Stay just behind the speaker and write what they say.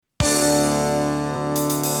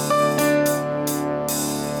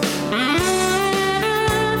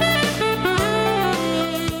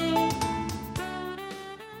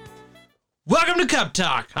Cup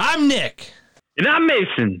Talk. I'm Nick. And I'm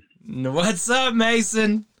Mason. What's up,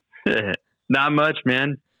 Mason? Not much,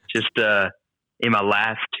 man. Just in my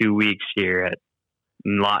last 2 weeks here at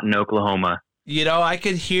Lawton, Oklahoma. You know, I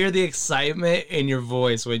could hear the excitement in your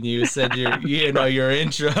voice when you said your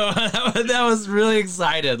intro. That was really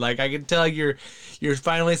excited. Like, I could tell you're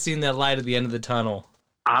finally seeing that light at the end of the tunnel.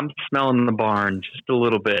 I'm smelling the barn just a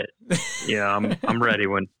little bit. Yeah, I'm ready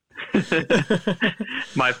when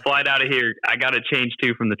my flight out of here. I got to change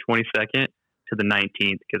too from the 22nd to the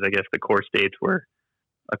 19th because I guess the course dates were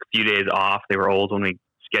a few days off. They were old when we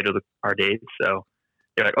scheduled our dates, so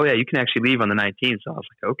they're like, "Oh yeah, you can actually leave on the 19th." So I was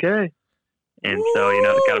like, "Okay." And so,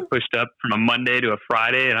 it got pushed up from a Monday to a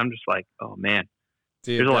Friday, and I'm just like, "Oh man,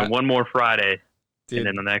 dude, there's only one more Friday, and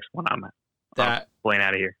then the next one I'm flying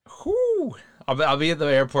out of here." Whoo. I'll be at the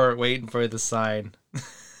airport waiting for the sign.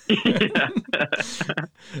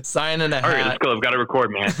 Sign and a hat. All right, let's go. We've got to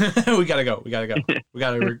record, man. We gotta go. We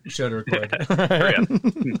gotta show to record. Hurry up.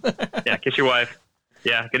 Yeah, kiss your wife.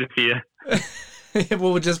 Yeah, good to see you.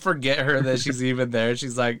 We'll just forget her that she's even there.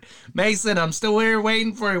 She's like, Mason, I'm still here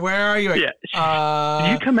waiting for you. Where are you? Like, yeah.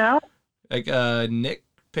 Did you come out? Like, Nick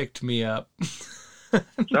picked me up.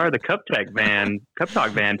 Sorry, the Cup Talk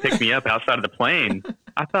van picked me up outside of the plane.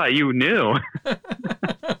 I thought you knew.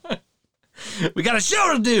 We got a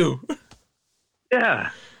show to do. Yeah.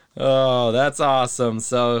 Oh, that's awesome.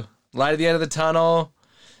 So, light at the end of the tunnel.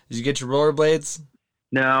 Did you get your rollerblades?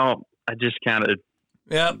 No, I just kind of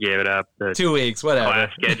gave it up. The 2 weeks, whatever. Class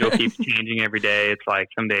schedule keeps changing every day. It's like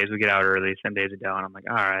some days we get out early, some days we don't. I'm like,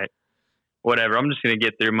 all right, whatever. I'm just going to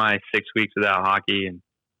get through my 6 weeks without hockey and,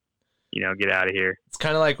 get out of here. It's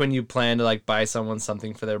kind of like when you plan to buy someone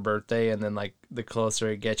something for their birthday, and then the closer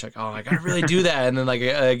it gets, you're like, oh, I gotta really do that, and then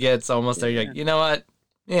it gets almost there. You're like, you know what?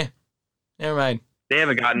 Yeah, never mind. They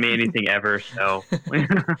haven't gotten me anything ever, so.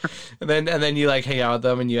 and then you hang out with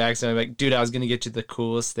them, and you accidentally dude, I was gonna get you the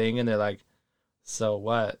coolest thing, and they're like, so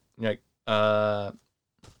what? And you're like,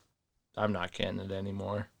 I'm not getting it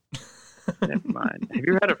anymore. Never mind. Have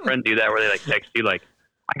you ever had a friend do that where they text you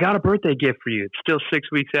I got a birthday gift for you. It's still 6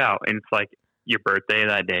 weeks out. And it's your birthday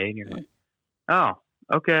that day. And you're like, oh,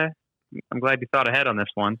 okay. I'm glad you thought ahead on this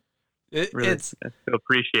one. I feel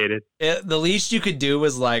appreciated. The least you could do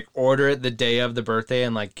was order it the day of the birthday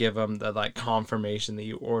and give them the confirmation that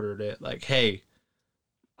you ordered it. Hey,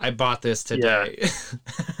 I bought this today.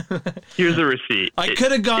 Yeah. Here's a receipt. I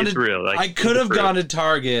could have gone gone to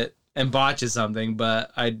Target and bought you something,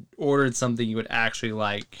 but I ordered something you would actually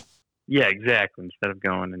like. Yeah, exactly. Instead of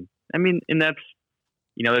going and that's,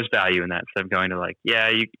 there's value in that. Instead of going to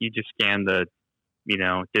you just scanned the,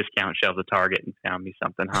 discount shelves of Target and found me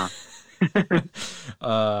something, huh?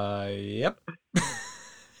 Yep.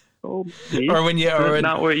 Oh, or when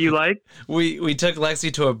not what you like. We took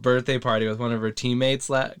Lexi to a birthday party with one of her teammates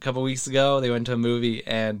a couple weeks ago. They went to a movie,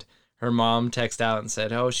 and her mom texted out and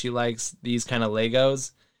said, "Oh, she likes these kind of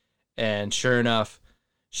Legos," and sure enough,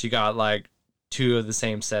 she got 2 of the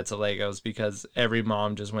same sets of Legos because every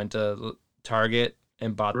mom just went to Target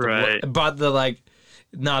and bought the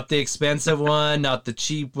not the expensive one, not the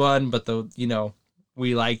cheap one, but the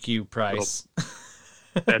we like you price.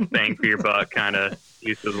 That bang for your buck kind of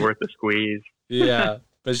use was worth the squeeze. Yeah,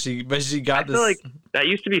 but she got this. I feel that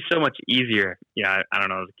used to be so much easier. Yeah, I don't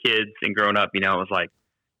know, as kids and growing up, it was I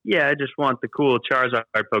just want the cool Charizard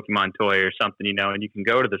Pokemon toy or something, and you can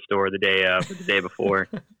go to the store the day of or the day before.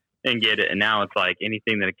 And get it, and now it's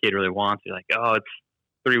anything that a kid really wants. You're like, oh, it's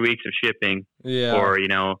 3 weeks of shipping, or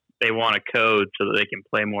they want a code so that they can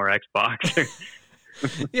play more Xbox.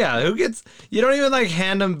 Yeah, who gets? You don't even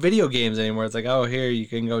hand them video games anymore. It's oh, here you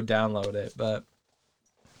can go download it. But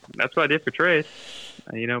that's what I did for Trace.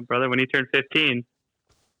 Brother, when he turned 15,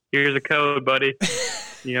 here's a code, buddy.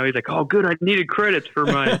 He's like, oh, good, I needed credits for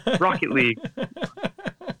my Rocket League.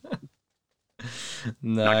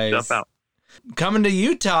 Nice. Knock stuff out. Coming to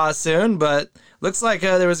Utah soon, but looks like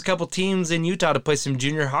there was a couple teams in Utah to play some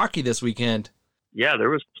junior hockey this weekend. Yeah, there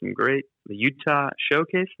was some great the Utah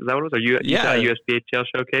Showcase. Is that what it was? Utah USPHL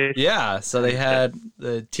Showcase? Yeah, so they had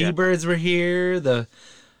the T-Birds were here, the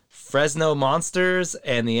Fresno Monsters,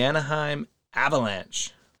 and the Anaheim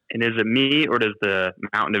Avalanche. And is it me, or does the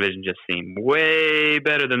Mountain Division just seem way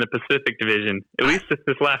better than the Pacific Division, at least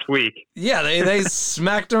this last week? Yeah, they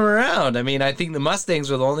smacked them around. I think the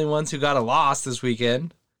Mustangs were the only ones who got a loss this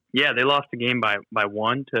weekend. Yeah, they lost the game by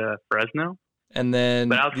 1 to Fresno. And then,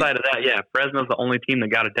 but outside of that, Fresno's the only team that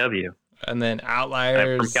got a W. And then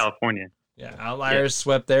Outliers from California. Yeah, Outliers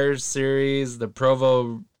swept their series. The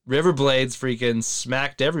Provo Riverblades freaking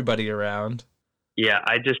smacked everybody around. Yeah,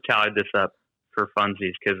 I just tallied this up for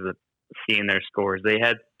funsies because of seeing their scores. They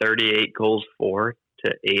had 38 goals for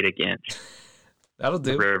to 8 against. That'll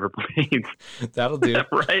do. River Blades. That'll do.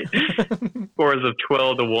 Right? Scores of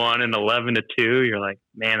 12-1 and 11-2. You're like,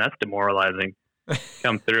 man, that's demoralizing.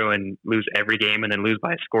 Come through and lose every game and then lose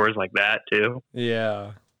by scores like that too.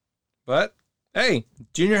 Yeah. But hey,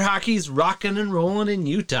 junior hockey's rocking and rolling in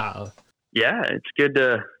Utah. Yeah, it's good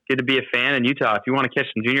to be a fan in Utah. If you want to catch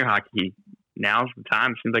some junior hockey, now's the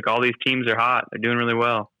time. Seems like all these teams are hot. They're doing really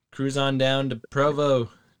well. Cruise on down to Provo,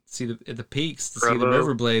 see the Peaks to see the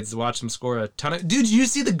River Blades, to watch them score a ton of. Dude, did you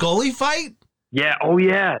see the goalie fight? Yeah. Oh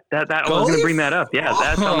yeah. That I was going to bring that up. Yeah,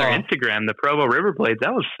 that's on their Instagram. The Provo River Blades.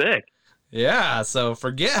 That was sick. Yeah. So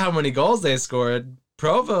forget how many goals they scored.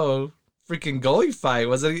 Provo freaking goalie fight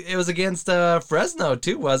it was against Fresno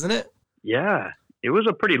too, wasn't it? Yeah. It was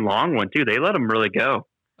a pretty long one too. They let them really go.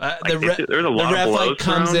 There's a lot of blows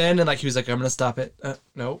comes in and he was like, "I'm gonna stop it."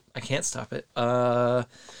 No, I can't stop it.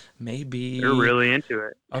 Maybe they're really into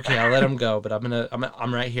it. Okay, I'll let him go, but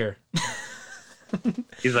I'm right here.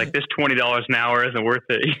 He's like, "This $20 an hour isn't worth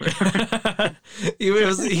it."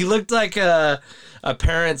 He looked like a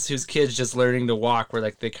parents whose kids just learning to walk, where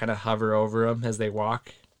like they kind of hover over them as they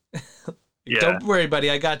walk. Yeah. Don't worry, buddy.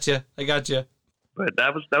 I got you. But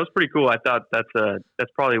that was pretty cool. I thought that's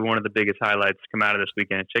probably one of the biggest highlights to come out of this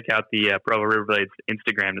weekend. Check out the Provo River Blades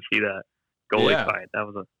Instagram to see that goalie fight. That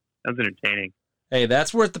was entertaining. Hey,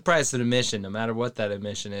 that's worth the price of admission, no matter what that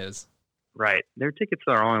admission is. Right. Their tickets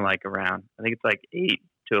are only like around, I think it's like $8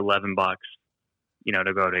 to $11,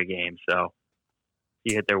 to go to a game. So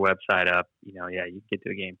you hit their website up, you can get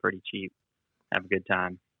to a game pretty cheap. Have a good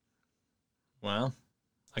time. Well,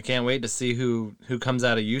 I can't wait to see who comes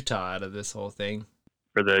out of Utah out of this whole thing.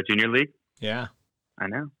 For the junior league? Yeah. I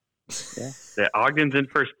know. Yeah. The Ogden's in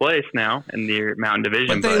first place now in the Mountain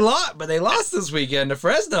Division. But they lost this weekend to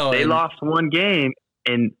Fresno. They lost one game,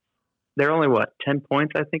 and they're only, 10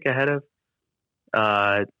 points, I think, ahead of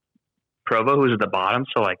Provo, who's at the bottom.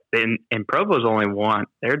 So, and Provo's only won.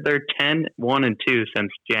 They're 10-1-2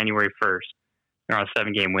 since January 1st. They're on a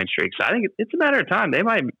 7-game win streak. So I think it's a matter of time. They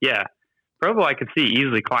might, Provo, I could see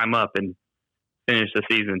easily climb up and finish the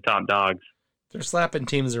season top dogs. They're slapping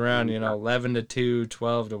teams around, 11-2,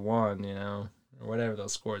 12-1, or whatever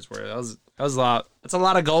those scores were. That was a lot. That's a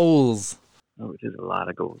lot of goals. Oh, it is a lot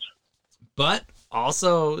of goals. But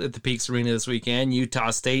also at the Peaks Arena this weekend,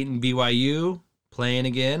 Utah State and BYU playing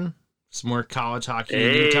again. Some more college hockey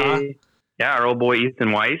in Utah. Yeah, our old boy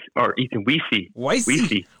Ethan Weiss, or Ethan Weesey.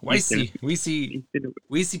 Weesey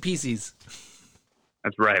Pieces.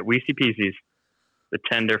 That's right, Weesey Pieces. The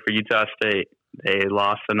tender for Utah State. They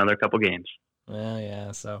lost another couple games. Well,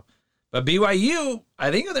 yeah, so. But BYU,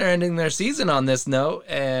 I think they're ending their season on this note,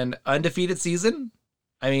 and undefeated season.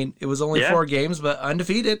 I mean, it was only 4 games, but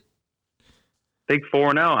undefeated. Big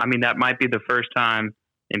 4-0. I mean, that might be the first time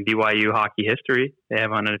in BYU hockey history they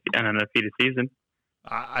have an undefeated season.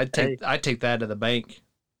 I'd take that to the bank.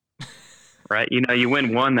 Right, you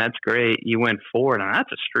win 1, that's great. You win 4, now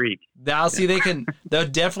that's a streak. Now, see, they'll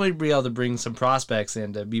definitely be able to bring some prospects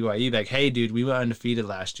into BYU. Like, hey, dude, we went undefeated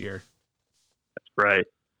last year. That's right.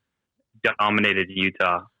 Dominated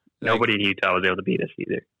Utah. Nobody in Utah was able to beat us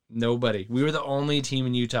either. Nobody. We were the only team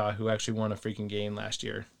in Utah who actually won a freaking game last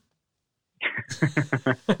year.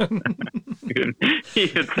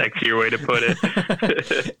 Sexier way to put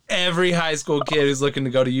it. Every high school kid who's looking to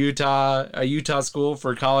go to a Utah school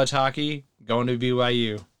for college hockey, going to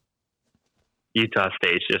BYU. Utah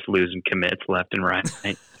State's just losing commits left and right.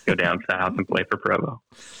 Go down south and play for Provo.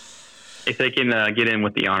 If they can get in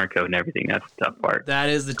with the honor code and everything, that's the tough part. That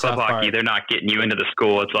is the Club tough hockey, part. They're not getting you into the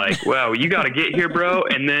school. It's like, well, you got to get here, bro,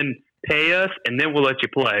 and then pay us, and then we'll let you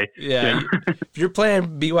play. Yeah. If you're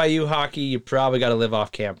playing BYU hockey, you probably got to live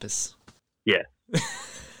off campus. Yeah.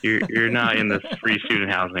 You're not in this free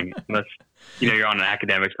student housing unless you're on an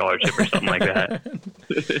academic scholarship or something like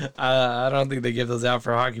that. I don't think they give those out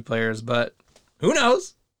for hockey players, but who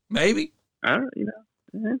knows? Maybe.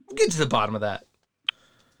 We'll get to the bottom of that.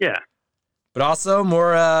 Yeah. But also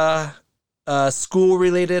more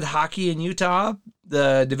school-related hockey in Utah.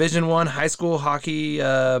 The Division I high school hockey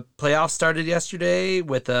playoffs started yesterday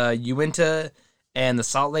with Uinta and the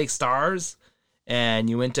Salt Lake Stars. And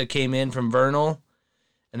Uinta came in from Vernal,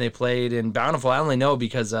 and they played in Bountiful. I only know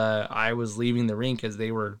because I was leaving the rink as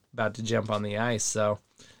they were about to jump on the ice. So,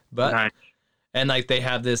 but nice. And they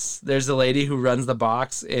have this. There's a lady who runs the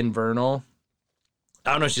box in Vernal.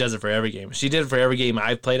 I don't know if she does it for every game. She did it for every game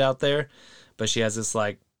I've played out there, but she has this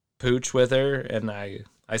pooch with her, and I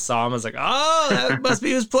saw him. I was like, oh, that must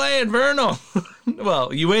be who's playing Vernal.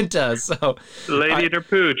 Well, Uinta. So lady and her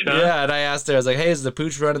pooch, huh? Yeah, and I asked her, I was like, hey, is the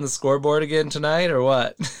pooch running the scoreboard again tonight or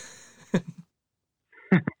what?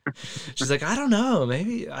 She's like, I don't know.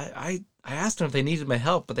 Maybe I asked them if they needed my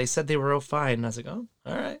help, but they said they were all fine. And I was like, oh,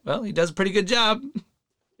 all right. Well, he does a pretty good job.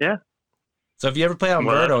 Yeah. So if you ever play on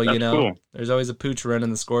Well, Wordle, that's you know, cool. there's always a pooch running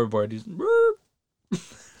the scoreboard. He's Look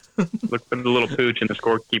for the little pooch in the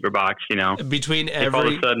scorekeeper box, you know. between If all of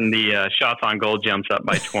every a sudden the shots on goal jumps up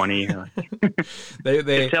by 20, they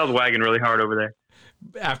his tail's wagging really hard over there.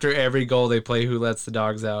 after every goal they play Who Lets the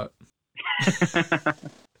Dogs Out.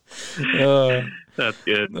 Oh, That's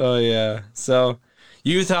good. oh yeah. So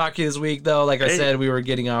youth hockey this week though, like I Hey. said, we were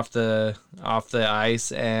getting off the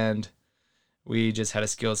ice and we just had a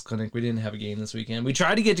skills clinic. We didn't have a game this weekend. We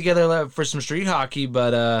tried to get together for some street hockey,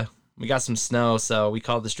 but we got some snow, so we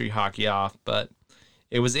called the street hockey off, but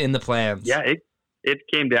it was in the plans. Yeah, it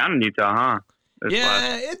came down in Utah, huh?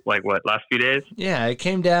 Yeah, Last few days? Yeah, it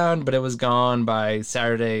came down, but it was gone by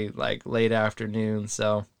Saturday, like late afternoon.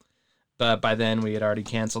 So, but by then we had already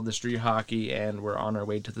canceled the street hockey and we're on our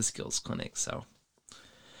way to the skills clinic. So,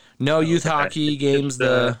 no youth Okay. hockey games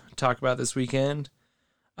to talk about this weekend.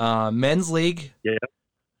 Men's league. Yeah.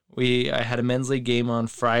 I had a men's league game on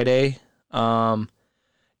Friday.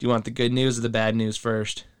 Do you want the good news or the bad news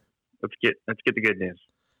first? Let's get the good news.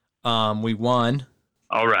 We won.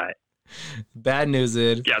 All right. Bad news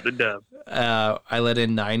is Got the dub. I let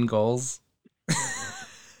in 9 goals.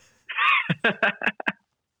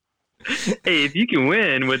 Hey, if you can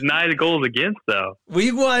win with 9 goals against, though,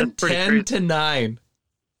 We won That's pretty 10-9.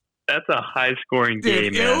 that's a high scoring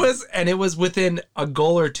Dude, game, man. it was within a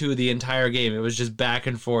goal or two the entire game. It was just back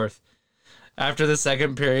and forth. After the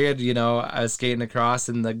second period, you know, I was skating across,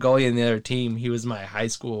 and the goalie in the other team, he was my high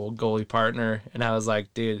school goalie partner, and I was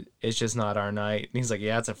like, dude, it's just not our night. And he's like,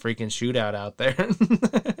 yeah, it's a freaking shootout out there.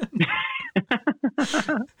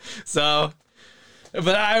 So,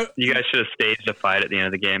 but You guys should have staged a fight at the end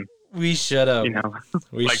of the game. we should have. You know,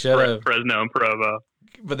 We like should have. Fresno and Provo.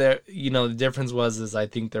 But there, you know, the difference was I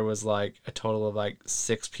think there was like a total of like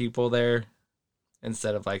 6 people there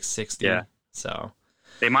instead of like 60. Yeah. So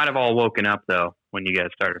They might have all woken up though when you guys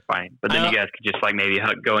started fighting, but then you guys could just like maybe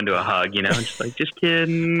go into a hug, you know, just like just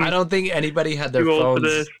kidding. I don't think anybody had their Too old for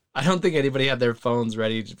phones. this. I don't think anybody had their phones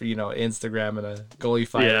ready to, you know, Instagram and a goalie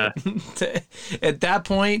fight. Yeah. At that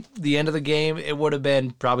point, the end of the game, it would have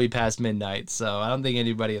been probably past midnight. So I don't think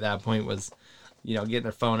anybody at that point was, you know, getting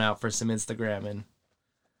their phone out for some Instagram and.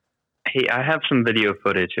 Hey, I have some video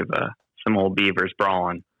footage of some old beavers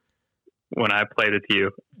brawling when I played with you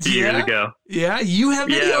a few years ago. Yeah, you have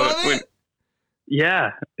video of it. Yeah,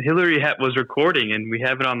 Hillary was recording, and we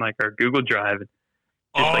have it on like our Google Drive.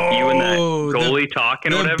 Just like you and that goalie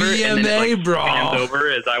talking or the whatever, BMA and then it, like, brawl. pans over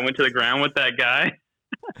as I went to the ground with that guy.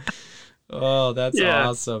 Oh, that's Yeah.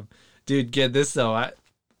 awesome, dude. Get this though, I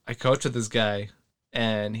coach with this guy,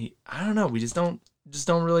 and I don't know, we just don't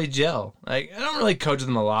really gel. Like I don't really coach with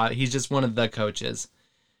him a lot. He's just one of the coaches,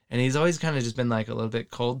 and he's always kind of just been like a little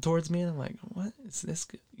bit cold towards me. And I'm like, what is this?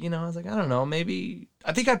 You know, I was like, I don't know. Maybe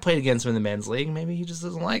I think I played against him in the men's league. Maybe he just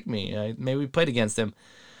doesn't like me. Maybe we played against him.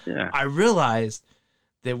 Yeah. I realized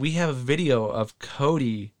that we have a video of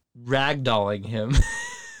Cody ragdolling him.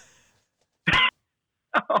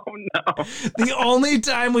 Oh no, The only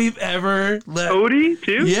time we've ever let Cody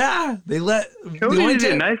too. Yeah, they let Cody the only is a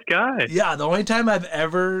time, nice guy. Yeah, the only time I've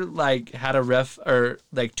ever like had a ref or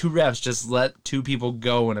like 2 refs just let 2 people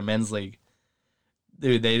go in a men's league.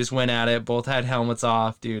 Dude, they just went at it. Both had helmets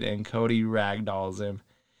off, dude, and Cody ragdolls him.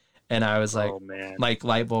 And I was like, Oh man, like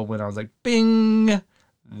light bulb went on. I was like, bing.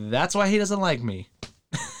 That's why he doesn't like me.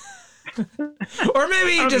 Or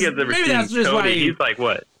maybe I don't think I've ever maybe seen that's just Cody. why He's like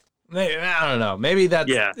what? maybe, I don't know. Maybe that's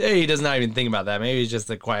Yeah. he does not even think about that. Maybe he's just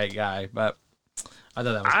a quiet guy. But I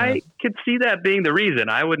thought that was I could see that being the reason.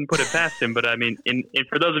 I wouldn't put it past him, but I mean, in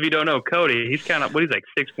for those of you who don't know, Cody, he's kind of he's like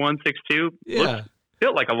 6'1", 6'2". yeah. Looks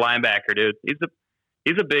built like a linebacker, dude.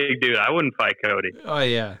 He's a big dude. I wouldn't fight Cody. Oh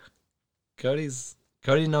yeah, Cody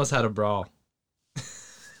knows how to brawl.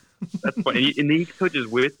 That's funny. And he coaches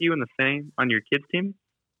with you on your kids team.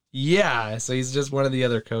 Yeah, so he's just one of the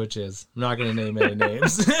other coaches. I'm not gonna name any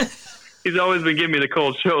names. He's always been giving me the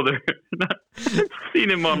cold shoulder. I've seen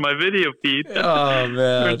him on my video feed. Oh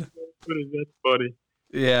man, That's funny.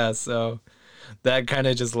 yeah. So that kind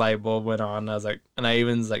of just light bulb went on. I was like, and I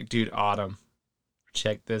even was like, dude, Autumn,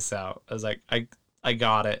 check this out. I was like, I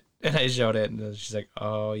got it, and I showed it, and she's like,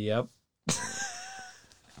 oh yep.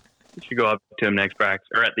 You should go up to him next practice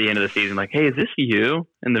or at the end of the season, like, "Hey, is this you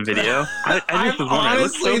in the video?" I just was wondering. It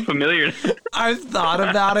looks so honestly- familiar. I've thought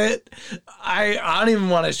about it. I don't even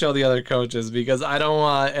want to show the other coaches because I don't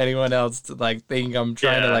want anyone else to like think I'm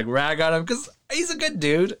trying to Yeah. like rag on him because he's a good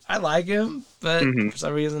dude. I like him, but Mhm. for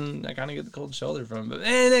some reason I kind of get the cold shoulder from him.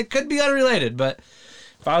 And it could be unrelated, but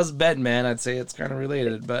If I was betting, man, I'd say it's kind of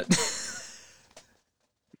related, but.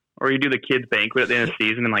 Or you do the kids banquet at the end of the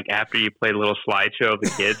season, and like after you play the little slideshow of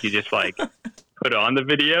the kids, you just like put on the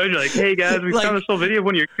video. You're like, "Hey guys, we found this little video of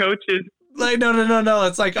one of your coaches." Like no.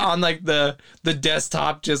 It's like on like the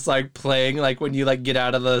desktop, just like playing. Like when you like get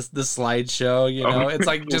out of the slideshow, you know, it's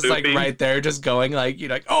like just like right there, just going. Like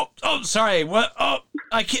you're like, oh, sorry, what? Oh,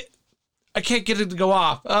 I can't get it to go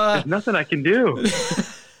off. There's nothing I can do.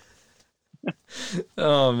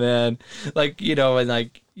 Oh man, like you know, and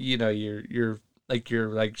like you know, you're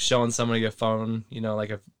like showing somebody a phone, you know, like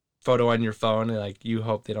a photo on your phone, and like you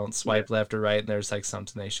hope they don't swipe left or right, and there's like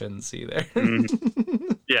something they shouldn't see there.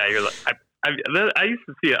 Yeah, you're like, I used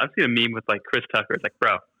to see I've seen a meme with like Chris Tucker. It's like,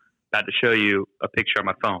 bro, about to show you a picture on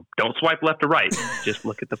my phone. Don't swipe left or right. Just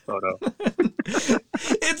look at the photo.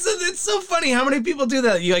 It's so funny how many people do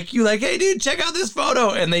that. You like, hey dude, check out this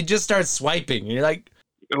photo, and they just start swiping. And you're like,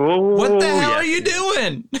 what the hell are you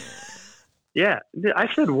doing? Yeah,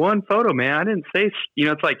 I said one photo, man. I didn't say, you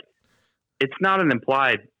know, it's like, it's not an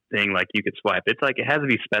implied thing like you could swipe. It's like it has to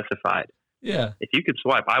be specified. Yeah. If you could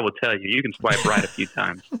swipe, I will tell you. You can swipe right a few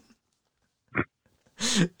times.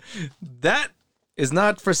 That is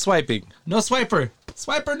not for swiping. No swiper.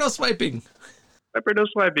 Swiper, no swiping. Swiper, no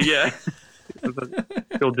swiping, yeah. Is that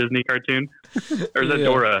still Disney cartoon? Or is that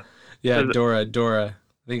Dora? Yeah, Dora.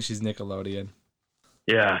 I think she's Nickelodeon.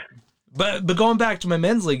 Yeah. But going back to my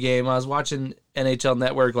men's league game, I was watching NHL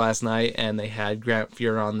Network last night, and they had Grant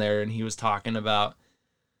Fuhr on there, and he was talking about,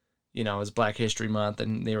 you know, it was Black History Month,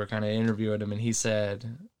 and they were kind of interviewing him, and he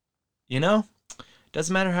said, you know, it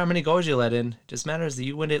doesn't matter how many goals you let in, it just matters that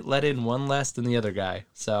you wouldn't let in one less than the other guy.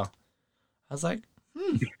 So I was like,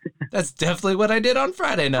 that's definitely what I did on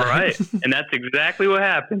Friday night. Right, and that's exactly what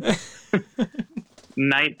happened.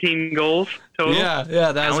 19 goals total. Yeah,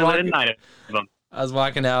 that I only let in 9 of them. I was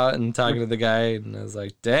walking out and talking to the guy, and I was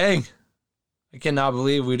like, dang, I cannot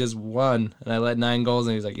believe we just won. And I let 9 goals,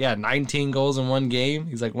 and he's like, yeah, 19 goals in one game.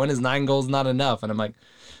 He's like, when is 9 goals not enough? And I'm like,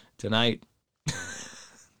 tonight.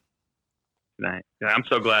 Tonight. Yeah, I'm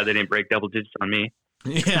so glad they didn't break double digits on me.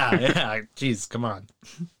 Yeah. Jeez, come on.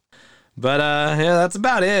 But, yeah, that's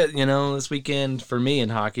about it, you know, this weekend for me in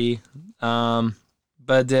hockey. But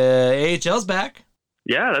AHL's back.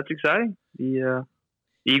 Yeah, that's exciting. The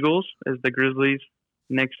Eagles, as the Grizzlies'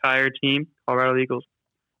 next higher team, Colorado Eagles,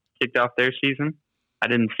 kicked off their season. I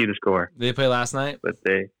didn't see the score. Did they play last night? But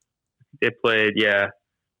they played,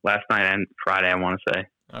 last night and Friday, I want to say.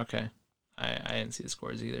 Okay. I didn't see the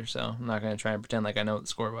scores either, so I'm not going to try and pretend like I know what the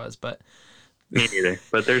score was, but... Me neither.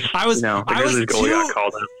 But there's, the Grizzlies goalie got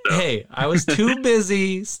called up. So. Hey, I was too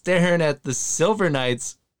busy staring at the Silver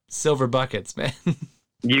Knights' silver buckets, man.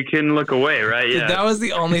 You can look away, right? Yeah. That was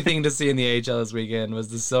the only thing to see in the AHL this weekend was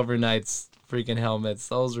the Silver Knights freaking helmets.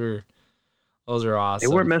 Those are awesome.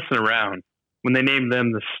 They weren't messing around. When they named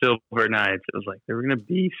them the Silver Knights, it was like they were going to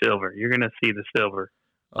be silver. You're going to see the silver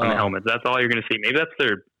on the helmets. That's all you're going to see. Maybe that's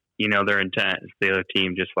their intent is the other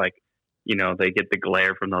team just like, they get the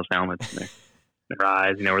glare from those helmets in their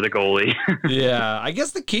eyes, or the goalie. Yeah. I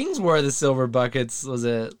guess the Kings wore the silver buckets. Was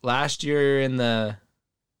it last year in the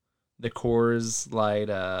Coors Light,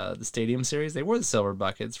 the Stadium Series? They wore the silver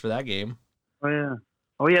buckets for that game. Oh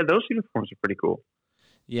yeah. Those uniforms are pretty cool.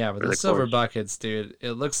 Yeah, but the silver buckets, dude,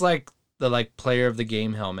 it looks like the player of the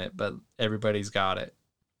game helmet, but everybody's got it.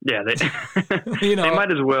 Yeah, they they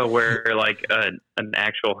might as well wear an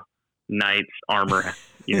actual Knight's armor,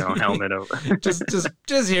 helmet over.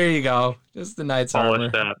 just here you go. Just the Knight's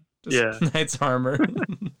armor. Up. Yeah. Knight's armor.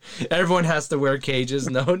 Everyone has to wear cages,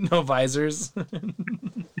 no visors.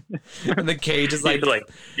 And the cage is like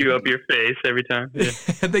you up your face every time. Yeah.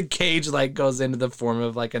 The cage goes into the form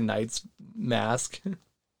of a knight's mask.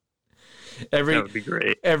 That would be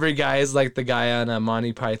great. Every guy is like the guy on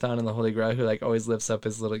Monty Python and the Holy Grail who always lifts up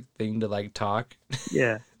his little thing to talk.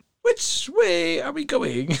 Yeah. Which way are we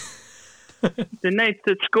going? The Knights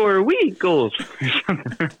that score we goals. We're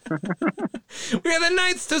the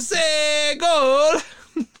Knights to say goal.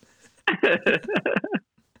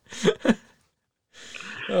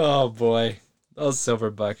 Oh boy, those silver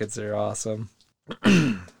buckets are awesome.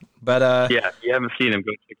 But yeah, if you haven't seen them,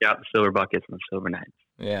 go check out the silver buckets and the Silver Knights.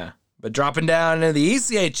 Yeah, but dropping down into the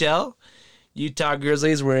ECHL, Utah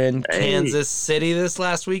Grizzlies were in Kansas City this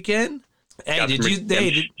last weekend. Hey, did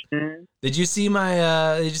you see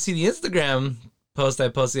the Instagram post I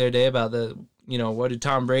posted the other day about what do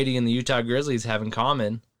Tom Brady and the Utah Grizzlies have in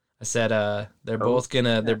common? I said they're both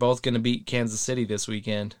gonna beat Kansas City this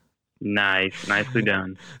weekend. Nice, nicely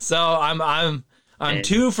done. So I'm I'm And-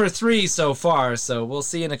 2 for 3 so far, so we'll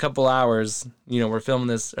see in a couple hours. We're filming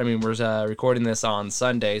this. I mean, we're recording this on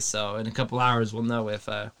Sunday, so in a couple hours we'll know if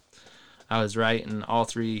I was right in all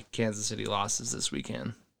 3 Kansas City losses this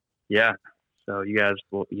weekend. Yeah. So you guys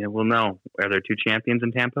will, we'll know. Are there 2 champions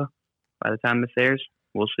in Tampa by the time this airs?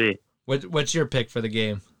 We'll see. What's your pick for the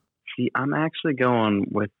game? See, I'm actually going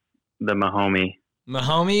with the Mahomie.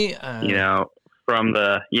 Mahomie? From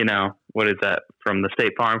the, what is that? From the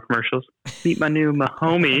State Farm commercials. Meet my new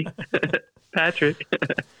Mahomie, Patrick.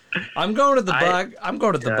 I'm going to the Bucks. I'm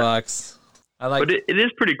going to the Bucks. But it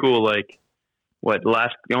is pretty cool. Like,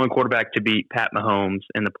 the only quarterback to beat Pat Mahomes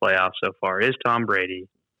in the playoffs so far is Tom Brady.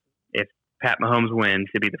 If Pat Mahomes wins,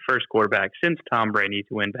 he'd be the first quarterback since Tom Brady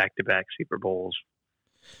to win back-to-back Super Bowls.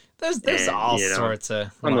 There's all sorts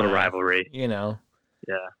of fun little rivalry. Yeah.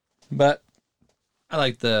 But I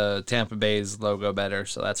like the Tampa Bay's logo better,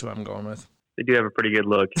 so that's who I'm going with. They do have a pretty good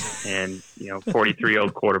look, and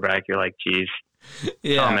 43-year-old quarterback. You're like, geez,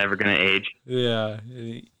 Tom ever gonna age? Yeah,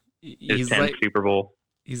 His 10th Super Bowl.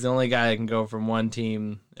 He's the only guy that can go from one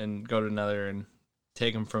team and go to another and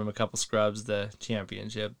take him from a couple scrubs to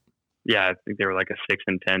championship. Yeah, I think they were like a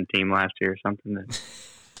 6-10 team last year or something. And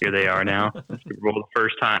here they are now. The Super Bowl,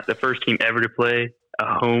 the first team ever to play a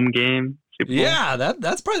home game. Super Bowl. Yeah,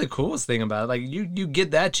 that's probably the coolest thing about it. Like you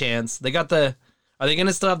get that chance. They got Are they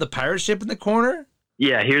gonna still have the pirate ship in the corner?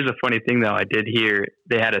 Yeah, here's a funny thing though. I did hear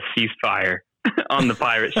they had a ceasefire on the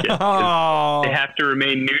pirate ship. Oh. They have to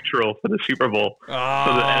remain neutral for the Super Bowl. Oh.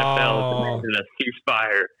 So the NFL is a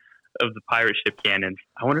ceasefire of the pirate ship cannons.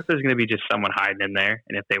 I wonder if there's going to be just someone hiding in there,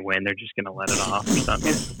 and if they win, they're just going to let it off or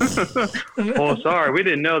something. Oh, sorry, we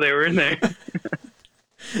didn't know they were in there.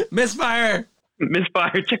 Misfire!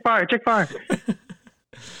 Misfire! Check fire! Check fire!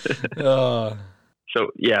 Oh. So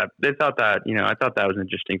yeah, they thought that I thought that was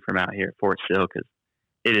interesting from out here at Fort Sill because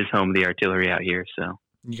it is home of the artillery out here. So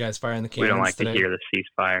you guys firing the cannons? We don't like today? to hear the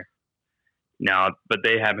ceasefire. No, but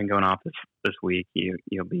they have been going off this week.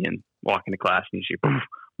 You'll be walking to class and you see boom,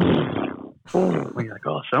 boom. You're like,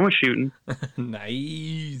 oh, someone's shooting.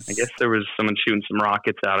 Nice. I guess there was someone shooting some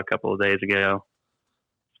rockets out a couple of days ago.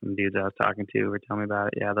 Some dudes I was talking to were telling me about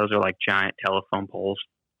it. Yeah, those are like giant telephone poles.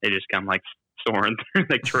 They just come like soaring through,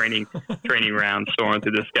 like training rounds soaring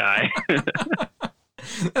through the sky.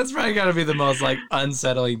 That's probably got to be the most like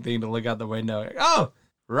unsettling thing to look out the window. Like, oh,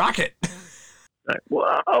 rocket! Like,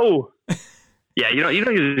 whoa! Yeah, you don't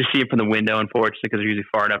usually see it from the window, unfortunately, because they're usually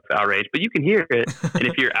far enough outraged. But you can hear it, and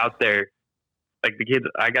if you're out there, like the kids,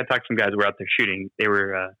 I got to talk to some guys who were out there shooting. They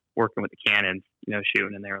were working with the cannons,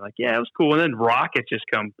 shooting, and they were like, "Yeah, it was cool." And then rockets just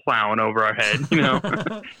come plowing over our head,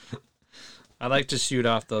 I like to shoot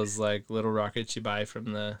off those like little rockets you buy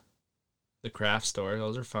from the craft store.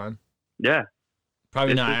 Those are fun. Yeah,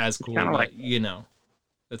 probably not as cool, but like,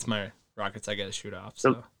 that's my rockets I get to shoot off.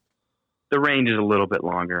 So the range is a little bit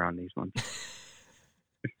longer on these ones.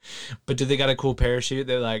 But do they got a cool parachute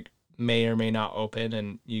that like may or may not open,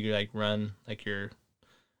 and you like run like you're,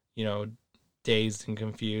 dazed and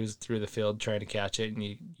confused through the field trying to catch it,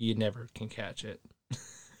 and you never can catch it.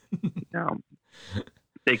 No.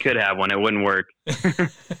 They could have one. It wouldn't work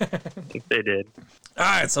if they did. All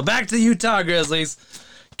right, so back to the Utah Grizzlies.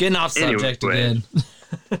 Getting off subject again.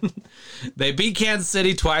 They beat Kansas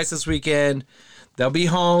City twice this weekend. They'll be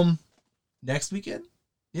home next weekend.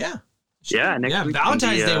 Yeah. Yeah, next weekend.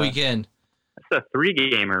 Valentine's Day weekend. That's a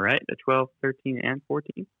 3-gamer, right? The 12, 13, and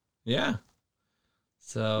 14. Yeah.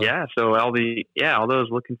 So all those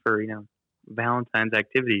looking for Valentine's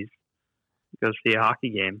activities, go see a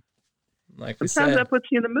hockey game. Like sometimes that puts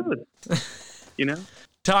you in the mood.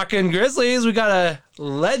 Talking Grizzlies, we got a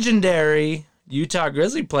legendary Utah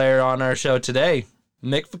Grizzly player on our show today,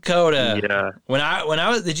 Mick Vukota. Yeah. When I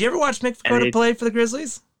was, did you ever watch Mick Vukota play for the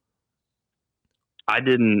Grizzlies? I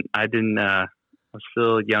didn't. I was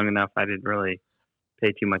still young enough. I didn't really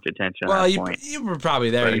pay too much attention. Well, at that point. you were probably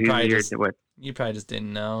there. But you probably just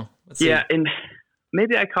didn't know. Yeah, and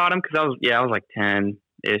maybe I caught him because I was like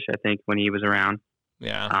 10-ish, I think, when he was around.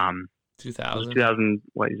 Yeah. 2000. 2000.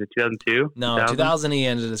 What is it? 2002? No, 2000. He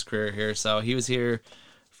ended his career here, so he was here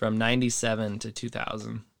from 97 to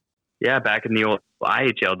 2000. Yeah, back in the old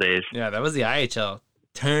IHL days. Yeah, that was the IHL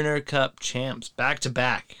Turner Cup champs, back to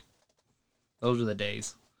back. Those were the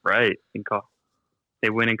days. Right.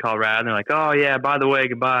 They win in Colorado, and they're like, "Oh yeah, by the way,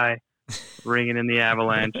 goodbye." Ringing in the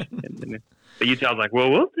Avalanche. But Utah's like,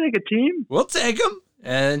 "Well, we'll take a team. We'll take them."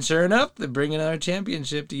 And sure enough, they bring another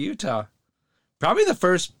championship to Utah. Probably the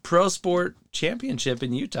first pro sport championship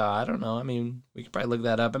in Utah. I don't know. I mean, we could probably look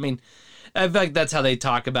that up. I mean, I feel like that's how they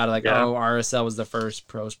talk about it. Like, RSL was the first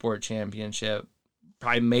pro sport championship.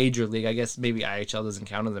 Probably major league. I guess maybe IHL doesn't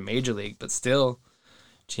count as a major league, but still,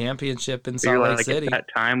 championship in So you're Salt Lake like, City. at that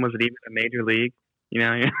time, was it even a major league? You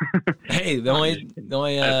know? Hey, the only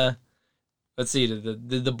let's see,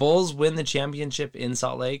 did the Bulls win the championship in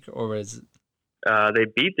Salt Lake, or was they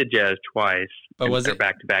beat the Jazz twice. But was it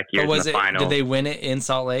back-to-back years in the final? Did they win it in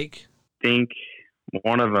Salt Lake? I think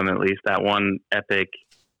one of them, at least, that one epic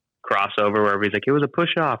crossover where everybody's like, it was a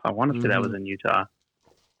push-off. I want to say that was in Utah.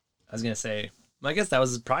 I was going to say, I guess that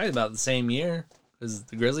was probably about the same year, because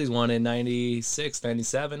the Grizzlies won in 96,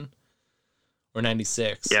 97, or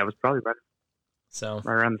 96. Yeah, it was probably right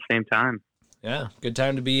around the same time. Yeah, good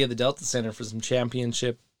time to be at the Delta Center for some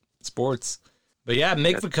championship sports. But yeah,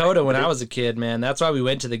 Mick Vukota, when I was a kid, man, that's why we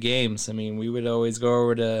went to the games. I mean, we would always go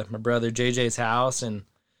over to my brother JJ's house and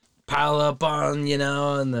pile up on,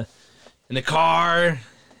 in the car.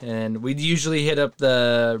 And we'd usually hit up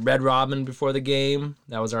the Red Robin before the game.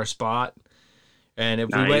 That was our spot. And if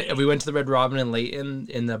we went to the Red Robin in Layton,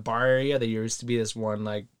 in the bar area, there used to be this one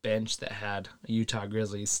like bench that had a Utah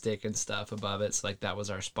Grizzlies stick and stuff above it. So like that was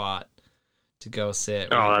our spot to go sit.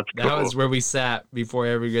 Oh, that's cool. That was where we sat before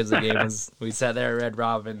every Grizzly game. We sat there at Red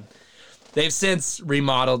Robin. They've since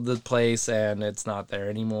remodeled the place and it's not there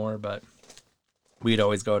anymore, but we'd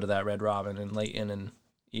always go to that Red Robin in Layton and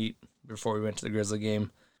eat before we went to the Grizzly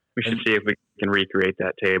game. We should see if we can recreate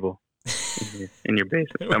that table in your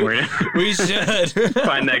basement somewhere. We should.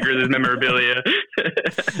 Find that Grizzlies memorabilia.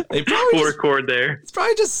 We'll record there. It's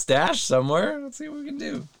probably just stashed somewhere. Let's see what we can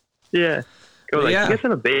do. Yeah. You guys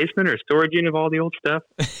have a basement or a storage unit of all the old stuff?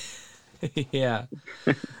 Yeah.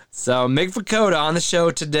 So, Mick Vukota on the show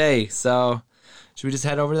today. So, should we just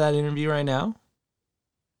head over to that interview right now?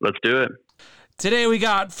 Let's do it. Today we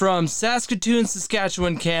got from Saskatoon,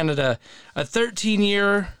 Saskatchewan, Canada, a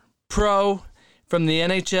 13-year pro from the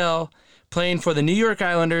NHL playing for the New York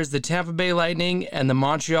Islanders, the Tampa Bay Lightning, and the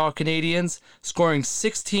Montreal Canadiens, scoring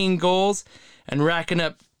 16 goals and racking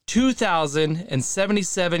up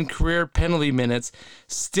 2,077 career penalty minutes,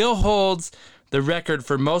 still holds the record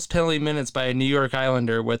for most penalty minutes by a New York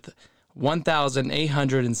Islander with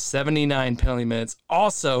 1,879 penalty minutes.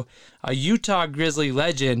 Also, a Utah Grizzly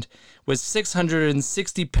legend with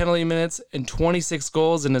 660 penalty minutes and 26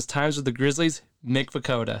 goals in his times with the Grizzlies, Mick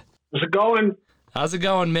Vukota. How's it going? How's it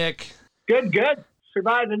going, Mick? Good.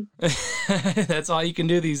 Surviving. That's all you can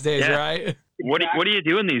do these days, right? What are you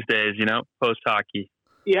doing these days, post-hockey?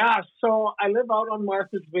 Yeah, so I live out on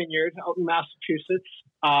Martha's Vineyard out in Massachusetts.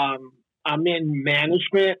 I'm in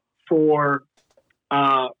management for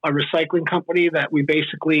a recycling company that we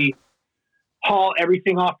basically haul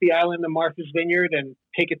everything off the island of Martha's Vineyard and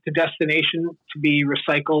take it to destination to be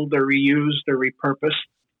recycled or reused or repurposed,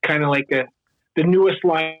 kind of like the newest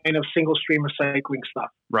line of single-stream recycling stuff.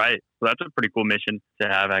 Right. Well, that's a pretty cool mission to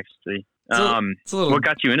have, actually. It's a little... What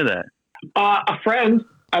got you into that? A friend.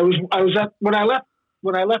 I was at when I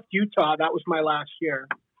left Utah. That was my last year.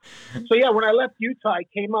 So yeah, when I left Utah, I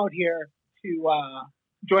came out here to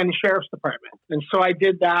join the sheriff's department, and so I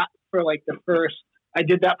did that for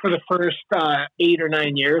the first 8 or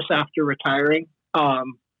 9 years after retiring.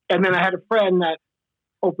 And then I had a friend that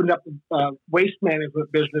opened up a waste management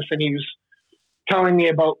business, and he was telling me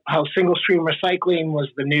about how single stream recycling was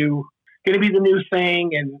going to be the new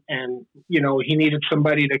thing, and he needed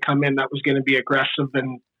somebody to come in that was going to be aggressive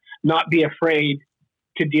and not be afraid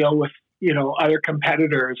to deal with other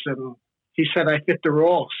competitors. And he said I fit the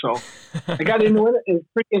role, so I got into it. It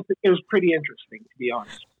was pretty interesting, to be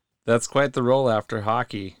honest. That's quite the role after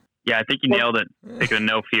hockey. Yeah, I think you nailed it. Like a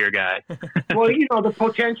no fear guy. Well, the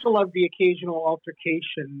potential of the occasional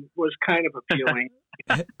altercation was kind of appealing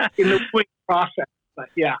in the quick process. But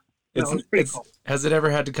yeah, it was pretty cool. Has it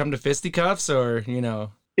ever had to come to fisticuffs or, Yeah,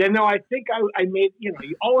 no, I think I made, you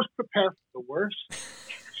always prepare for the worst.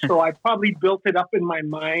 So I probably built it up in my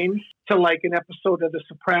mind to like an episode of The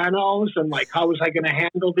Sopranos and how was I going to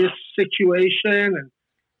handle this situation? And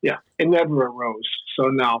yeah, it never arose. So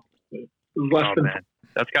no, it was less than. Man.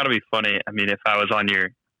 That's got to be funny. I mean, if I was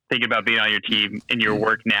thinking about being on your team in your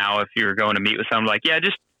work now, if you were going to meet with someone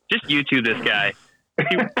just YouTube this guy,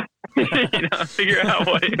 figure out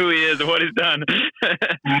who he is and what he's done.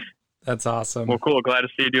 That's awesome. Well, cool. Glad to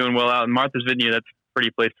see you doing well out in Martha's Vineyard. That's a pretty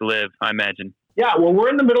place to live, I imagine. Yeah, well, we're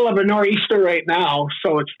in the middle of a nor'easter right now,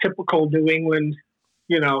 so it's typical New England,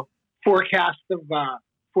 forecast of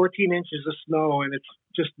 14 inches of snow, and it's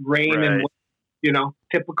just rain and,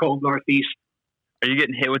 typical Northeast. Are you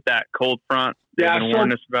getting hit with that cold front they've been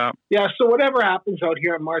warning us about? Yeah, so whatever happens out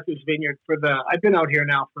here at Martha's Vineyard I've been out here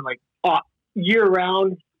now for year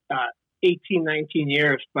round, 18, 19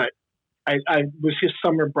 years, but I was his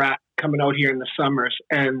summer brat coming out here in the summers,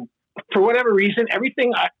 and for whatever reason,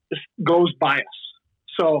 everything goes by us.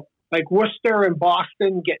 So Like Worcester and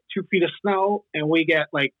Boston get 2 feet of snow, and we get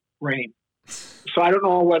like rain. So I don't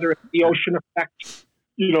know whether it's the ocean effect.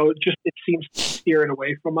 It seems to steer it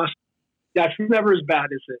away from us. Yeah, it's never as bad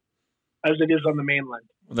as it is on the mainland.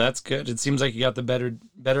 Well, that's good. It seems like you got the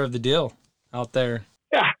better of the deal out there.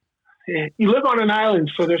 Yeah. You live on an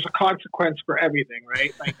island, so there's a consequence for everything,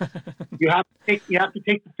 right? Like you have to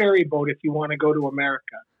take the ferry boat if you want to go to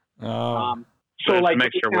America. Oh. So like some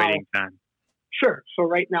extra waiting time. Sure. So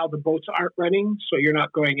right now the boats aren't running, so you're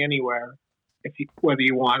not going anywhere whether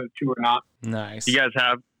you wanted to or not. Nice. You guys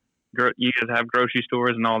have grocery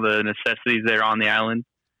stores and all the necessities there on the island?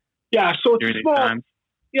 Yeah. So it's small. Times?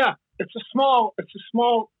 Yeah, it's a small.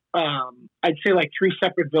 I'd say like 3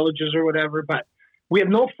 separate villages or whatever, but we have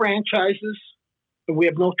no franchises and we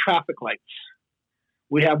have no traffic lights.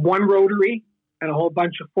 We have 1 rotary and a whole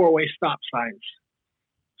bunch of 4-way stop signs.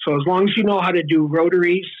 So as long as you know how to do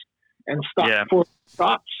rotaries and stop 4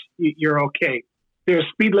 stops, you're okay. Their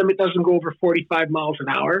speed limit doesn't go over 45 miles an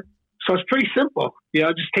hour. So it's pretty simple.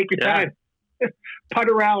 Just take your time. Putt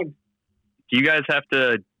around. Do you guys have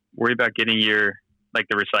to worry about getting the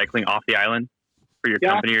recycling off the island for your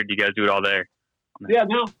company, or do you guys do it all there? Yeah,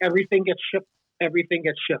 no, everything gets shipped.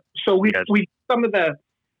 So we some of the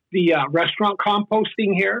restaurant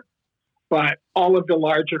composting here, but all of the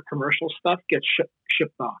larger commercial stuff gets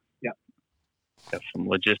shipped off. Yeah. Got some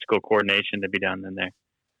logistical coordination to be done in there.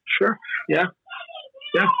 Sure. Yeah.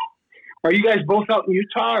 Yeah. Are you guys both out in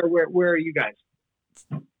Utah, or where are you guys?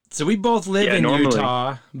 So we both live in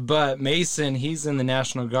Utah, but Mason, he's in the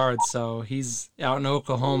National Guard, so he's out in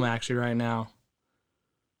Oklahoma actually right now.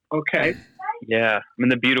 Okay. Yeah, I'm in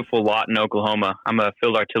the beautiful Lawton, Oklahoma. I'm a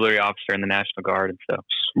field artillery officer in the National Guard, and so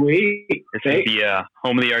sweet. This is the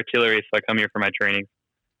home of the artillery, so I come here for my training.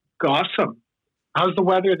 Awesome. How's the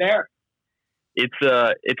weather there? It's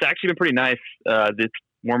actually been pretty nice. It's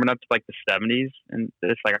warming up to like the 70s, and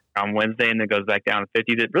it's like on Wednesday, and then it goes back down to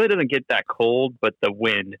 50s. It really doesn't get that cold, but the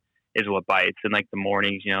wind is what bites. And like the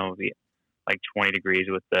mornings, it'll be like 20 degrees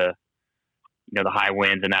with the the high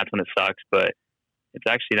winds, and that's when it sucks. But it's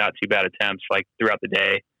actually not too bad a temps. Like throughout the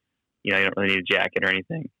day, you don't really need a jacket or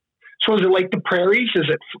anything. So is it like the prairies? Is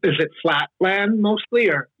it flat land mostly,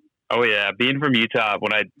 or? Oh yeah, being from Utah,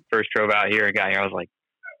 when I first drove out here and got here, I was like,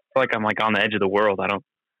 I feel like I'm like on the edge of the world. I don't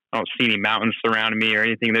see any mountains surrounding me or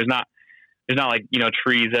anything. There's not like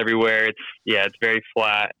trees everywhere. It's very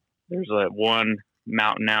flat. There's one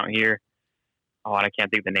mountain out here. Oh, and I can't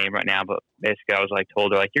think of the name right now, but basically I was like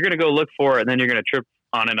told her like you're gonna go look for it, and then you're gonna trip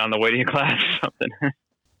on it on the way to your class or something.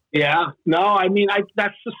 Yeah, no, I mean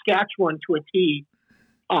that's Saskatchewan to a T.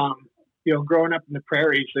 Growing up in the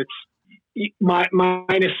prairies, it's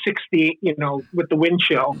minus 60. With the wind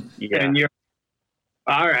chill, and you're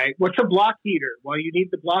all right. What's a block heater? Well, you need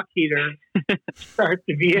the block heater to start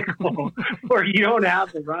the vehicle, or you don't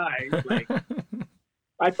have the ride. Like,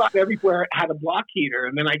 I thought everywhere had a block heater,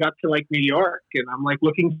 and then I got to like New York, and I'm like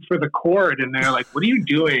looking for the cord, and they're like, "What are you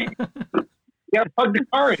doing?" Yeah, plug the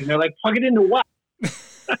car in. They're like, "Plug it into what?"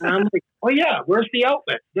 And I'm like, "Oh yeah, where's the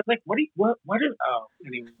outlet?" They're like, "What is?" Oh,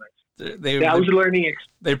 anyways, I was learning.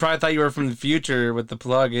 They probably thought you were from the future with the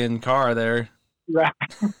plug-in car there. Right.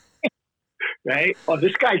 Right? Oh,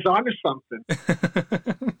 this guy's onto something.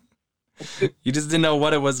 You just didn't know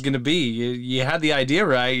what it was going to be. You had the idea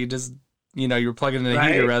right. You just, you were plugging in a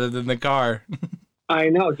heater rather than the car. I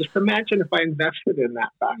know. Just imagine if I invested in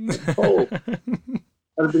that back then. Oh, that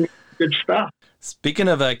would have been good stuff. Speaking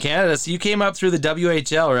of Canada, so you came up through the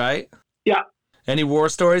WHL, right? Yeah. Any war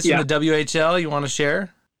stories from the WHL you want to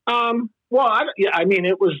share? Well, I mean,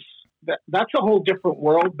 it was that's a whole different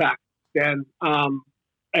world back then.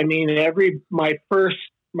 I mean, my first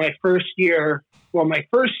year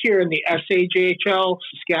in the SAJHL,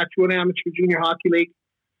 Saskatchewan Amateur Junior Hockey League,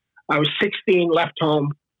 I was 16, left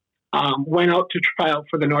home, went out to try out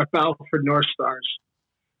for the North Battleford North Stars.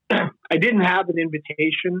 I didn't have an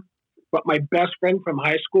invitation, but my best friend from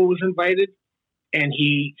high school was invited, and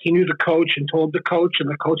he knew the coach and told the coach, and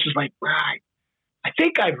the coach is like, right, I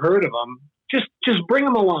think I've heard of him. Just bring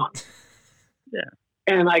him along. Yeah.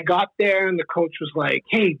 And I got there, and the coach was like,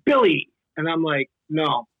 "Hey, Billy," and I'm like,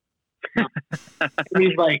 "No." And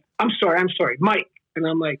he's like, I'm sorry, Mike." And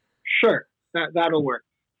I'm like, "Sure, that'll work,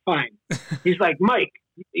 fine." He's like, "Mike,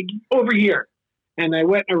 over here." And I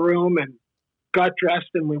went in a room and got dressed,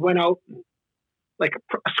 and we went out like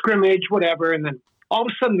a scrimmage, whatever. And then all of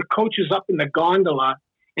a sudden, the coach is up in the gondola,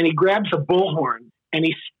 and he grabs a bullhorn, and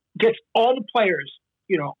he gets all the players,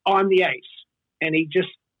 on the ice, and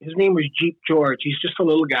his name was Jeep George. He's just a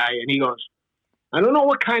little guy. And he goes, "I don't know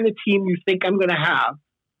what kind of team you think I'm going to have,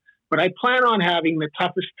 but I plan on having the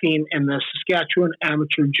toughest team in the Saskatchewan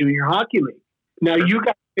Amateur Junior Hockey League. Now, you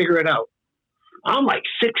got to figure it out. I'm like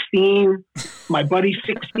 16. My buddy's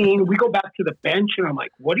 16. We go back to the bench, and I'm like,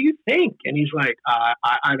 what do you think? And he's like,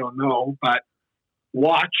 I don't know, but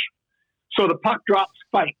watch. So the puck drops,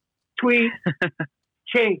 fight. Tweet,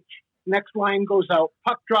 change. Next line goes out.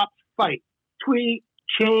 Puck drops, fight. Tweet,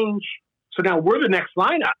 change. So now we're the next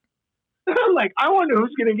lineup. I'm like, I wonder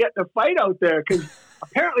who's going to get the fight out there, because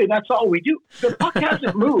apparently that's all we do. The puck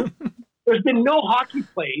hasn't moved. There's been no hockey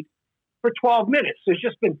played for 12 minutes. There's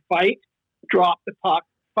just been fight, drop the puck,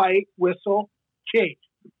 fight, whistle, change.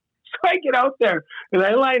 So I get out there and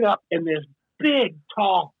I line up, and this big,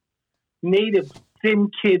 tall, native,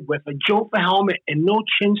 thin kid with a Jofa helmet and no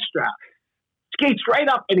chin strap skates right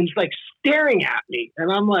up, and he's like staring at me.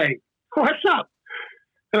 And I'm like, what's up?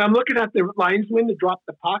 And I'm looking at the linesman to drop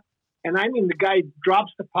the puck. And I mean, the guy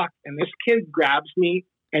drops the puck, and this kid grabs me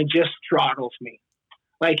and just throttles me.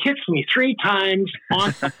 Like, hits me 3 times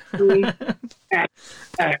on me. And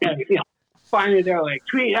you know, finally they're like,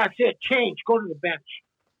 Tweet, that's it, change, go to the bench.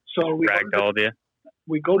 So we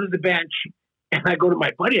go to the bench, and I go to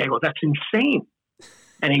my buddy. I go, that's insane.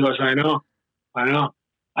 And he goes, I know. I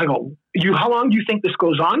go, how long do you think this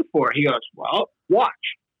goes on for? He goes, well, watch.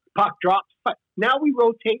 Puck drops. But now we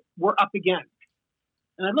rotate. We're up again.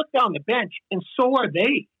 And I look down the bench, and so are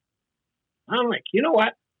they. I'm like, you know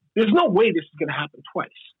what? There's no way this is going to happen twice.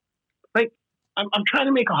 Like, I'm trying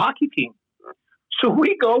to make a hockey team. So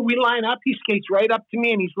we line up. He skates right up to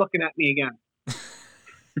me, and he's looking at me again.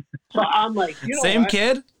 So I'm like, you know Same what?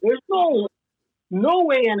 kid? There's no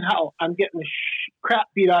way in hell I'm getting the crap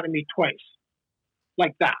beat out of me twice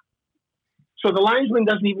like that. So the linesman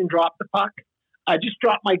doesn't even drop the puck. I just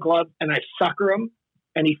drop my glove, and I sucker him,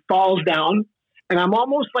 and he falls down. And I'm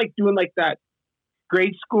almost like doing like that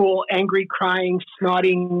grade school, angry, crying,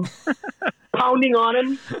 snotting, pounding on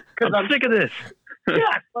him. Because I'm sick of this.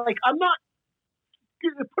 Yeah, like, I'm not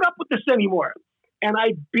going to put up with this anymore. And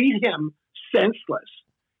I beat him senseless.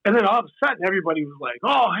 And then all of a sudden, everybody was like,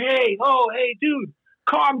 oh, hey, dude,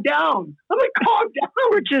 calm down. I'm like, calm down.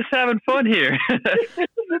 We're just having fun here. This is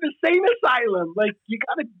an insane asylum. Like, you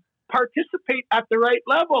got to participate at the right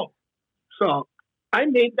level. So I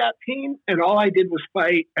made that team, and all I did was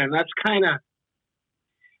fight. And that's kind of,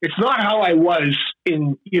 it's not how I was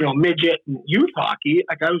in, midget and youth hockey.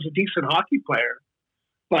 Like, I was a decent hockey player,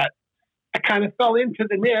 but I kind of fell into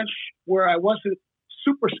the niche where I wasn't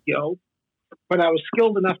super skilled, but I was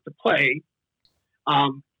skilled enough to play.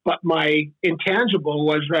 But my intangible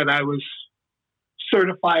was that I was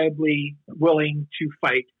certifiably willing to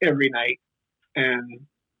fight every night. And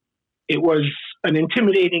it was an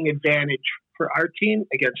intimidating advantage for our team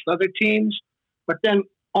against other teams. But then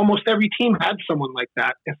almost every team had someone like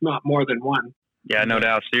that, if not more than one. Yeah, no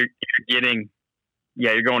doubt. So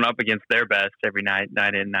you're going up against their best every night,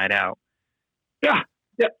 night in, night out. Yeah.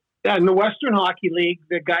 In the Western Hockey League,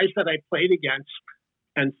 the guys that I played against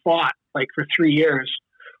and fought like for 3 years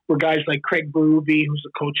were guys like Craig Berube, who's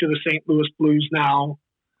the coach of the St. Louis Blues now.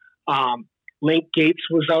 Link Gates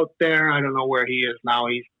was out there. I don't know where he is now.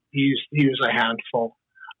 He was a handful.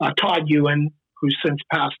 Todd Ewan, who's since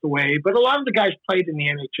passed away, but a lot of the guys played in the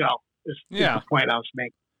NHL. Is the point I was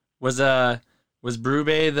making. Was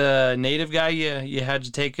Berube the native guy you had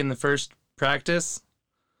to take in the first practice?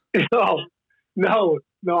 No,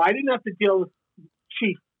 I didn't have to deal with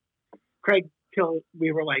Chief Craig till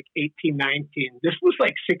we were like 18, 19. This was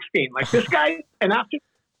like 16. Like, this guy, and after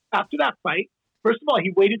that fight, first of all,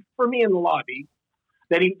 he waited for me in the lobby.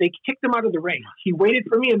 Then they kicked him out of the ring. He waited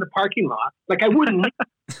for me in the parking lot. Like, I wouldn't leave.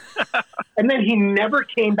 And then he never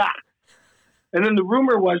came back. And then the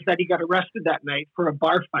rumor was that he got arrested that night for a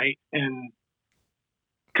bar fight, and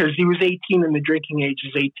because he was 18 and the drinking age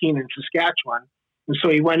is 18 in Saskatchewan. And so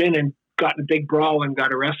he went in and got in a big brawl and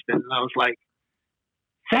got arrested. And I was like,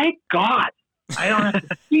 thank God I don't have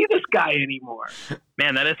to see this guy anymore.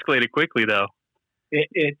 Man, that escalated quickly, though.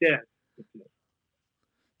 It did.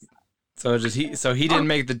 So he didn't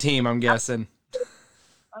make the team, I'm guessing.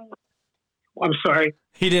 I'm sorry.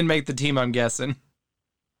 He didn't make the team, I'm guessing.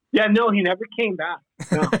 Yeah, no, he never came back.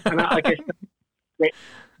 No. And like I said,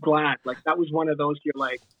 glad. Like, that was one of those you're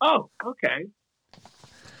like, oh, okay.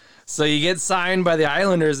 So you get signed by the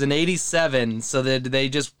Islanders in '87. So did they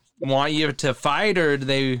just want you to fight, or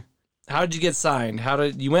how did you get signed?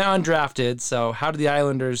 You went undrafted, so how did the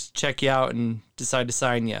Islanders check you out and decide to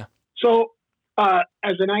sign you? So as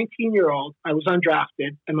a 19-year-old, I was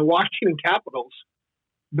undrafted, and the Washington Capitals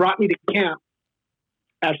brought me to camp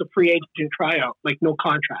as a free agent tryout, like no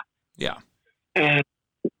contract. Yeah. And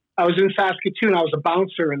I was in Saskatoon. I was a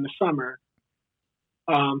bouncer in the summer.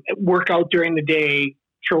 work out during the day,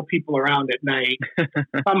 throw people around at night.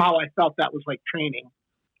 Somehow I felt that was like training.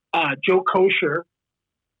 Joe Kosher,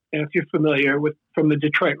 and if you're familiar with from the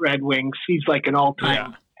Detroit Red Wings, he's like an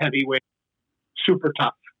all-time heavyweight, super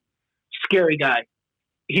tough, scary guy.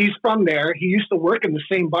 He's from there. He used to work in the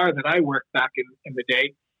same bar that I worked back in the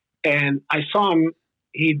day. And I saw him.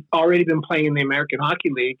 He'd already been playing in the American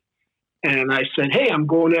Hockey League. And I said, hey, I'm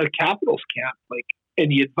going to a Capitals camp. Like,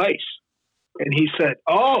 any advice? And he said,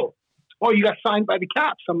 oh, you got signed by the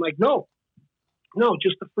Caps. I'm like, no,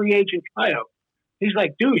 just a free agent tryout. He's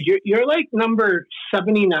like, dude, you're like number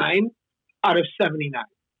 79 out of 79.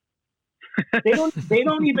 They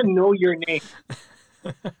don't even know your name.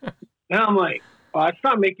 And I'm like, oh, that's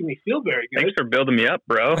not making me feel very good. Thanks for building me up,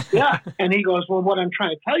 bro. Yeah. And he goes, well, what I'm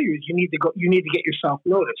trying to tell you is you need to get yourself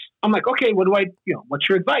noticed. I'm like, okay, what's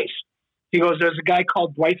your advice? He goes, there's a guy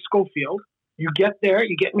called Dwight Schofield. You get there,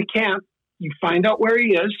 you get in the camp, you find out where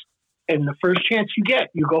he is, and the first chance you get,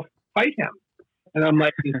 you go fight him. And I'm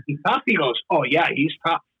like, is he tough? He goes, oh yeah, he's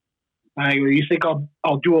tough. I go, you think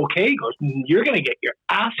I'll do okay? He goes, you're going to get your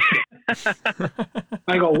ass kicked.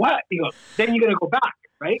 I go, what? He goes, then you're going to go back,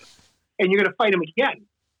 right? And you're going to fight him again.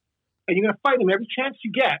 And you're going to fight him every chance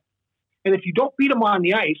you get. And if you don't beat him on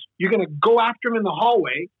the ice, you're going to go after him in the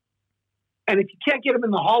hallway. And if you can't get him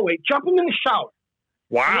in the hallway, jump him in the shower.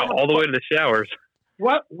 Wow, all the way to the showers.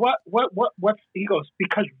 What? He goes,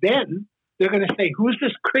 because then they're going to say, who's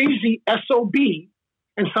this crazy SOB?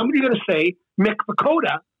 And somebody's going to say, Mick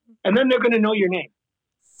Vakota. And then they're going to know your name.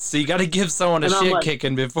 So you got to give someone a shit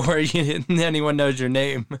kicking before anyone knows your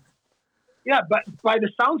name. Yeah, but by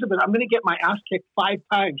the sounds of it, I'm going to get my ass kicked 5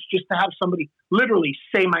 times just to have somebody literally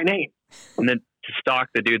say my name. And then to stalk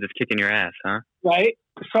the dude that's kicking your ass, huh? Right?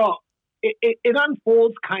 So it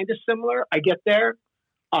unfolds kind of similar. I get there.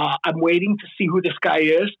 I'm waiting to see who this guy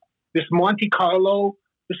is. This Monte Carlo,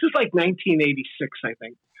 this is like 1986, I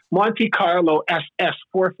think. Monte Carlo SS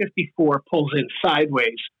 454 pulls in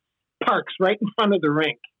sideways, parks right in front of the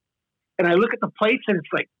rink. And I look at the plates and it's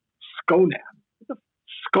like, Skonad. What the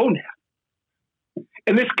Skonad?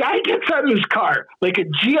 And this guy gets out of his car like a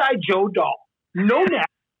G.I. Joe doll. No net.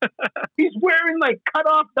 He's wearing like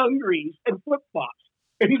cut-off dungarees and flip-flops.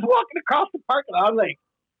 And he's walking across the parking lot. I'm like,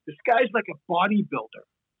 this guy's like a bodybuilder.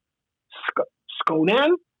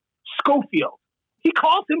 Skonad? Schofield. He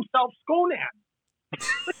calls himself Skonad.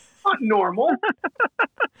 That's not normal.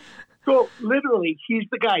 So literally, he's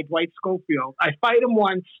the guy, Dwight Schofield. I fight him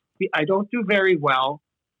once. I don't do very well.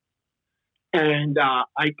 And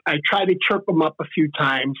I try to chirp him up a few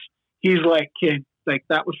times. He's like, kid, like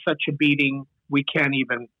that was such a beating. We can't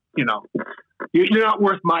even, you're not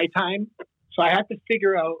worth my time. So I had to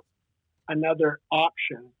figure out another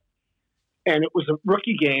option. And it was a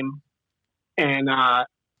rookie game and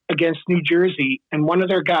against New Jersey. And one of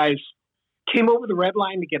their guys came over the red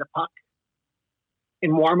line to get a puck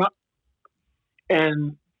in warm-up.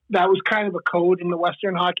 And that was kind of a code in the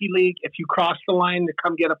Western Hockey League. If you cross the line to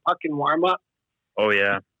come get a puck in warm-up, oh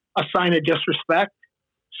yeah, a sign of disrespect.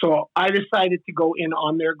 So I decided to go in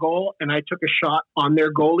on their goal, and I took a shot on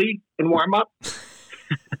their goalie in warm-up.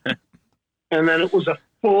 And then it was a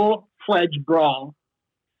full-fledged brawl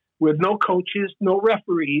with no coaches, no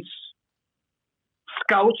referees.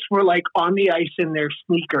 Scouts were like on the ice in their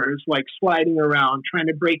sneakers, like sliding around, trying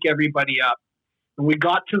to break everybody up. And we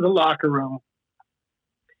got to the locker room.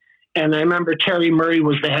 And I remember Terry Murray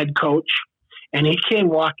was the head coach, and he came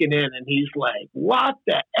walking in, and he's like, what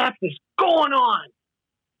the F is going on?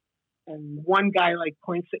 And one guy like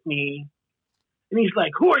points at me, and he's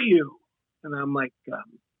like, who are you? And I'm like,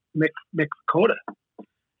 Mick Vakota.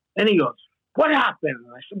 And he goes, what happened?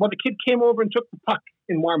 And I said, well, the kid came over and took the puck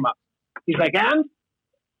in warm-up. He's like, and?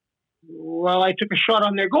 Well, I took a shot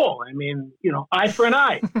on their goal. I mean, eye for an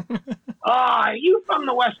eye. You from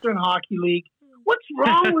the Western Hockey League. What's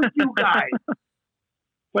wrong with you guys?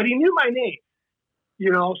 But he knew my name,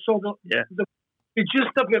 so the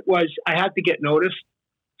gist of it was I had to get noticed.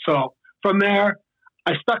 So from there,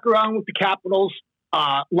 I stuck around with the Capitals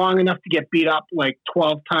long enough to get beat up like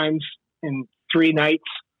 12 times in 3 nights.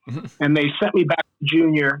 And they sent me back to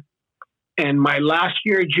junior. And my last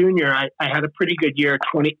year at junior, I had a pretty good year,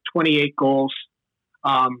 28 goals.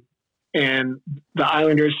 And the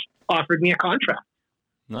Islanders offered me a contract.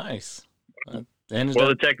 Nice.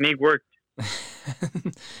 The technique worked.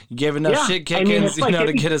 You gave enough shit kickings,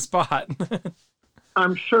 to get a spot.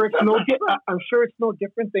 I'm sure it's no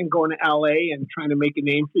different than going to LA and trying to make a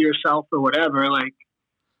name for yourself or whatever. Like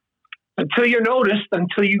until you're noticed,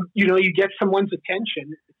 until you get someone's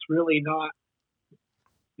attention, it's really not.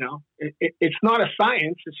 It's not a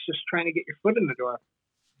science. It's just trying to get your foot in the door.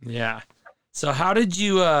 Yeah. So how did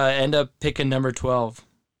you end up picking number 12?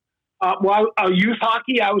 Youth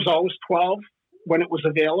hockey, I was always 12 when it was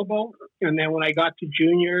available. And then when I got to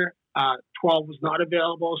junior, 12 was not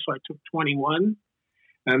available, so I took 21.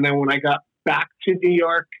 And then when I got back to New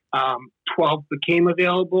York, 12 became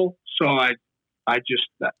available. So I just,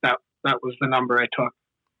 that was the number I took.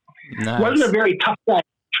 Nice. It wasn't a very tough guy,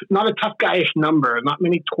 not a tough guyish number, not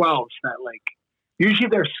many 12s that usually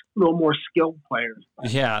there's a little more skilled players.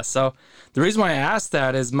 Yeah. So the reason why I asked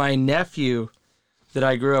that is my nephew that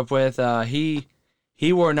I grew up with, he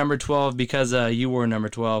wore number 12 because you wore number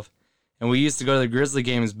 12. And we used to go to the Grizzly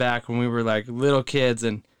games back when we were little kids,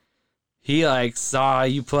 and he saw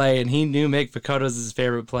you play and he knew Mick Vukota was his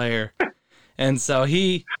favorite player. And so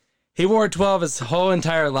he wore 12 his whole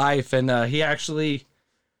entire life, and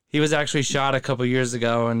he was actually shot a couple years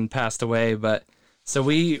ago and passed away, but so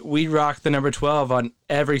we rock the number 12 on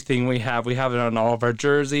everything we have. We have it on all of our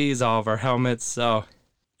jerseys, all of our helmets. So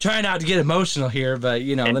try not to get emotional here, but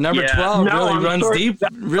the number 12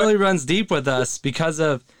 really runs deep with us because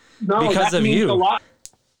of you. A lot.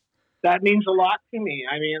 That means a lot to me.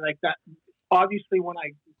 I mean, that obviously when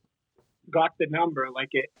I got the number,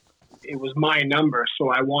 it was my number, so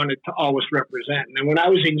I wanted to always represent. And when I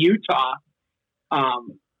was in Utah,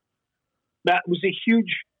 that was a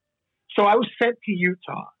huge. So I was sent to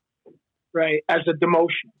Utah, right, as a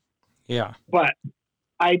demotion. Yeah. But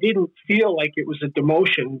I didn't feel like it was a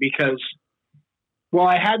demotion because,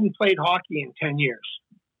 I hadn't played hockey in 10 years.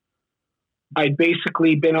 I'd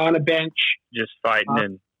basically been on a bench. Just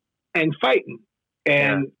fighting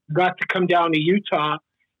and got to come down to Utah.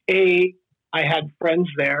 I had friends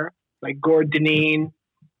there like Gord Dineen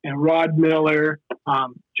and Rod Miller,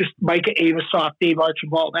 just Micah Avisoft, Dave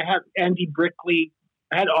Archibald. I had Andy Brickley.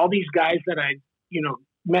 I had all these guys that I,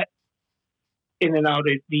 met in and out of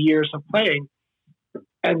the years of playing.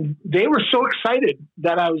 And they were so excited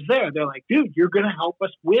that I was there. They're like, dude, you're going to help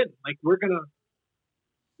us win.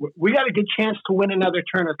 We got a good chance to win another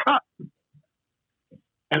Turner Cup.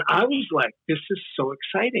 And I was like, this is so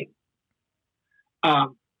exciting.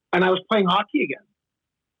 And I was playing hockey again.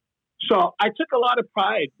 So I took a lot of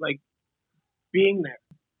pride, being there.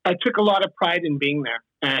 I took a lot of pride in being there.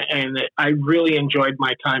 And I really enjoyed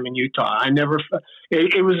my time in Utah. I never,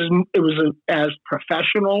 it was as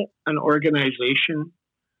professional an organization.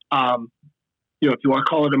 If you want to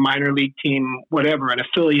call it a minor league team, whatever, an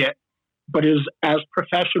affiliate, but it was as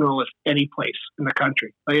professional as any place in the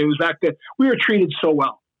country. It was that good. We were treated so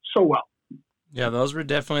well. Yeah, those were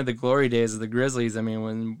definitely the glory days of the Grizzlies. I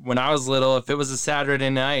mean, when I was little, if it was a Saturday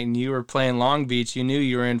night and you were playing Long Beach, you knew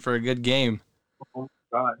you were in for a good game. Oh,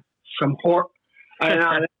 God. Some poor... And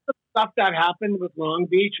the stuff that happened with Long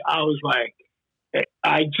Beach, I was like...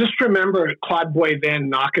 I just remember Claude Boivin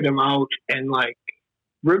knocking him out. And,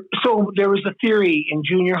 so there was a theory in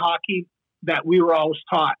junior hockey that we were always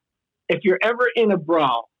taught. If you're ever in a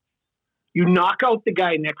brawl, you knock out the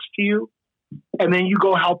guy next to you, and then you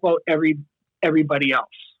go help out everybody else.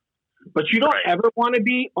 But you don't ever want to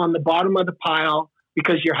be on the bottom of the pile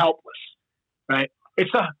because you're helpless, right?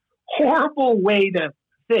 It's a horrible way to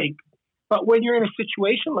think, but when you're in a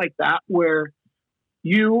situation like that where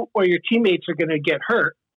you or your teammates are going to get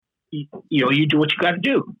hurt, you do what you got to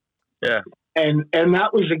do. Yeah. And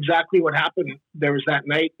that was exactly what happened. There was that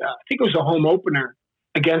night, I think it was a home opener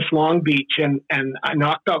against Long Beach, and I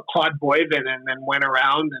knocked out Claude Boivin and then went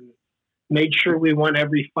around and made sure we won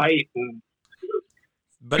every fight.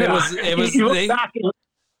 But it was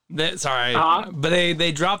but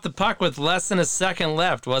they dropped the puck with less than a second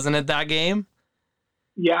left, wasn't it, that game?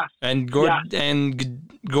 Yeah. And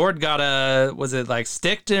Gord got was it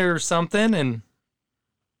sticked or something? And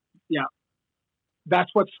yeah, that's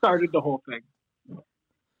what started the whole thing.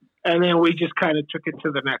 And then we just kind of took it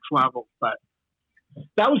to the next level. But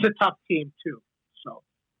that was a tough team too. So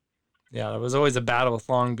yeah, there was always a battle with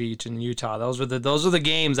Long Beach and Utah. Those were the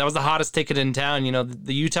games. That was the hottest ticket in town.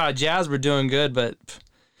 The Utah Jazz were doing good, but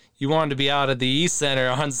you wanted to be out at the East Center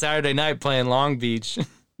on Saturday night playing Long Beach.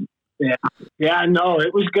 Yeah, no,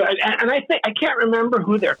 it was good. And I think I can't remember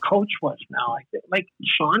who their coach was now. I think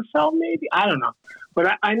Schonfeld, maybe, I don't know,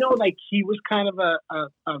 but I know he was kind of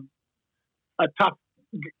a tough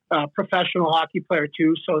professional hockey player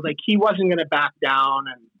too. So he wasn't going to back down.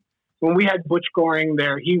 And when we had Butch Goring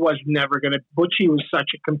there, he was never going to. Butchie was such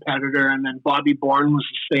a competitor, and then Bobby Bourne was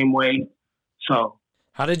the same way. So,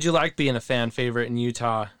 how did you like being a fan favorite in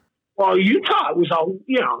Utah? Well, Utah was all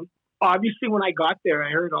obviously, when I got there, I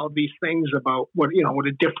heard all these things about what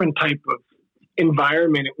a different type of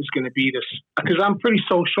environment it was going to be. Because I'm pretty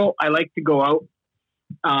social, I like to go out,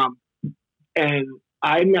 and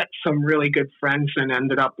I met some really good friends and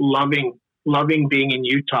ended up loving loving being in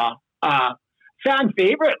Utah. Fan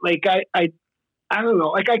favorite, like I don't know,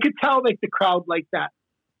 like I could tell like the crowd like that,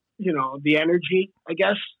 the energy, I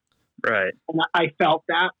guess. Right. And I felt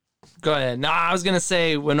that. Go ahead. No, I was going to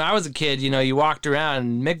say, when I was a kid, you walked around,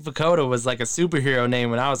 and Mick Vukota was like a superhero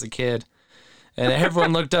name when I was a kid. And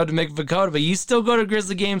everyone looked up to Mick Vukota, but you still go to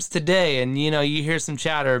Grizzly games today, and, you hear some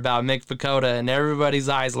chatter about Mick Vukota, and everybody's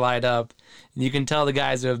eyes light up. And you can tell the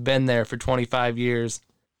guys who have been there for 25 years.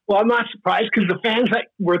 Well, I'm not surprised because the fans that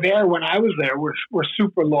were there when I was there were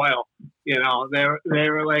super loyal. They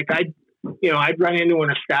were like, I'd run into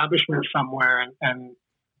an establishment somewhere and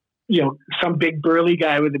some big burly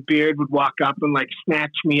guy with a beard would walk up and like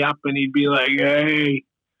snatch me up and he'd be like, "Hey,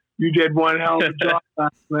 you did one hell of a job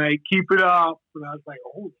last night. Keep it up." And I was like,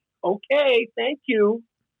 "Oh, okay, thank you."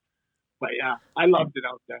 But yeah, I loved it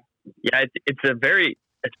out there. Yeah, it's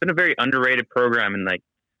been a very underrated program in like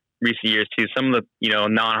recent years too. Some of the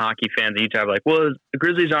non-hockey fans in Utah are like, "Well, the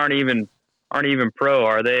Grizzlies aren't even pro,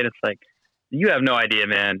 are they?" And it's like, you have no idea,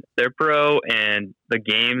 man. They're pro, and the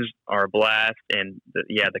games are a blast, and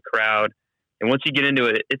the crowd. And once you get into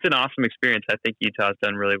it, it's an awesome experience. I think Utah's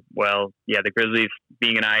done really well. Yeah, the Grizzlies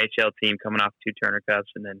being an IHL team coming off 2 Turner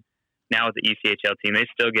Cups, and then now with the ECHL team, they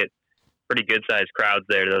still get pretty good-sized crowds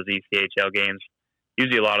there to those ECHL games.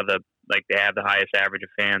 Usually a lot of they have the highest average of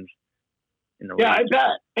fans in the league. Yeah, I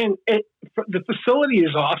bet. And the facility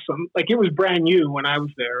is awesome. Like, it was brand new when I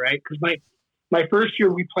was there, right? Because my first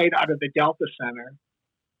year we played out of the Delta Center.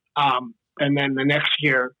 And then the next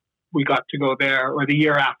year we got to go there, or the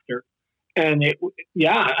year after. And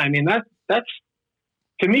that's,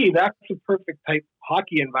 to me, that's a perfect type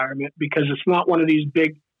hockey environment because it's not one of these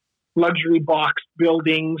big luxury box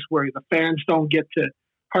buildings where the fans don't get to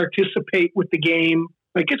participate with the game.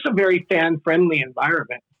 Like, it's a very fan friendly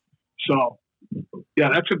environment. So yeah,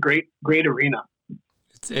 that's a great arena.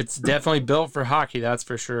 It's definitely built for hockey. That's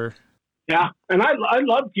for sure. Yeah, and I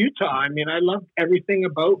loved Utah. I mean, I loved everything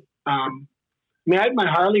about. I had my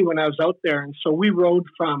Harley when I was out there, and so we rode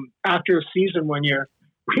after a season one year.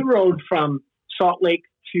 We rode from Salt Lake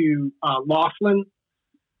to Laughlin,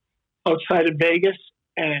 outside of Vegas,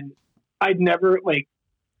 and I'd never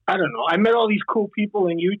I don't know. I met all these cool people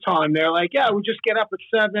in Utah, and they're like, "Yeah, we just get up at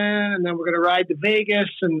 7, and then we're gonna ride to Vegas."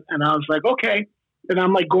 And I was like, "Okay." And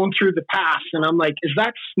I'm like going through the pass, and I'm like, "Is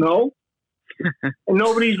that snow?" And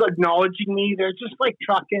nobody's acknowledging me. They're just like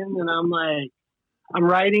trucking, and I'm like, I'm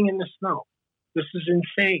riding in the snow. This is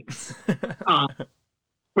insane.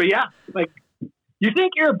 But yeah, like, you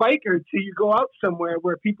think you're a biker till you go out somewhere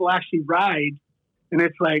where people actually ride, and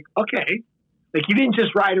it's like, okay, like, you didn't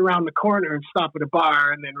just ride around the corner and stop at a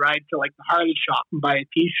bar and then ride to like the Harley shop and buy a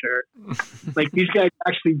T-shirt. Like, these guys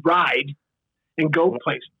actually ride and go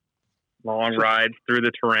places. Long rides through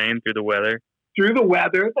the terrain, through the weather.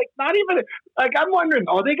 Like, not even, like, I'm wondering,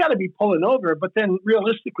 they got to be pulling over, but then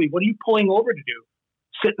realistically, what are you pulling over to do?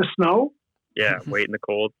 Sit in the snow? Yeah, wait in the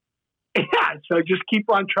cold. Yeah, so just keep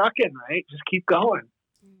on trucking, right? Just keep going.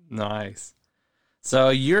 Nice. So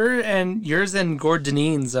yours and Gord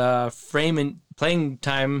Dineen's playing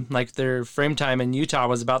time, like their frame time in Utah,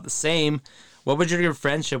 was about the same. What was your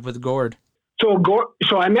friendship with Gord? So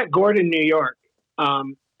I met Gord in New York,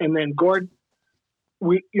 and then Gord,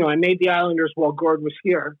 I made the Islanders while Gord was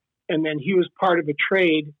here, and then he was part of a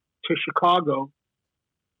trade to Chicago.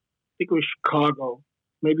 I think it was Chicago,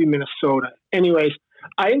 maybe Minnesota. Anyways,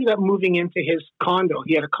 I ended up moving into his condo.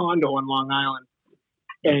 He had a condo on Long Island,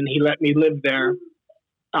 and he let me live there.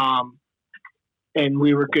 And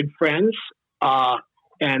we were good friends.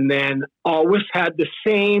 And then always had the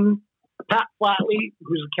same Pat Flatley,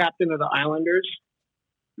 who's the captain of the Islanders.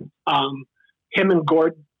 Him and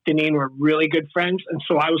Gord Dineen were really good friends, and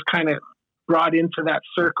so I was kind of brought into that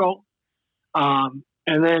circle. And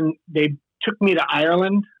then they took me to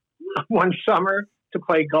Ireland one summer to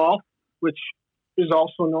play golf, which is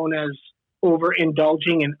also known as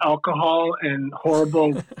overindulging in alcohol and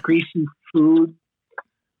horrible greasy food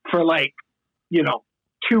for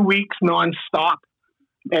 2 weeks nonstop,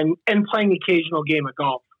 and playing occasional game of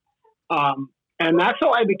golf. And that's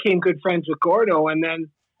how I became good friends with Gordo. And then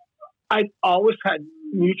I always had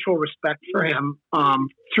mutual respect for him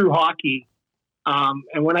through hockey.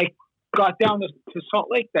 And when I got down to Salt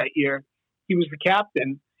Lake that year, he was the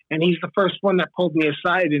captain, and he's the first one that pulled me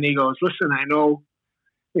aside, and he goes, "Listen, I know,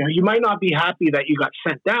 you might not be happy that you got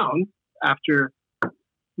sent down after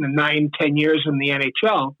 9-10 years in the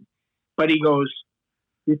NHL, but," he goes,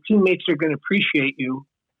 "your teammates are going to appreciate you,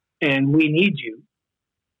 and we need you."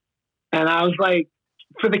 And I was like,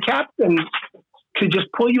 for the captain to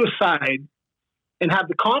just pull you aside and have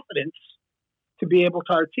the confidence to be able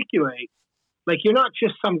to articulate, like, you're not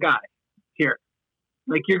just some guy. here.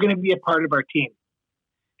 Like, you're going to be a part of our team.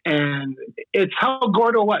 And it's how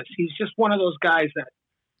Gordo was. He's just one of those guys that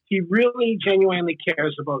he really genuinely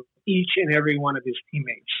cares about each and every one of his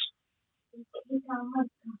teammates.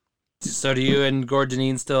 So do you and Gord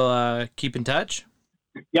Dineen still keep in touch?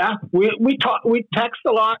 Yeah, we talk. We text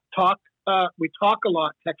a lot. We talk a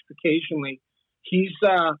lot. Text occasionally. He's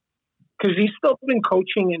because he's still been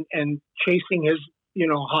coaching and chasing his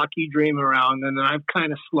hockey dream around, and I've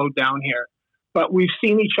kind of slowed down here. But we've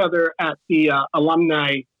seen each other at the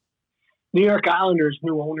alumni. New York Islanders'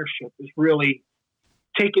 new ownership is really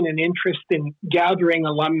taken an interest in gathering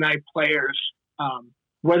alumni players.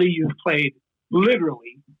 Whether you've played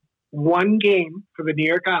literally one game for the New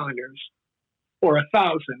York Islanders or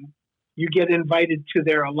 1,000, you get invited to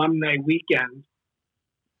their alumni weekend.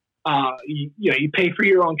 You pay for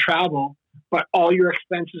your own travel, but all your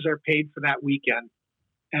expenses are paid for that weekend,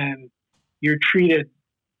 and you're treated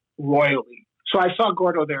royally. So I saw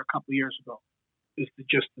Gordo there a couple of years ago, is the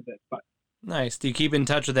gist of it. But nice. Do you keep in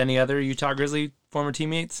touch with any other Utah Grizzly former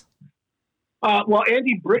teammates? Well,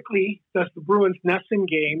 Andy Brickley does the Bruins Nesson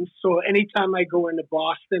games. So anytime I go into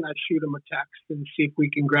Boston, I shoot him a text and see if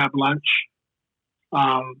we can grab lunch.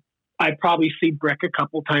 I probably see Brick a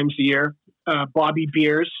couple times a year. Bobby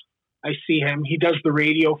Beers, I see him. He does the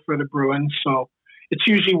radio for the Bruins. So it's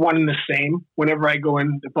usually one and the same whenever I go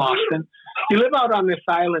into Boston. You live out on this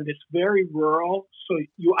island. It's very rural. So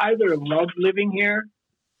you either love living here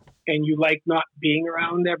and you like not being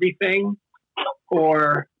around everything,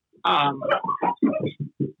 or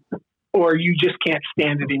you just can't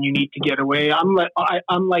stand it and you need to get away. I'm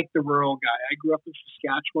like the rural guy. I grew up in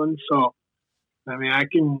Saskatchewan, so I mean I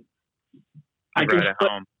can split,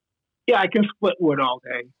 home. Yeah, I can split wood all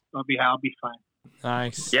day. I'll be fine.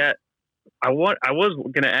 Nice. Yeah, I was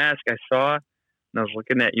gonna ask. I saw, and I was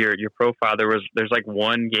looking at your profile. There's like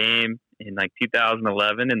one game in like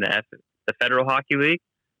 2011 in the Federal Hockey League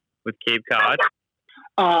with Cape Cod.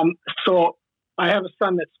 So I have a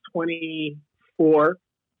son that's 24.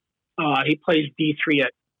 He plays D3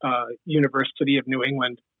 at University of New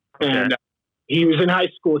England, and he was in high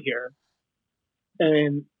school here.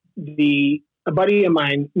 And a buddy of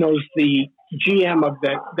mine knows the GM of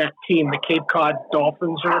that team, the Cape Cod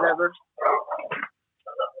Dolphins or whatever.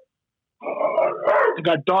 They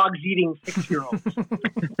got dogs eating 6-year-olds.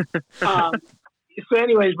 So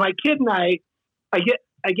anyways, my kid and I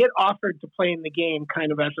get offered to play in the game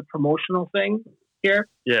kind of as a promotional thing here.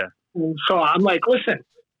 Yeah. And so I'm like, listen,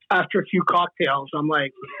 after a few cocktails, I'm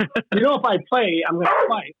like, if I play, I'm going to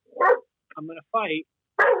fight.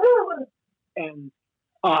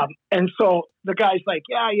 And so the guy's like,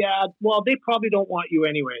 yeah, well, they probably don't want you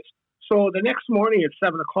anyways. So the next morning at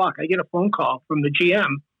 7:00, I get a phone call from the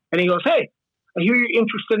GM, and he goes, hey, I hear you're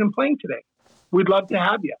interested in playing today. We'd love to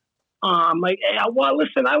have you. I'm like, hey, well,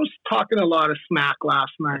 listen, I was talking a lot of smack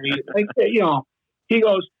last night. He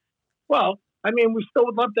goes, well, I mean, we still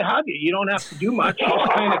would love to have you. You don't have to do much.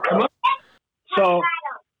 Just kind of come up. So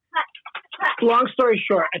long story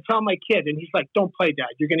short, I tell my kid, and he's like, don't play, Dad.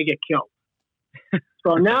 You're going to get killed.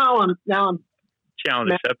 So now I'm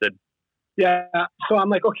challenge accepted. Yeah. So I'm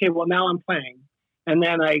like, okay, well, now I'm playing. And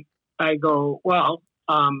then I go, well,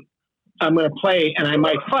 I'm going to play and I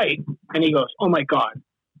might fight. And he goes, oh my God,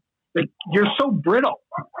 like, you're so brittle.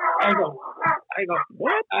 I go,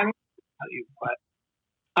 what? I don't tell you, but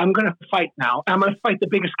I'm going to fight now. I'm going to fight the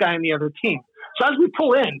biggest guy on the other team. So as we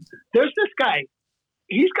pull in, there's this guy.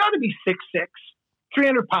 He's got to be 6'6",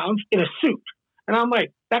 300 pounds in a suit. And I'm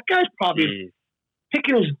like, that guy's probably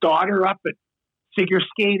picking his daughter up at figure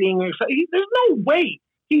skating or something. There's no way.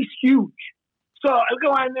 He's huge. So I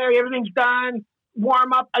go in there, everything's done,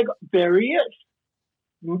 warm up. I go, there he is.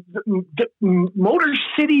 Motor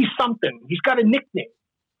City something. He's got a nickname.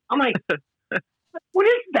 I'm like, what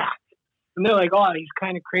is that? And they're like, oh, he's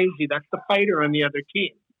kind of crazy. That's the fighter on the other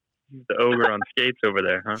team. He's the ogre on skates over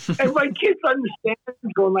there, huh? And my kids understand,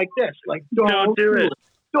 going like this, like, don't do it.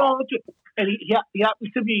 Don't do it. And he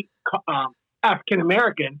happens to be African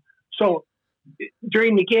American. So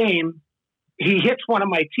during the game, he hits one of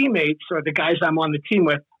my teammates or the guys I'm on the team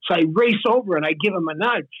with. So I race over and I give him a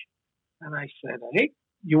nudge. And I said, hey,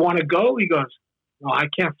 you want to go? He goes, no, I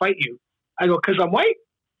can't fight you. I go, because I'm white?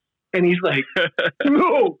 And he's like,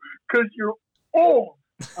 no, because you're old.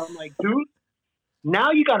 I'm like, dude,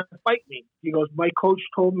 now you got to fight me. He goes, my coach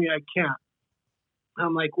told me I can't.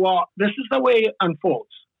 I'm like, well, this is the way it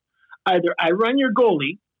unfolds. Either I run your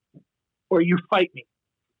goalie or you fight me.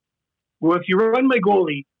 Well, if you run my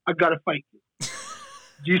goalie, I've got to fight you.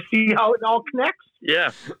 Do you see how it all connects?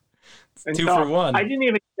 Yeah. And 2 for 1. I didn't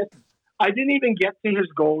even get to his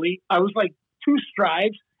goalie. I was like 2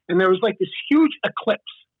 strides, and there was like this huge eclipse,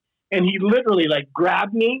 and he literally like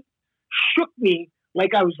grabbed me, shook me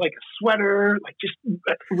like I was like a sweater, like just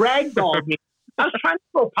ragdolled me. I was trying to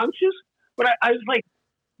throw punches, but I was like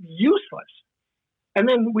useless. And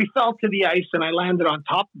then we fell to the ice, and I landed on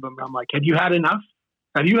top of him. I'm like, "Have you had enough?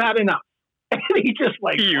 Have you had enough?" And he just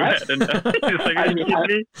like, You what? had enough. He's like, "Are you kidding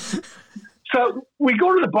me?" So we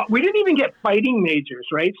go to the we didn't even get fighting majors,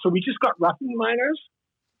 right? So we just got roughing minors,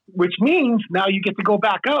 which means now you get to go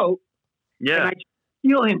back out. Yeah. And I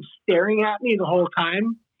feel him staring at me the whole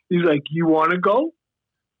time. He's like, "You want to go?"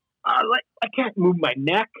 Like, I can't move my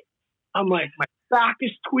neck. I'm like, my back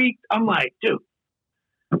is tweaked. I'm like, dude,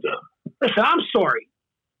 listen, I'm sorry.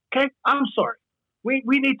 Okay? I'm sorry. We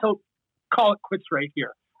need to call it quits right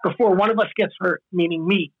here before one of us gets hurt, meaning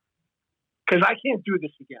me, because I can't do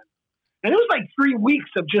this again. And it was like 3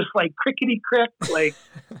 weeks of just like crickety crick. Like,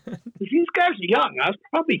 these guys are young. I was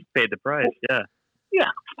probably Paid the price. Yeah.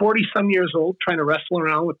 40 some years old trying to wrestle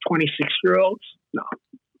around with 26-year-olds. No.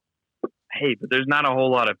 Hey, but there's not a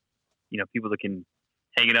whole lot of, people that can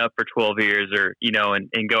hang it up for 12 years or,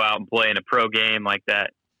 and go out and play in a pro game like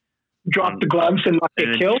that. Drop the gloves and not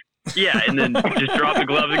get killed. Yeah, and then just drop the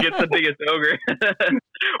gloves and get the biggest ogre.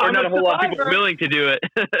 Or not a whole lot of people willing to do it.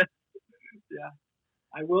 Yeah,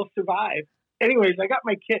 I will survive. Anyways, I got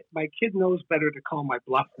my kid. My kid knows better to call my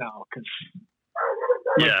bluff now because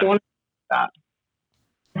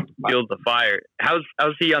Feels the fire. How's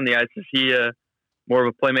he on the ice? Is he more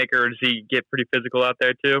of a playmaker, or does he get pretty physical out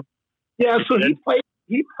there too? Yeah, so he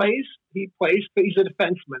plays, but he's a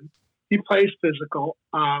defenseman. He plays physical.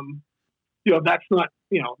 That's not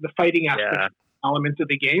the fighting aspect element of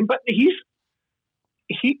the game, but he's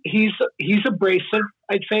abrasive.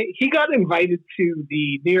 I'd say he got invited to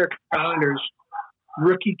the New York Islanders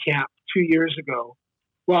rookie camp 2 years ago.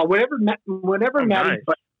 Well, whenever Matty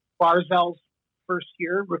Barzal's first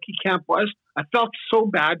year rookie camp was, I felt so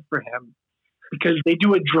bad for him because they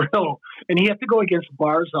do a drill and he had to go against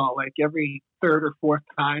Barzal like every third or fourth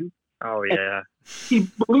time. Oh yeah. And he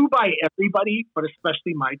blew by everybody, but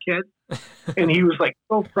especially my kid. And he was like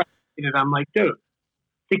so frustrated. I'm like, dude,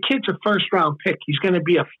 the kid's a first round pick. He's going to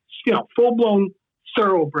be a full blown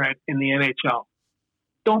thoroughbred in the NHL.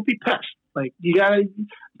 Don't be pissed. Like you gotta.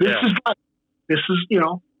 This is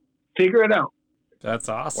figure it out. That's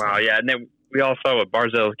awesome. Wow. Yeah, and then we all saw what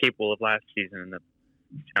Barzal was capable of last season in the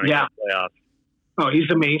playoffs. Oh, he's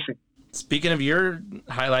amazing. Speaking of your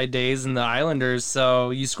highlight days in the Islanders,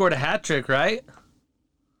 so you scored a hat trick, right?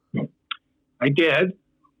 I did.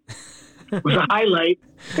 It was a highlight.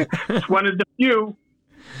 It's one of the few.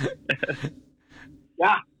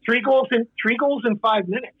 Yeah, three goals in 5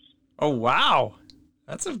 minutes. Oh wow,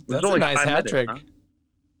 that's a nice hat trick. Huh?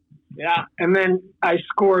 Yeah, and then I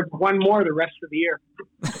scored one more the rest of the year.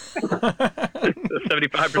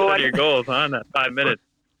 75% of your goals, huh? In that 5 minutes.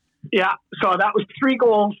 Yeah, so that was 3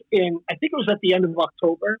 goals in, I think it was at the end of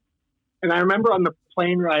October. And I remember on the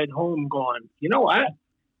plane ride home going, you know what?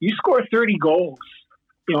 You score 30 goals,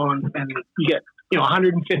 and you get,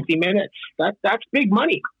 150 minutes. That's big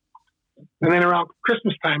money. And then around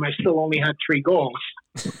Christmas time, I still only had 3 goals.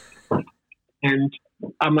 And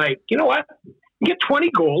I'm like, you know what? You get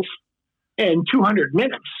 20 goals and 200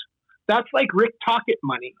 minutes. That's like Rick Tocchet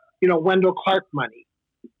money, Wendell Clark money.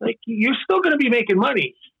 Like, you're still going to be making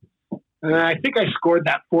money. And I think I scored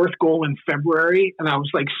that 4th goal in February, and I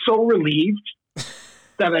was like so relieved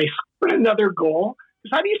that I scored another goal.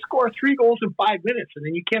 Because how do you score 3 goals in 5 minutes and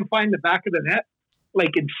then you can't find the back of the net?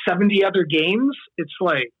 Like in 70 other games, it's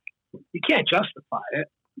like you can't justify it.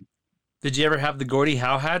 Did you ever have the Gordie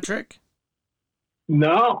Howe hat trick?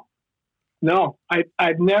 No.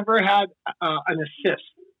 I've never had an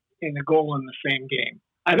assist in a goal in the same game.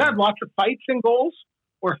 I've had lots of fights and goals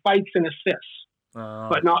or fights and assists,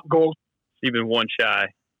 but not goals. Even one shy,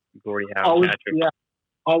 Gordie Howe always, hat trick. Yeah,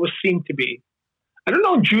 always seemed to be. I don't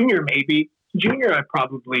know, junior maybe. Junior, I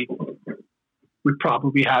would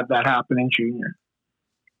probably have that happen in junior.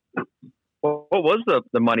 Well, what was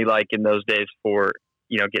the money like in those days for,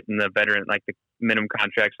 getting the veteran, like the minimum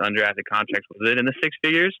contracts, undrafted contracts? Was it in the 6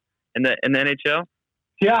 figures in the NHL?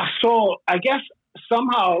 Yeah, so I guess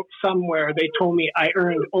somehow, somewhere, they told me I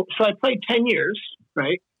earned, so I played 10 years,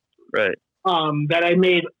 right? Right. That I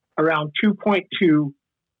made around $2.2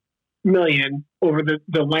 million over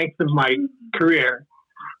the length of my career,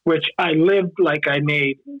 which I lived like I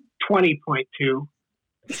made 20.2,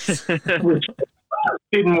 which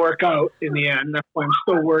didn't work out in the end. That's why I'm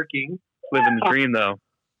still working. Living the dream, though.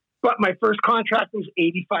 But my first contract was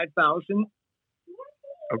 $85,000.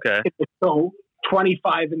 Okay. So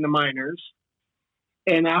 25 in the minors.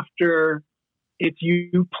 And after, if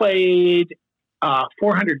you played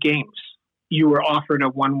 400 games, you were offered a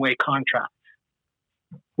one-way contract,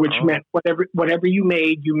 which meant whatever you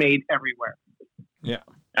made everywhere. Yeah.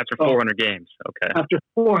 After 400 games. Okay. After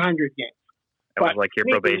 400 games. That was like your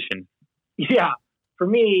probation. Yeah. For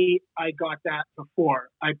me, I got that before.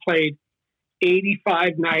 I played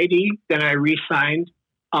 85, 90, then I re-signed,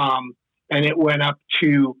 and it went up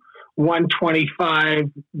to 125,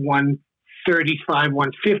 135,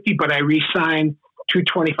 150, but I re-signed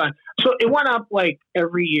 225. So it went up like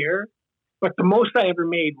every year, but the most I ever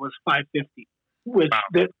made was 550,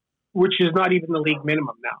 which is not even the league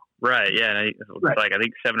minimum now. Right, yeah. It's like, I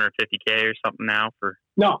think $750K or something now for...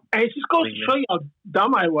 No, and it just goes to show you how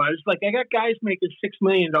dumb I was. Like, I got guys making $6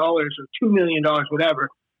 million or $2 million, whatever,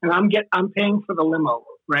 and I'm paying for the limo,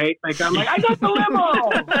 right? Like, I'm like, I got the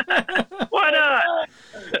limo! Why not?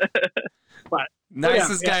 But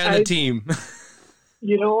nicest guy on the team.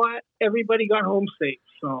 You know what? Everybody got home safe.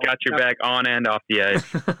 So got your back on and off the ice.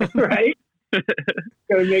 Right?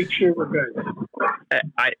 Gotta make sure we're good.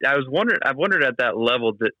 I've wondered at that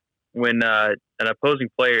level that when an opposing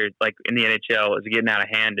player, like in the NHL, is getting out of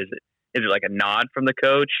hand, is it like a nod from the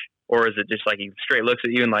coach, or is it just like he straight looks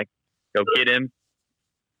at you and like, go get him?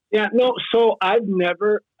 Yeah, no. So I've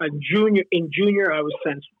never in junior I was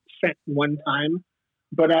sent one time,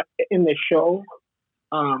 but in the show,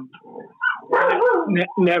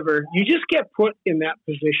 never. You just get put in that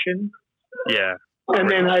position. Yeah. And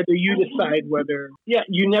then either you decide whether,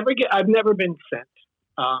 I've never been sent.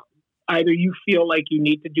 Either you feel like you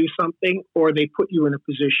need to do something or they put you in a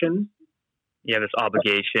position. Yeah, this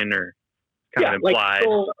obligation or kind of implied. Like,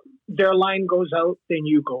 so their line goes out, then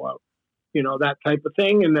you go out. You know, that type of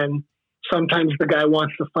thing. And then sometimes the guy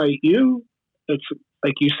wants to fight you. It's,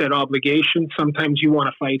 like you said, obligation. Sometimes you want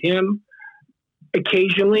to fight him.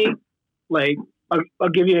 Occasionally, like, I'll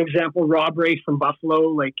give you an example. Rob Ray from Buffalo,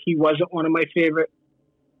 like, he wasn't one of my favorite.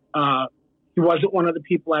 He wasn't one of the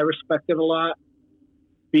people I respected a lot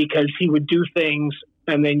because he would do things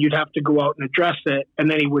and then you'd have to go out and address it and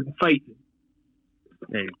then he wouldn't fight you.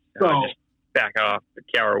 So just back off,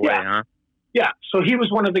 cower away, huh? Yeah. So he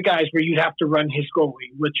was one of the guys where you'd have to run his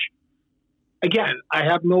goalie, which, again, I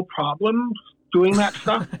have no problem doing that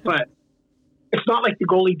stuff, but it's not like the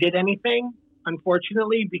goalie did anything.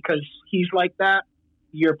 Unfortunately, because he's like that,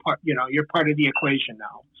 you're part of the equation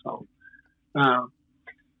now. So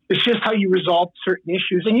it's just how you resolve certain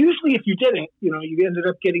issues. And usually if you didn't, you ended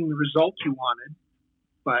up getting the results you wanted.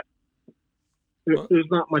 But there's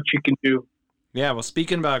not much you can do. Yeah, well,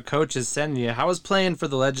 speaking about coaches sending you, how was playing for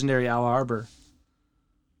the legendary Al Arbour?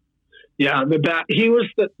 Yeah, he was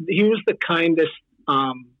the kindest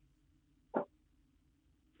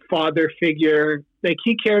father figure. Like,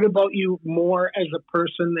 he cared about you more as a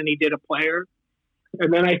person than he did a player.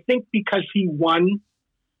 And then I think because he won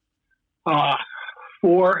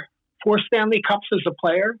four Stanley Cups as a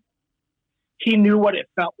player, he knew what it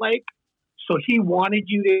felt like. So he wanted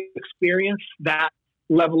you to experience that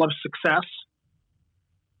level of success.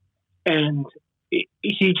 And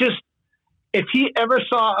he just, if he ever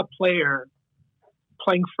saw a player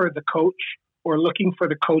playing for the coach or looking for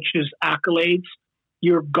the coach's accolades,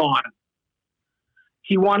 you're gone.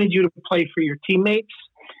 He wanted you to play for your teammates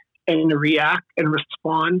and to react and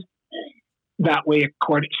respond that way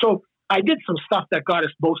according. So I did some stuff that got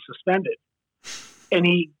us both suspended. And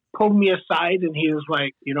he pulled me aside and he was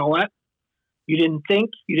like, you know what? You didn't think,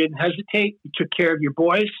 you didn't hesitate, you took care of your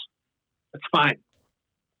boys. That's fine.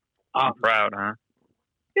 I'm proud, huh?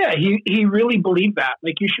 Yeah, he really believed that.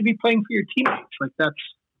 Like, you should be playing for your teammates. Like, that's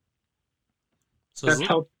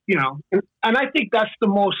how, and I think that's the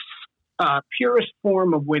most purest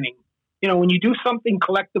form of winning. When you do something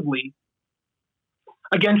collectively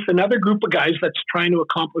against another group of guys that's trying to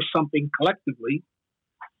accomplish something collectively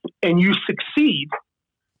and you succeed,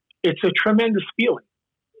 it's a tremendous feeling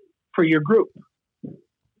for your group.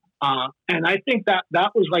 And I think that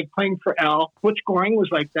was like playing for Al. Butch Goring was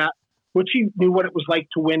like that. Butch knew what it was like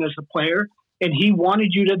to win as a player, and he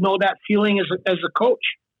wanted you to know that feeling as a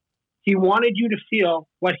coach. He wanted you to feel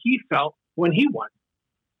what he felt when he won.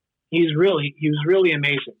 He was really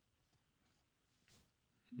amazing.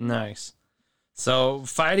 Nice. So,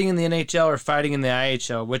 fighting in the NHL or fighting in the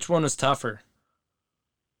IHL, which one was tougher?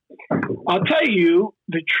 I'll tell you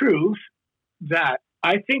the truth that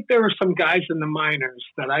I think there were some guys in the minors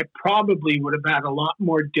that I probably would have had a lot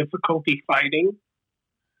more difficulty fighting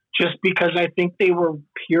just because I think they were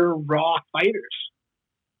pure raw fighters.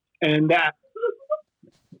 And that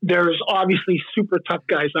there's obviously super tough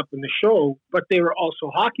guys up in the show, but they were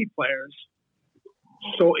also hockey players.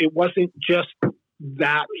 So it wasn't just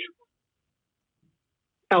that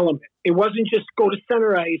element. It wasn't just go to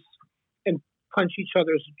center ice and punch each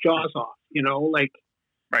other's jaws off. Like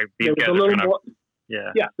Right. These there was guys a are little kind more. of,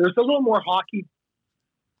 yeah. Yeah, there's a little more hockey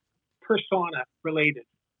persona related.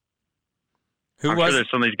 I'm sure there's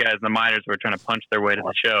some of these guys in the minors who are trying to punch their way to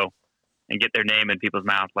the show and get their name in people's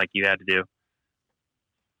mouth like you had to do.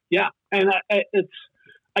 Yeah, and it's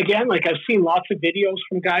again, like I've seen lots of videos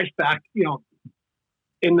from guys back,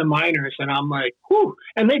 in the minors, and I'm like, whew.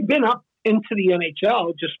 And they've been up into the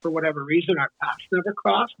NHL just for whatever reason our paths never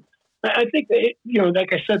crossed. I think that,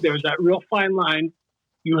 like I said, there's that real fine line.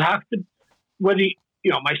 You have to, whether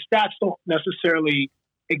my stats don't necessarily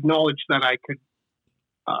acknowledge that I could.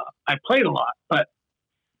 I played a lot, but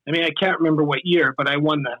I mean, I can't remember what year, but I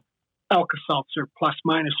won the Alka-Seltzer plus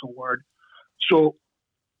minus award. So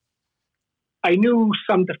I knew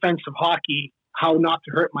some defensive hockey, how not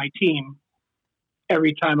to hurt my team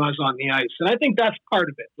every time I was on the ice. And I think that's part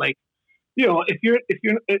of it. Like, if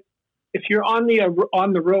you're on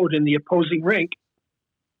the road in the opposing rink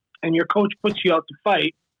and your coach puts you out to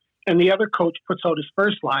fight and the other coach puts out his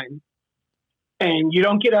first line and you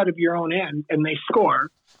don't get out of your own end and they score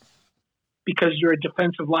because you're a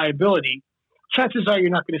defensive liability, chances are you're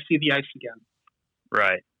not going to see the ice again.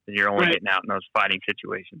 Right. You're only getting out in those fighting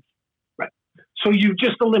situations. Right. So you've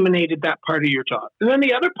just eliminated that part of your job. And then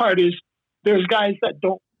the other part is there's guys that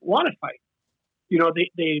don't want to fight.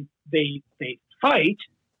 They fight,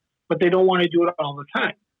 but they don't want to do it all the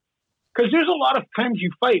time. Because there's a lot of times you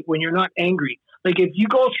fight when you're not angry. Like if you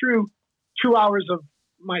go through 2 hours of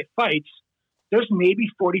my fights, there's maybe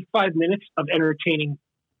 45 minutes of entertaining,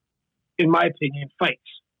 in my opinion, fights.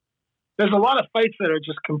 There's a lot of fights that are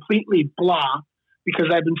just completely blah because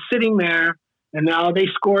I've been sitting there and now they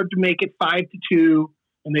scored to make it 5-2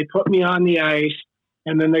 and they put me on the ice.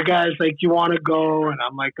 And then the guy's like, "You want to go?" And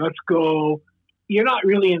I'm like, "Let's go." You're not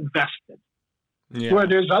really invested. Yeah. Where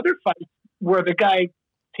there's other fights where the guy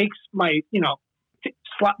takes my,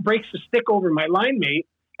 breaks the stick over my line mate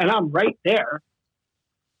and I'm right there.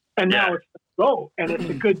 And now it's a go. And it's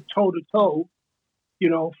a good toe-to-toe,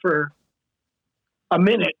 for a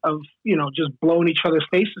minute of, just blowing each other's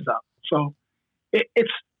faces up. So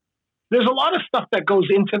there's a lot of stuff that goes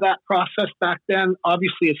into that process back then.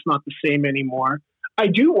 Obviously, it's not the same anymore. I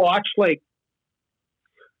do watch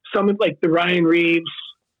some of the Ryan Reeves,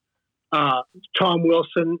 Tom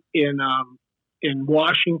Wilson in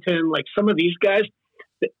Washington, like some of these guys,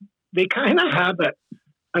 they kind of have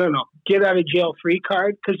get out of jail free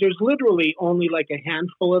card because there's literally only like a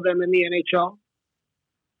handful of them in the NHL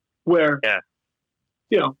where,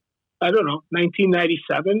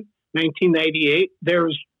 1997, 1998, there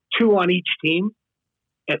was 2 on each team,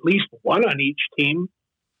 at least 1 on each team.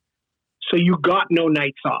 So you got no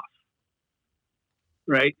nights off,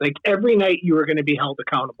 right? Like every night you were going to be held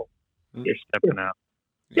accountable. You're stepping out.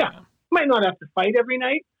 Yeah. Might not have to fight every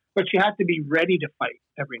night, but you have to be ready to fight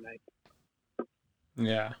every night.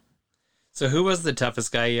 Yeah. So who was the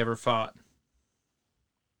toughest guy you ever fought?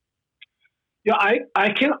 Yeah,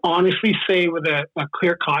 I can honestly say with a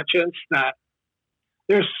clear conscience that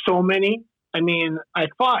there's so many. I mean, I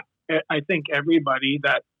fought, I think, everybody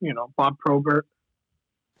that, Bob Probert.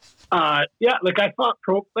 I fought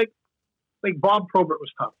Bob Probert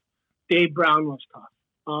was tough. Dave Brown was tough.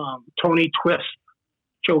 Tony Twist,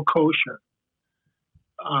 Joe Kosher,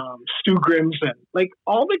 Stu Grimson. Like,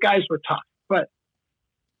 all the guys were tough. But,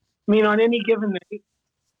 I mean, on any given night,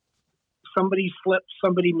 somebody slips,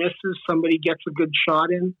 somebody misses, somebody gets a good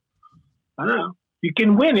shot in. I don't know. You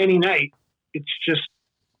can win any night. It's just,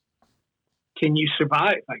 can you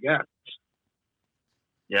survive, I guess?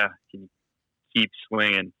 Yeah. Can you keep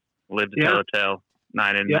swinging, live to tell the tale,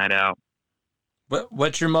 night in, night out.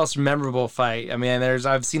 What's your most memorable fight? I mean,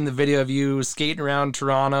 I've seen the video of you skating around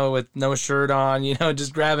Toronto with no shirt on,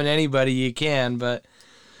 just grabbing anybody you can. But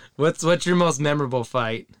what's your most memorable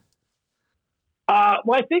fight?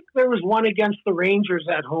 Well, I think there was one against the Rangers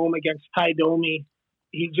at home against Ty Domi.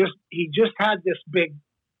 He just had this big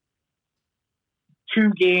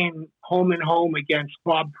 2-game home and home against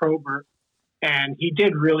Bob Probert, and he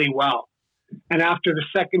did really well. And after the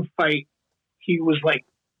second fight, he was like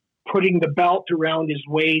putting the belt around his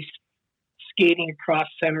waist, skating across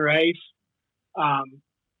center ice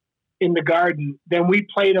in the Garden. Then we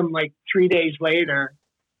played him like 3 days later,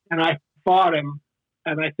 and I fought him,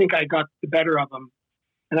 and I think I got the better of him.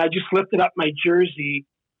 And I just lifted up my jersey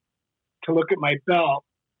to look at my belt,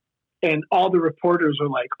 and all the reporters were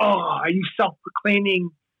like, "Oh, are you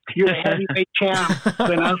self-proclaiming you're the heavyweight champ?"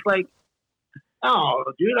 And I was like, "Oh,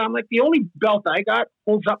 dude, I'm like, the only belt I got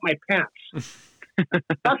holds up my pants.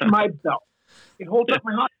 That's my belt. It holds up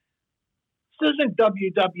my heart. This isn't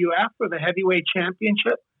WWF or the heavyweight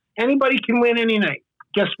championship. Anybody can win any night.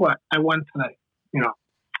 Guess what? I won tonight."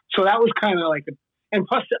 So that was kind of like and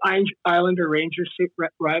plus the Islander Rangers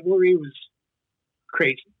rivalry was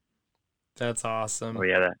crazy. That's awesome. Oh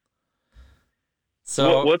yeah.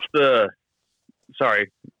 So what's the?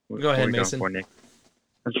 Sorry. Go ahead, What are we Mason. going for, Nick?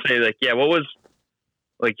 Let's say what was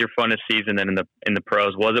like your funnest season then in the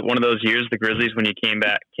pros? Was it one of those years, the Grizzlies, when you came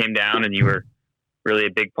down and you were really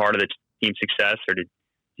a big part of the team success, or did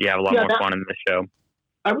you have a lot more fun in the show?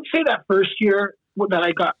 I would say that first year that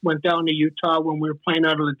I went down to Utah when we were playing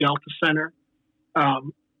out of the Delta Center,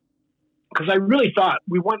 because I really thought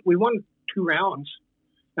we won 2 rounds,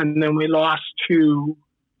 and then we lost to,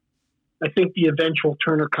 I think, the eventual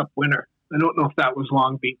Turner Cup winner. I don't know if that was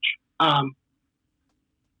Long Beach,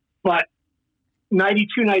 but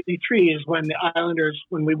 92-93 is when the Islanders,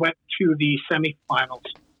 when we went to the semifinals,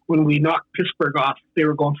 when we knocked Pittsburgh off. They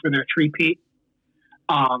were going for their three-peat,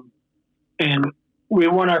 and we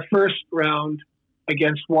won our first round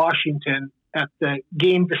against Washington at the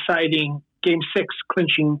game-deciding Game 6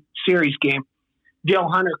 clinching series game. Dale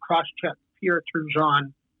Hunter cross-checked Pierre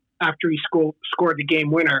Turgeon after he scored the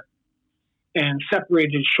game winner and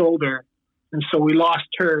separated his shoulder, and so we lost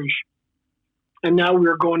Turge. And now we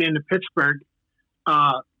were going into Pittsburgh,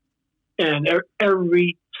 and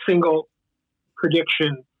every single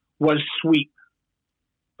prediction was sweep,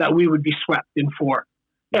 that we would be swept in 4.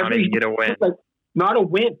 Not even get a win. Not a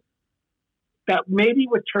win. That maybe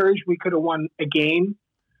with Turge we could have won a game,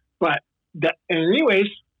 but that. And anyways,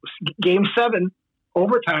 Game 7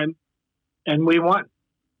 overtime, and we won.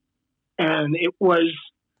 And it was,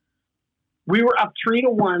 we were up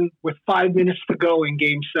 3-1 with 5 minutes to go in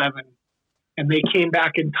Game 7, and they came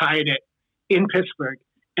back and tied it in Pittsburgh.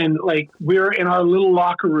 And like we were in our little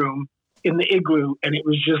locker room in the igloo, and it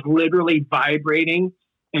was just literally vibrating.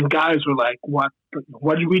 And guys were like, "What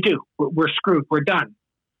did we do? We're screwed. We're done."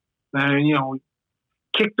 And we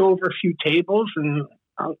kicked over a few tables. And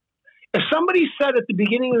if somebody said at the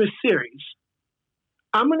beginning of the series,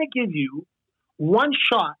 "I'm going to give you one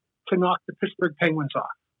shot to knock the Pittsburgh Penguins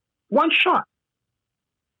off," one shot,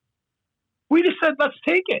 we just said, "Let's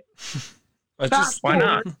take it." Why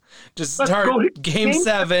not? Just start Game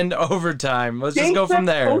 7 overtime. Let's just go from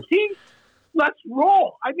there. OT, let's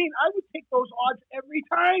roll. I mean, I would take those odds every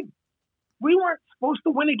time. We weren't supposed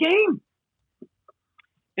to win a game.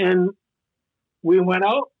 And we went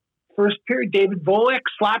out, first period, David Volek,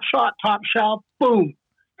 slap shot, top shelf, boom.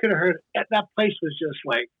 Could have heard it. That place was just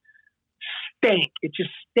like stank. It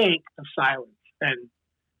just stank of silence. And,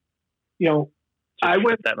 I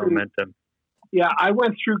went that momentum. Yeah, I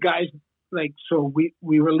went through guys. So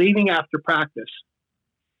we were leaving after practice.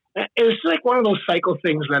 It's like one of those cycle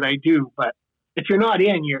things that I do, but if you're not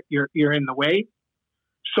in, you're in the way.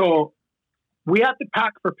 So we had to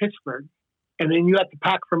pack for Pittsburgh, and then you had to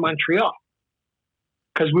pack for Montreal,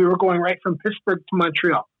 because we were going right from Pittsburgh to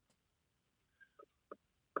Montreal.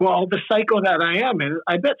 Well, the cycle that I am in,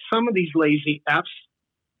 I bet some of these lazy Fs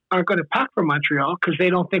aren't going to pack for Montreal because they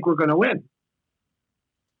don't think we're going to win.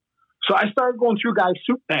 So I started going through guys'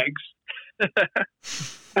 soup bags.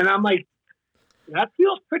 And I'm like, that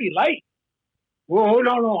feels pretty light. Whoa,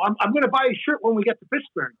 no. I'm going to buy a shirt when we get to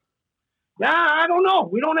Pittsburgh. Yeah, I don't know.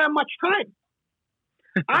 We don't have much time.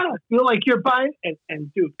 I don't feel like you're buying.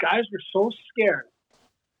 And dude, guys were so scared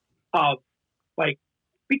of,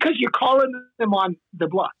 because you're calling them on the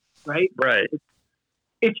bluff, right? Right.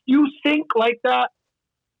 If you think like that,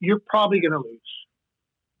 you're probably going to lose.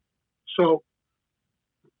 So,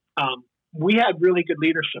 we had really good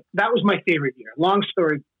leadership. That was my favorite year. Long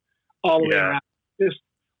story all the way around. Just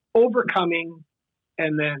overcoming,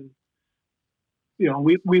 and then,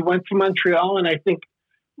 we went to Montreal, and I think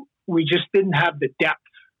we just didn't have the depth,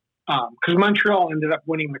 because Montreal ended up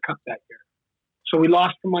winning the cup that year. So we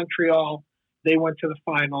lost to Montreal. They went to the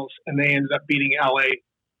finals, and they ended up beating LA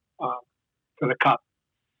for the cup.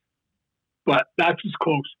 But that's as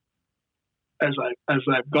close as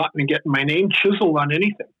I've gotten to getting my name chiseled on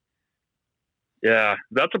anything. Yeah,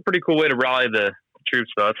 that's a pretty cool way to rally the troops,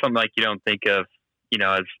 though. That's something like you don't think of,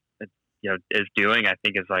 as doing. I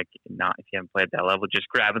think is not, if you haven't played at that level, just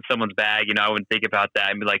grabbing someone's bag. I wouldn't think about that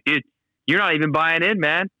and be like, dude, you're not even buying in,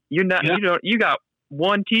 man. You're not. Yeah. You got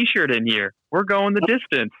one T-shirt in here. We're going the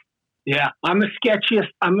distance. Yeah, I'm the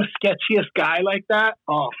sketchiest guy like that.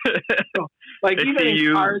 Oh, so, they see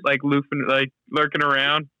you cars, lurking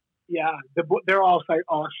around. Yeah, they're all like,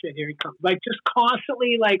 oh shit, here he comes. Just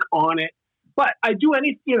constantly on it. But I do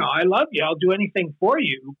anything, I love you. I'll do anything for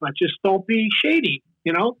you, but just don't be shady.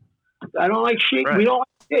 I don't like shade. Right. We don't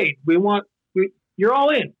like shade. You're all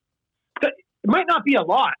in. It might not be a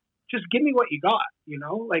lot. Just give me what you got.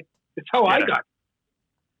 It's how I got.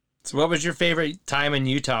 So what was your favorite time in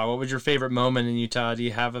Utah? What was your favorite moment in Utah? Do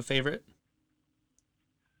you have a favorite?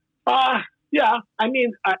 Yeah. I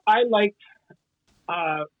mean, I liked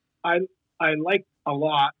a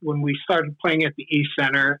lot when we started playing at the East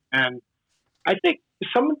Center, and I think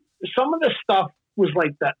some of the stuff was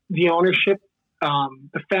like the ownership,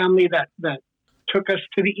 the family that took us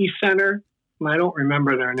to the East Center. And I don't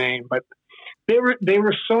remember their name, but they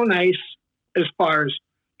were so nice as far as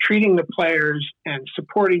treating the players and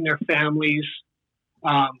supporting their families.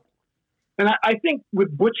 And I think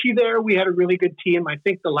with Butchie there, we had a really good team. I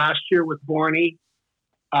think the last year with Borney,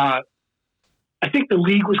 I think the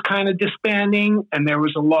league was kind of disbanding, and there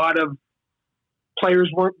was a lot of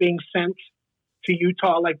players weren't being sent to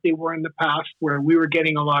Utah like they were in the past, where we were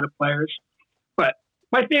getting a lot of players. But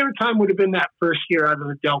my favorite time would have been that first year out of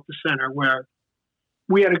the Delta Center, where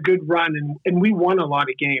we had a good run and we won a lot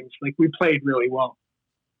of games. Like, we played really well.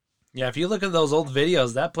 Yeah, if you look at those old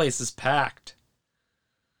videos, that place is packed.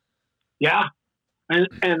 Yeah,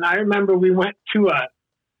 and I remember we went to a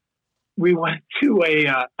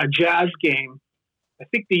Jazz game, I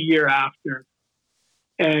think the year after,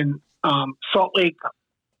 and Salt Lake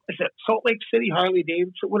City, Harley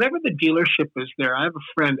Davidson, whatever the dealership is there. I have a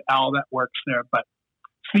friend, Al, that works there, but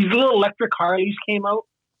these little electric Harleys came out,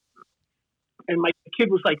 and my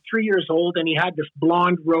kid was like 3 years old, and he had this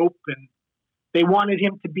blonde rope, and they wanted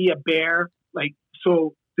him to be a bear. Like,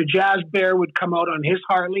 so the Jazz Bear would come out on his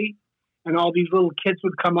Harley, and all these little kids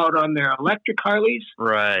would come out on their electric Harleys.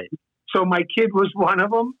 Right. So my kid was one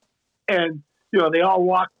of them, and they all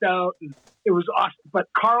walked out, and it was awesome. But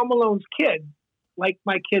Karl Malone's kid liked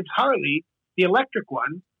my kid's Harley, the electric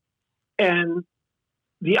one, and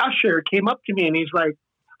the usher came up to me and he's like,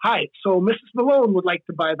 "Hi, so Mrs. Malone would like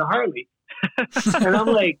to buy the Harley." And I'm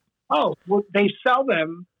like, "Oh, well, they sell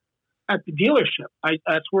them at the dealership.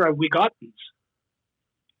 That's where we got these."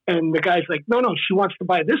 And the guy's like, no, she wants to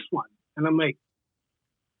buy this one. And I'm like,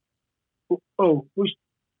 "Oh,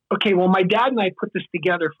 okay, well, my dad and I put this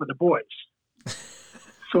together for the boys.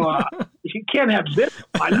 So you can't have this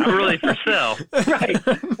one." Not really for sale. Right.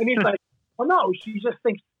 And he's like, "Well, no, she just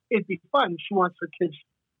thinks it'd be fun. She wants her kids."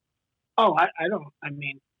 "Oh,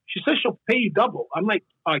 she says she'll pay you double." I'm like,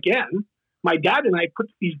 "Again, my dad and I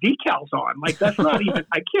put these decals on. Like, that's not even,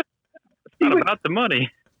 I can't." It's not about the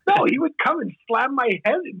money. No, he would come and slam my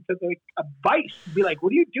head into a vice and be like,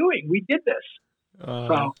 "What are you doing? We did this."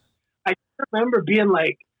 So I remember being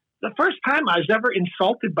like, the first time I was ever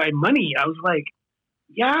insulted by money, I was like,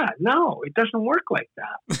 yeah, no, it doesn't work like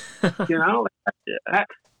that.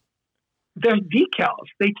 They're decals.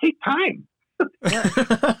 They take time.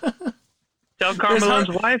 Tell Karl Malone's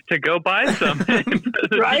wife to go buy some.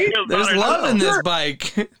 Right? There's love in this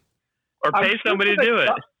bike. Or pay somebody to do it.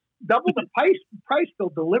 Double the price, they'll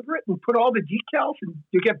deliver it and put all the decals, and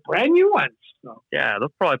you get brand new ones. So. Yeah,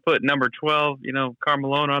 they'll probably put number 12, Karl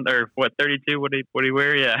Malone on there. What, 32? What do he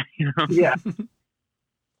wear? Yeah. Yeah.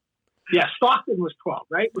 Yeah, Stockton was 12,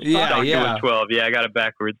 right? Stockton was 12. Yeah, I got it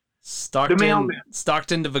backwards. Stockton the mailman.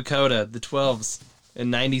 Stockton to Dakota, the 12s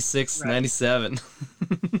in 96, right. 97.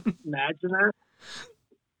 Imagine that.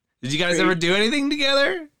 Did you guys ever do anything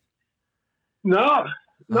together? No.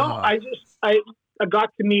 I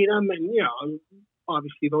got to meet him, and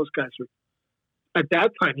obviously those guys were, at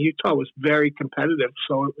that time, Utah was very competitive,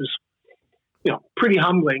 so it was, pretty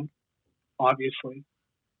humbling, obviously.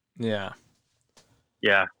 Yeah.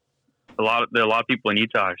 Yeah. A lot of people in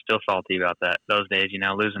Utah are still salty about that. Those days,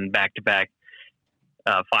 losing back-to-back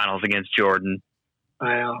finals against Jordan.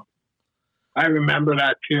 I remember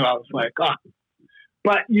that too. I was like, oh.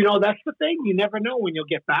 But, that's the thing. You never know when you'll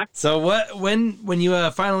get back. So when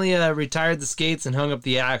you finally retired the skates and hung up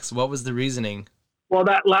the axe, what was the reasoning? Well,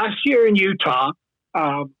 that last year in Utah,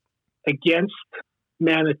 against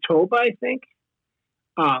Manitoba, I think,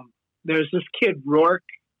 there's this kid, Rourke.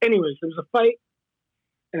 Anyways, there was a fight,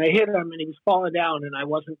 and I hit him, and he was falling down, and I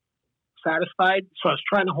wasn't satisfied. So I was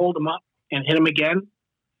trying to hold him up and hit him again,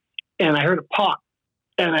 and I heard a pop,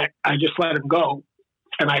 and I just let him go,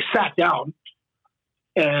 and I sat down.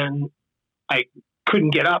 And I couldn't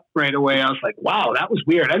get up right away. I was like, wow, that was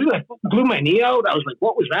weird. I just blew my knee out. I was like,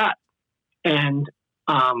 what was that? And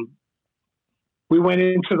we went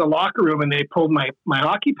into the locker room and they pulled my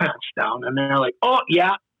hockey pants down. And they're like, oh,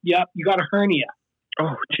 yeah, you got a hernia.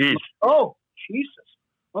 Oh, jeez. Oh, Jesus.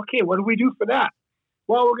 Okay, what do we do for that?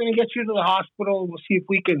 Well, we're going to get you to the hospital. We'll see if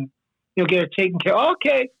we can get it taken care of.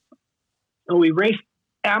 Okay. So we raced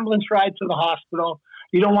ambulance ride to the hospital.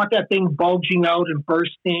 You don't want that thing bulging out and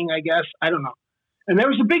bursting, I guess. I don't know. And there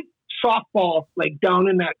was a big softball, like, down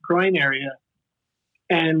in that groin area.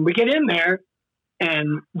 And we get in there,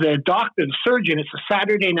 And the doctor, the surgeon, it's a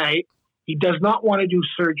Saturday night. He does not want to do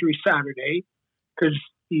surgery Saturday because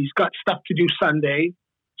he's got stuff to do Sunday.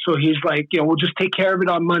 So he's like, we'll just take care of it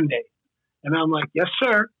on Monday. And I'm like, yes,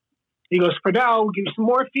 sir. He goes, for now, we'll give you some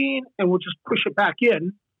morphine and we'll just push it back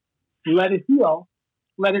in, let it heal,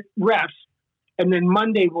 let it rest, and then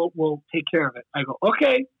Monday we'll take care of it. I go,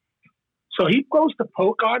 okay. So he goes to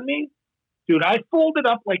poke on me. Dude, I folded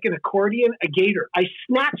up like an accordion, a gator. I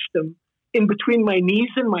snatched him in between my knees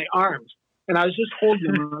and my arms. And I was just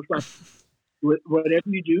holding him. And I was like, whatever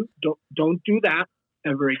you do, don't do that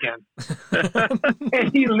ever again.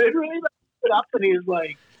 And he literally lifted it up and he was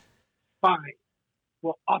like, fine,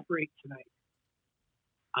 we'll operate tonight.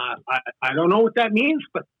 I don't know what that means,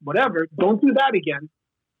 but whatever. Don't do that again.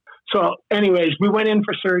 So anyways, we went in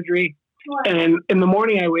for surgery. And in the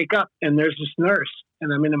morning I wake up and there's this nurse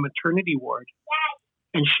and I'm in a maternity ward.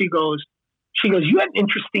 And she goes, you had an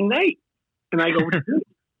interesting night. And I go, what did you do?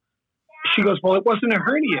 She goes, well, it wasn't a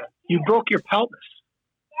hernia. You broke your pelvis.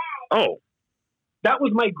 Oh, that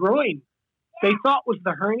was my groin. They thought was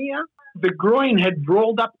the hernia. The groin had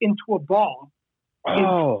rolled up into a ball. In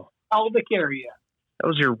the pelvic area. That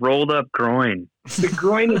was your rolled up groin. The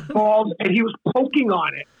groin is bald and he was poking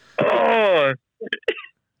on it. Oh.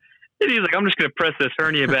 And he's like, I'm just going to press this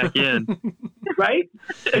hernia back in. Right?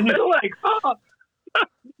 And you're like, oh.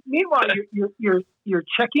 Meanwhile, you're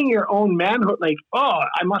checking your own manhood. Like, oh,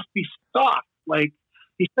 I must be soft. Like,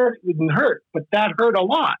 he said it didn't hurt, but that hurt a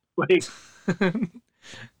lot. Like,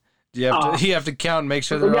 you have to count and make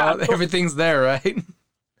sure everything's there, right?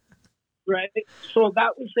 Right. So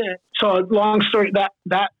that was it. So long story,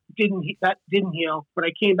 that didn't heal, but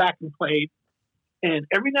I came back and played. And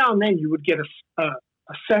every now and then you would get a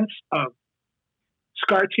sense of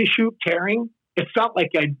scar tissue tearing. It felt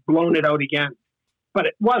like I'd blown it out again, but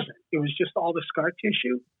it wasn't. It was just all the scar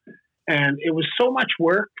tissue. And it was so much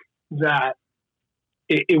work that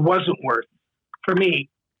it wasn't worth for me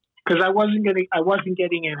because I wasn't getting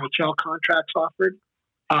NHL contracts offered.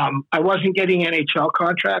 I wasn't getting NHL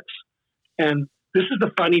contracts. And this is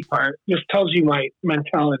the funny part. This tells you my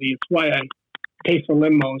mentality. It's why I pay for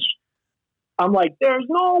limos. I'm like, there's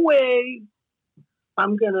no way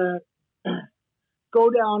I'm going to go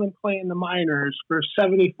down and play in the minors for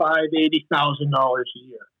 $75,000, $80,000 a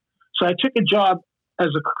year. So I took a job as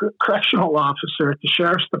a correctional officer at the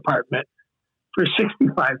sheriff's department for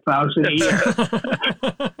 $65,000 a year.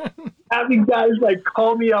 Having guys like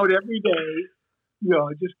call me out every day,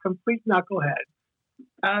 just complete knucklehead.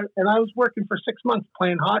 And I was working for 6 months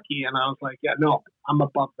playing hockey, and I was like, yeah, no, I'm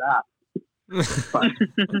above that.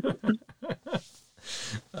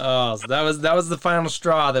 So that was the final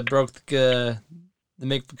straw that broke the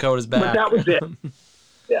Mick Vakota's back. But that was it.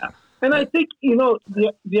 Yeah. And I think,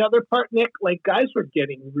 the other part, Nick, like guys were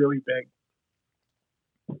getting really big.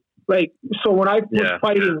 Like, so when I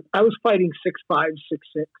was fighting 6'5",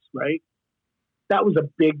 6'6", right? That was a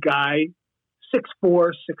big guy,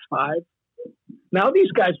 6'4", 6'5". Now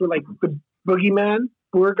these guys were like the boogeyman,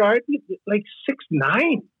 Beauregard, like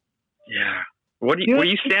 6'9". Yeah. What are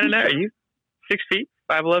you standing at? Are you 6 feet,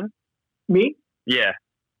 5'11"? Me? Yeah.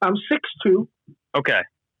 I'm 6'2". Okay.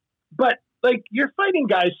 But like you're fighting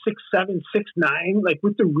guys 6'7", 6'9", like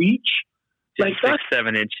with the reach, like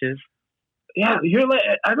 6'7" inches. Yeah, you're like,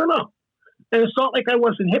 I don't know. And it's not like I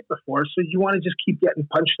wasn't hit before, so you want to just keep getting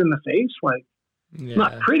punched in the face, like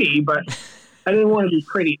not pretty, but. I didn't want to be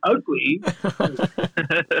pretty ugly.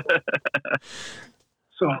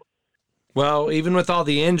 So, well, even with all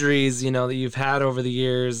the injuries, that you've had over the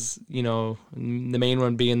years, the main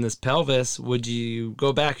one being this pelvis, would you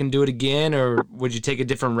go back and do it again, or would you take a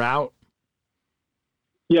different route?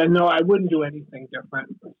 Yeah, no, I wouldn't do anything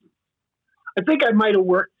different. I think I might have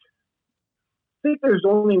worked. I think there's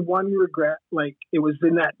only one regret. Like it was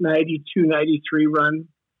in that 92, 93 run.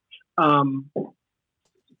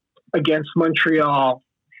 Against Montreal.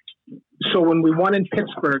 So when we won in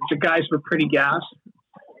Pittsburgh, the guys were pretty gassed.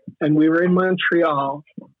 And we were in Montreal.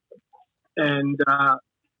 And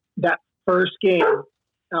that first game,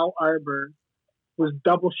 Al Arbor was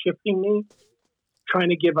double shifting me, trying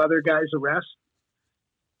to give other guys a rest.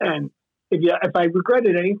 And if I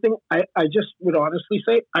regretted anything, I just would honestly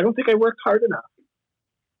say, I don't think I worked hard enough.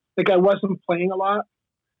 Like I wasn't playing a lot.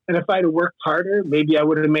 And if I'd have worked harder, maybe I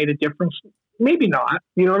would have made a difference. Maybe not,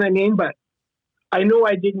 you know what I mean? But I know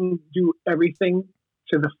I didn't do everything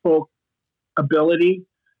to the full ability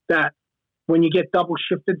that when you get double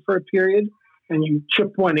shifted for a period and you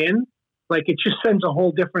chip one in, like it just sends a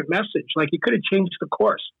whole different message. Like it could have changed the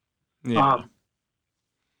course. Yeah.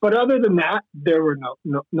 But other than that, there were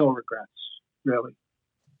no regrets, really.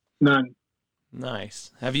 None.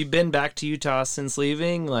 Nice. Have you been back to Utah since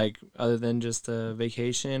leaving, like other than just a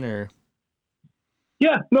vacation or?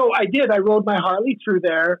 Yeah, no, I did. I rode my Harley through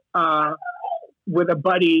there with a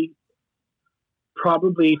buddy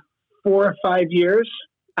probably 4 or 5 years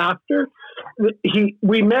after.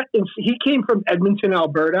 We met, he came from Edmonton,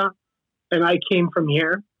 Alberta, and I came from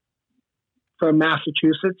here, from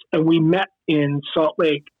Massachusetts, and we met in Salt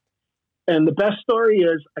Lake. And the best story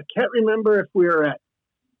is, I can't remember if we were at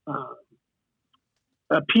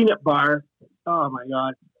a peanut bar. Oh my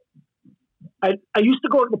God. I used to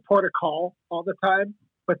go to the Port of Call all the time,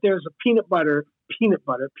 but there's a peanut bar,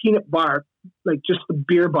 like just the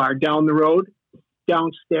beer bar down the road,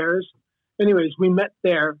 downstairs. Anyways, we met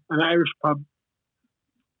there, an Irish pub.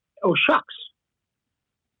 Oh, Shucks.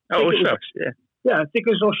 Oh, Shucks, yeah. Yeah, I think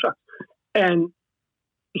it was Oh Shucks. And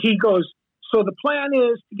he goes, so the plan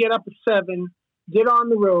is to get up at 7, get on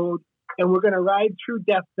the road, and we're going to ride through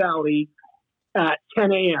Death Valley at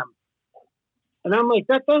 10 a.m. And I'm like,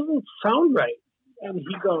 that doesn't sound right. And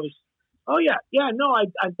he goes, oh yeah, no,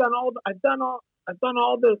 I've done all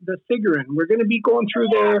the figuring. We're going to be going through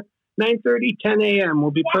there 9:30, 10 a.m. will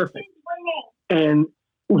be perfect. And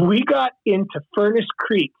we got into Furnace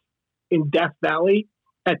Creek in Death Valley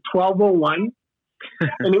at 12:01,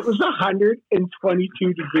 and it was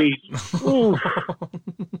 122 degrees. Ooh.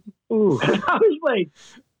 Ooh. And I was like,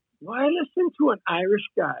 why listen to an Irish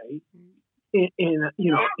guy in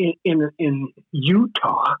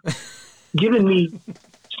Utah giving me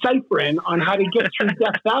ciphering on how to get through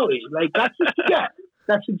Death Valley? Like, that's what you get.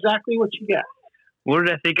 That's exactly what you get. What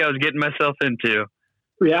did I think I was getting myself into?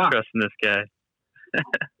 Yeah. Trusting this guy.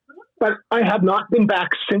 But I have not been back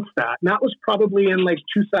since that. And that was probably in like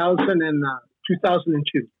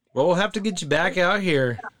 2002. Well, we'll have to get you back out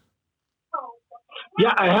here.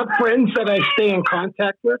 Yeah, I have friends that I stay in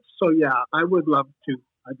contact with. So, yeah, I would love to.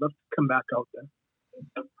 I'd love to come back out there.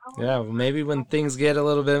 Yeah, well, maybe when things get a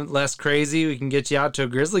little bit less crazy, we can get you out to a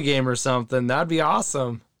Grizzly game or something. That'd be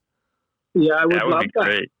awesome. Yeah, I would love that.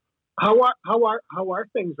 Great. How are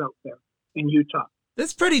things out there in Utah?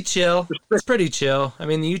 It's pretty chill. It's pretty chill. I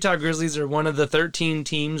mean, the Utah Grizzlies are one of the 13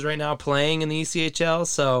 teams right now playing in the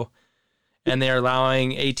ECHL, and they're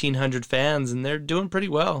allowing 1,800 fans, and they're doing pretty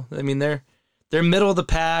well. I mean, they're middle of the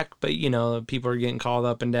pack, but people are getting called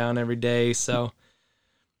up and down every day, so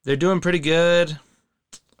they're doing pretty good.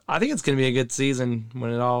 I think it's going to be a good season when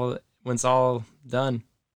it's all done.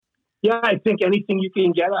 Yeah, I think anything you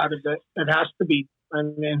can get out of it has to be. I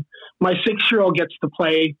mean, my 6-year-old gets to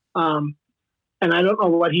play, and I don't know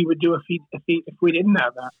what he would do if we didn't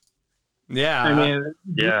have that. Yeah. I mean,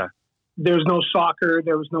 yeah. There's no soccer,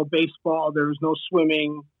 there was no baseball, there was no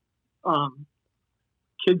swimming.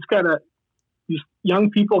 These young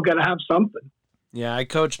people gotta have something. Yeah, I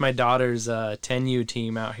coach my daughter's 10U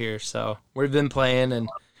team out here, so we've been playing, and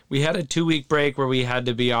we had a 2-week break where we had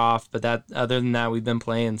to be off, but other than that, we've been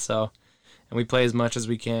playing, and we play as much as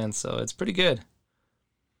we can, so it's pretty good.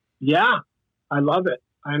 Yeah, I love it.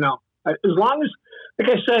 I know. As long as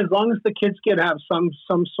the kids can have some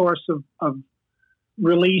source of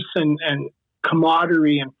release and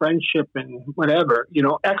camaraderie and friendship and whatever,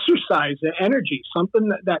 exercise and energy, something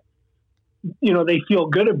that they feel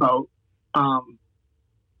good about.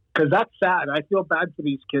 Because that's sad. I feel bad for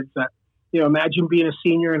these kids that, imagine being a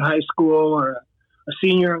senior in high school or a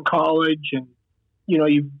senior in college, and,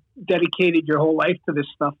 you've dedicated your whole life to this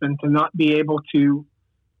stuff, and to not be able to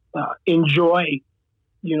enjoy,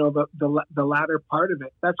 the latter part of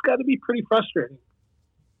it. That's got to be pretty frustrating.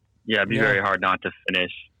 Yeah, it'd be very hard not to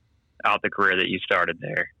finish out the career that you started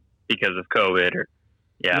there because of COVID or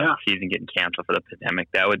the season getting canceled for the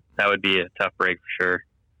pandemic. That would be a tough break for sure.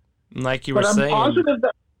 Like you were saying, positive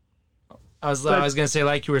that I was going to say,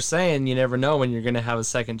 like you were saying, you never know when you're going to have a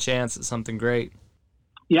second chance at something great.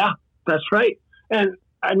 Yeah, that's right. And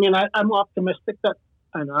I mean, I'm optimistic that,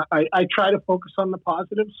 and I try to focus on the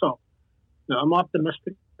positive. So, I'm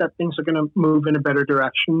optimistic that things are going to move in a better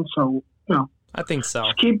direction. So, I think so.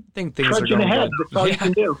 Just keep things are trudging going ahead. good. That's all you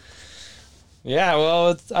can do. Yeah,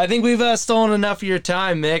 well, I think we've stolen enough of your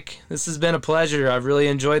time, Mick. This has been a pleasure. I've really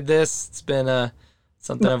enjoyed this. It's been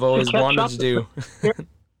something I've always wanted to do.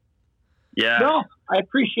 Yeah. No, I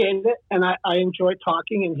appreciate it, and I enjoy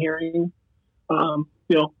talking and hearing,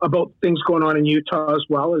 about things going on in Utah as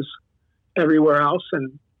well as everywhere else,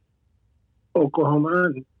 and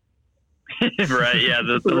Oklahoma. And right, yeah,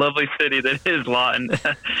 the lovely city that is Lawton.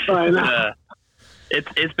 I know.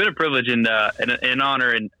 It's been a privilege and an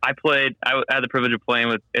honor, and I had the privilege of playing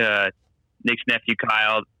with Nick's nephew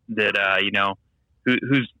Kyle, that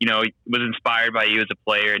who's was inspired by you as a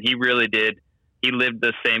player, and he really did. He lived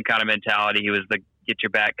the same kind of mentality. He was the get your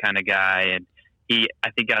back kind of guy, and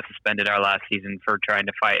I think got suspended our last season for trying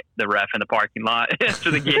to fight the ref in the parking lot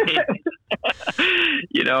after the game.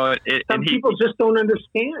 You know, some people just don't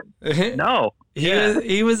understand. No,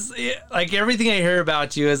 he was like, everything I hear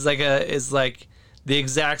about you is like the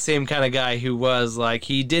exact same kind of guy who was like,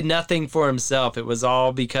 he did nothing for himself. It was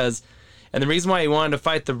all because, and the reason why he wanted to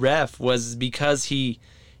fight the ref was because he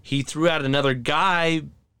threw out another guy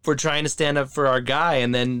for trying to stand up for our guy,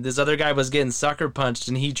 and then this other guy was getting sucker punched,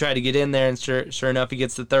 and he tried to get in there, and sure enough, he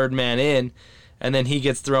gets the third man in, and then he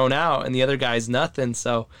gets thrown out, and the other guy's nothing.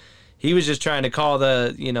 So he was just trying to call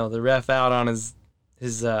the ref out on his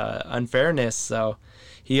unfairness. So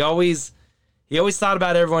he always thought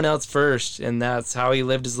about everyone else first, and that's how he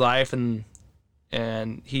lived his life. And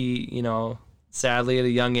he, sadly at a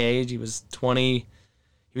young age, he was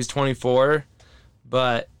 24,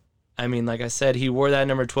 but I mean, like I said, he wore that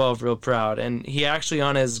number 12 real proud. And he actually,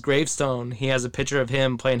 on his gravestone, he has a picture of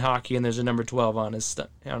him playing hockey, and there's a number 12 on his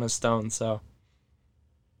stone. So,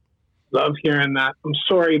 love hearing that. I'm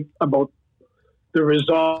sorry about the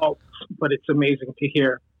results, but it's amazing to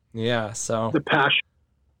hear. Yeah, so the passion.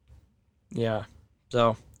 Yeah.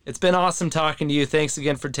 So, it's been awesome talking to you. Thanks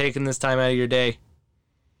again for taking this time out of your day.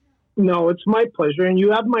 No, it's my pleasure. And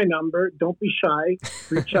you have my number. Don't be shy.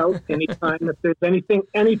 Reach out anytime if there's anything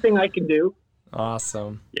I can do.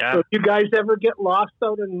 Awesome. Yeah. So if you guys ever get lost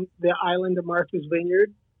out in the island of Martha's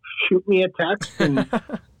Vineyard, shoot me a text and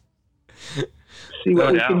see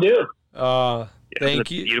what we can do. Thank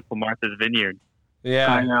you. Beautiful Martha's Vineyard. Yeah.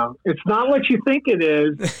 I know. It's not what you think it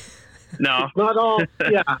is. No. It's not all.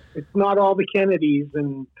 Yeah. It's not all the Kennedys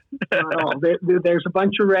and not all. There's a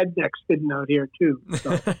bunch of rednecks sitting out here too.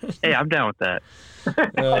 So. Hey, I'm down with that.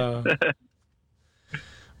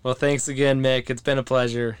 Well, thanks again, Mick. It's been a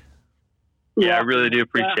pleasure. Yeah, I really do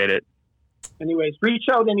appreciate it. Anyways, reach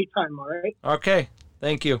out anytime, all right? Okay.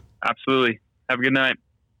 Thank you. Absolutely. Have a good night.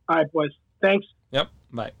 All right, boys. Thanks. Yep.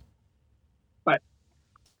 Bye. Bye.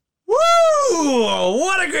 Woo!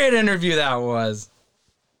 What a great interview that was.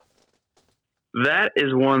 That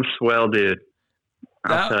is one swell dude.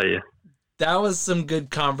 I'll tell you. That was some good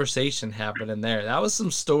conversation happening there. That was some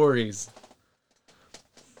stories.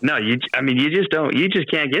 No, you just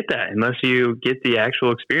can't get that unless you get the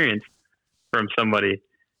actual experience from somebody.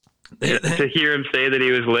 To hear him say that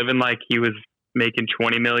he was living like he was making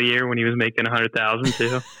 $20 million a year when he was making $100,000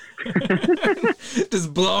 too.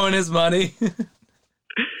 Just blowing his money.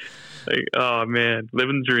 Like, oh man,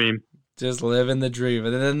 living the dream. Just living the dream.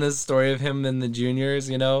 And then the story of him in the juniors,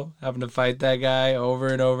 having to fight that guy over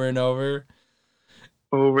and over and over.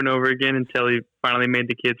 Over and over again until he finally made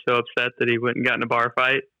the kid so upset that he went and got in a bar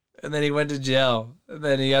fight. And then he went to jail. And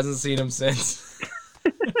then he hasn't seen him since.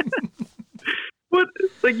 What?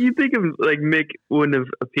 Like, you think of, like, Mick wouldn't have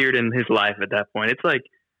appeared in his life at that point. It's like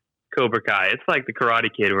Cobra Kai. It's like the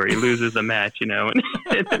Karate Kid where he loses a match, and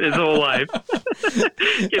his whole life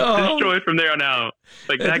gets destroyed from there on out.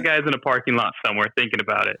 Like, that guy's in a parking lot somewhere thinking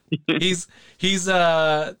about it. He's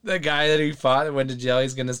the guy that he fought and went to jail.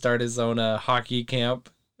 He's gonna start his own hockey camp,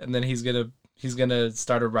 and then he's gonna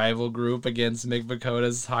start a rival group against Mick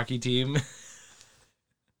Vakota's hockey team.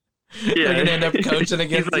 Yeah, they're gonna end up coaching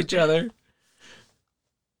against each other.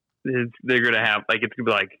 They're gonna have it's gonna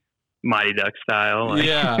be like Mighty Duck style.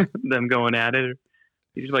 Yeah, them going at it.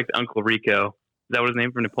 He's like the Uncle Rico. Is that what his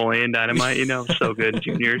name from Napoleon Dynamite? So good in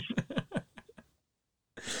juniors.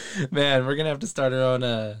 Man, we're gonna have to start our own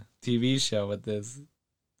TV show with this.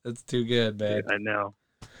 That's too good, man. I know.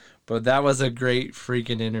 But that was a great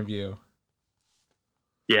freaking interview.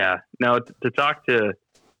 Yeah. No, to talk to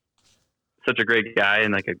such a great guy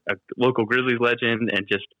and like a local Grizzlies legend and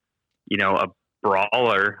just, a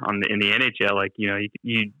brawler in the NHL, like, you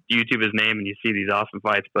YouTube his name and you see these awesome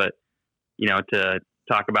fights, but, to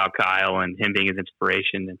talk about Kyle and him being his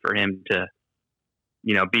inspiration and for him to,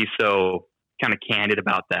 be so kind of candid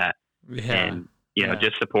about that and,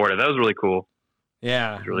 just supportive. That was really cool.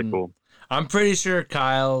 Yeah. It was really cool. I'm pretty sure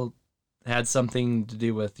Kyle had something to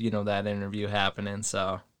do with, that interview happening.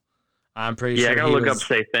 So I'm pretty sure. Yeah, I got to look up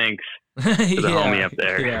Say Thanks to the homie up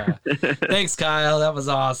there. Yeah. Thanks, Kyle. That was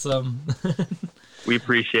awesome. We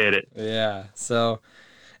appreciate it. Yeah. So,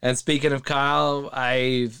 and speaking of Kyle,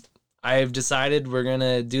 I've decided we're going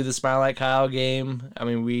to do the Smile Like Kyle game. I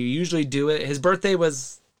mean, we usually do it. His birthday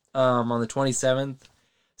was on the 27th.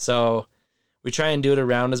 So we try and do it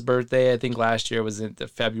around his birthday. I think last year was in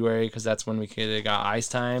February because that's when we got ice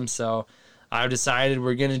time. So I've decided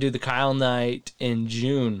we're going to do the Kyle night in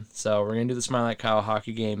June. So we're going to do the Smile Like Kyle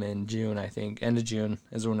hockey game in June, I think. End of June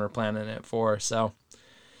is when we're planning it for. So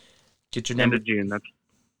get your number. End of June.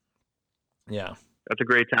 Yeah. That's a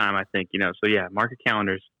great time, I think. So yeah, mark your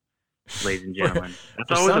calendars. ladies and gentlemen.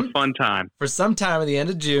 That's always a fun time. For some time at the end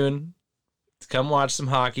of June, to come watch some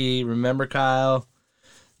hockey. Remember, Kyle,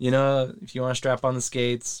 you know, if you want to strap on the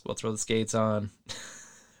skates, we'll throw the skates on.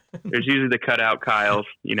 There's usually the cutout Kyles.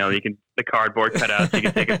 You know, the cardboard cutouts. You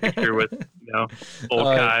can take a picture with, you know,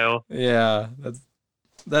 old Kyle. Yeah,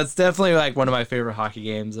 that's definitely like one of my favorite hockey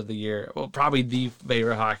games of the year. Well, probably the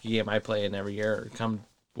favorite hockey game I play in every year. Come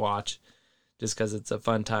watch, just because it's a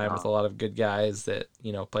fun time with a lot of good guys that,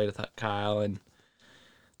 you know, played with Kyle, and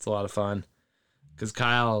it's a lot of fun. Because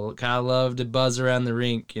Kyle loved to buzz around the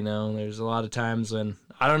rink, you know. There's a lot of times when,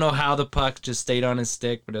 I don't know how the puck just stayed on his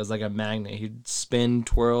stick, but it was like a magnet. He'd spin,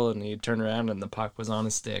 twirl, and he'd turn around, and the puck was on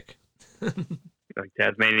his stick. Like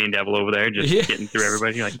Tasmanian Devil over there, just getting through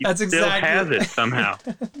everybody. You're like, he still has it somehow.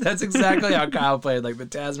 That's exactly how Kyle played, like the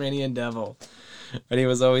Tasmanian Devil. And he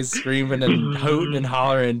was always screaming and hooting and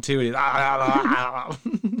hollering, too. He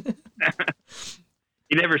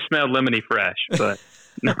never smelled lemony fresh, but...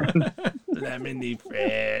 Lemony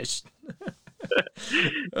fresh.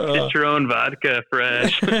 Get your own vodka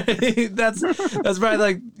fresh. That's probably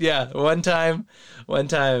like, yeah, one time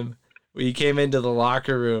we came into the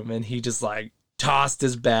locker room and he just like tossed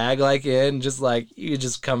his bag like in, just like he was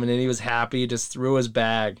just coming in, he was happy, just threw his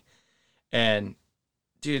bag, and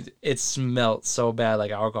dude, it smelled so bad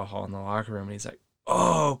like alcohol in the locker room, and he's like,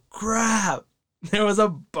 oh crap, there was a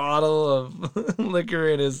bottle of liquor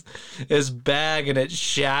in his bag, and it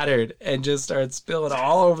shattered and just started spilling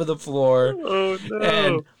all over the floor. Oh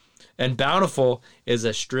no. And Bountiful is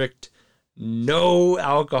a strict no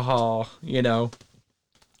alcohol, you know.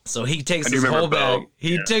 So he takes his whole bag.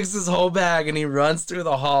 He takes his whole bag and he runs through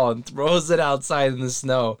the hall and throws it outside in the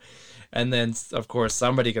snow. And then, of course,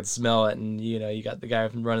 somebody could smell it, and you know, you got the guy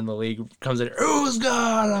from running the league comes in. Who's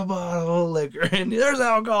got a bottle of liquor? And there's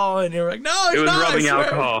alcohol, and you're like, no, it's not. Rubbing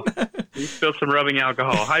alcohol. You spilled some rubbing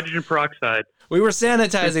alcohol, hydrogen peroxide. We were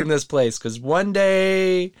sanitizing this place because one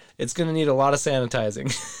day it's gonna need a lot of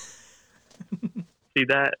sanitizing. See,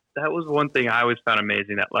 that was one thing I always found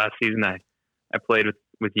amazing. That last season I played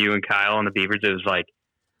with you and Kyle on the Beavers, it was like,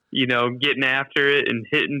 you know, getting after it and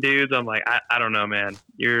hitting dudes. I'm like, I don't know, man.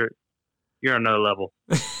 You're on another level.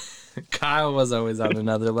 Kyle was always on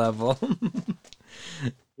another level.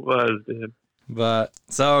 Dude. But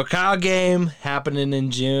so Kyle game happening in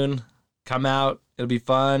June. Come out. It'll be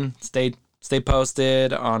fun. Stay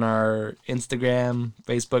posted on our Instagram,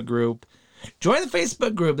 Facebook group. Join the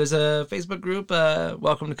Facebook group. There's a Facebook group,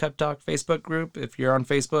 Welcome to Cup Talk Facebook group, if you're on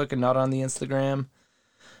Facebook and not on the Instagram.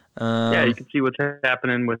 Yeah, you can see what's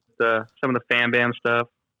happening with some of the Fan Bam stuff.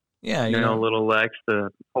 Yeah, you know, little Lex,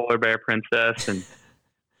 the polar bear princess, and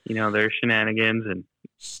you know, their shenanigans and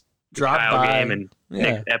drop Kyle by game and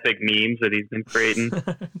Nick's epic memes that he's been creating.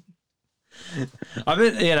 I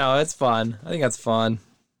mean, you know, it's fun. I think that's fun.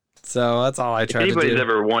 So that's all I try to do. If anybody's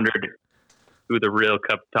ever wondered who the real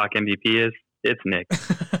Cup Talk MVP is, it's Nick.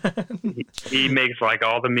 he makes like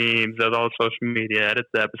all the memes, does all the social media, edits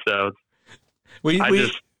the episodes.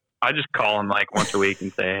 I just call him like once a week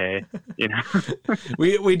and say, hey, you know.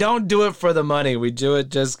 we don't do it for the money. We do it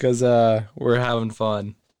just because we're having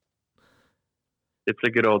fun. It's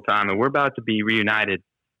a good old time, and we're about to be reunited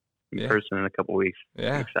in person in a couple weeks.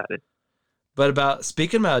 Yeah, I'm excited. But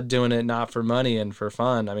speaking about doing it not for money and for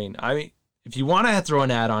fun, I mean, if you want to throw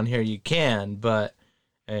an ad on here, you can, but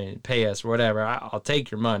and pay us or whatever. I'll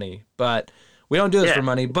take your money, but we don't do this for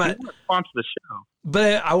money. But sponsor the show.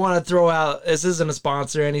 But I want to throw out, this isn't a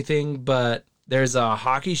sponsor or anything, but there's a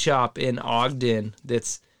hockey shop in Ogden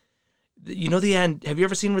that's, you know, have you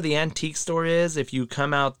ever seen where the antique store is? If you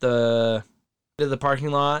come out to the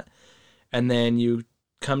parking lot and then you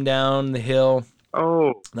come down the hill.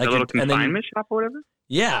 Oh, like a little consignment shop or whatever?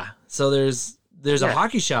 Yeah. So there's a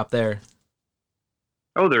hockey shop there.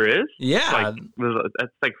 Oh, there is? Yeah.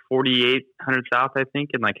 That's like 4800 South, I think,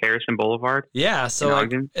 and like Harrison Boulevard. Yeah, so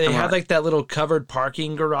like they have like that little covered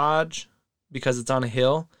parking garage because it's on a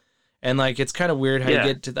hill. And like it's kind of weird how you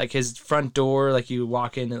get to like his front door, like you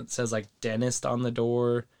walk in and it says like dentist on the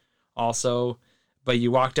door also. But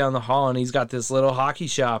you walk down the hall and he's got this little hockey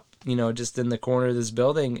shop, you know, just in the corner of this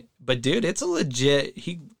building. But dude, it's a legit,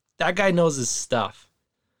 that guy knows his stuff.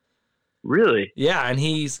 Really? Yeah, and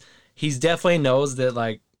he's definitely knows that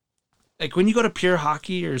like when you go to Pure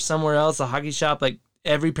Hockey or somewhere else, a hockey shop, like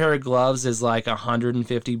every pair of gloves is like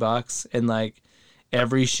 $150, and like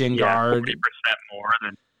every shin guard 40% more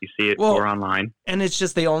than you see it for online. And it's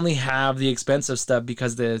just they only have the expensive stuff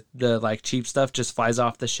because the like cheap stuff just flies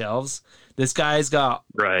off the shelves. This guy's got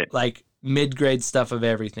like mid-grade stuff of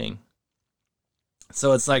everything.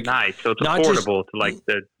 So it's like nice. So it's not affordable to like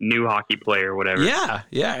the new hockey player or whatever. Yeah,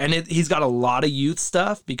 yeah. And he's got a lot of youth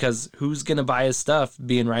stuff because who's going to buy his stuff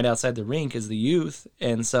being right outside the rink is the youth.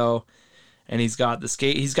 And so, and he's got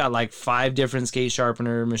he's got like 5 different skate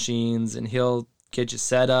sharpener machines and he'll get you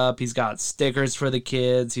set up. He's got stickers for the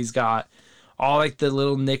kids. He's got all like the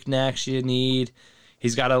little knickknacks you need.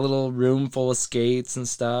 He's got a little room full of skates and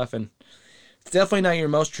stuff. And it's definitely not your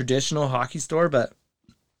most traditional hockey store, but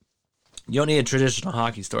you don't need a traditional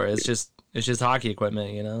hockey store. It's just hockey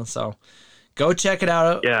equipment, you know. So go check it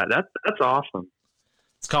out. Yeah, that's awesome.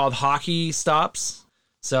 It's called Hockey Stops.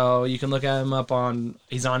 So you can look at him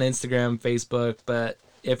he's on Instagram, Facebook, but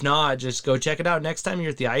if not, just go check it out. Next time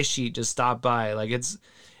you're at the ice sheet, just stop by.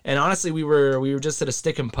 And honestly, we were just at a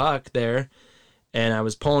Stick and Puck there, and I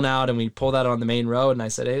was pulling out and we pulled out on the main road and I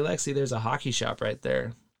said, "Hey Lexi, there's a hockey shop right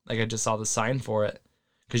there." Like I just saw the sign for it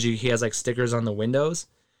because he has like stickers on the windows.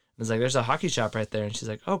 I was like, "There's a hockey shop right there." And she's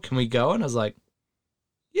like, "Oh, can we go?" And I was like,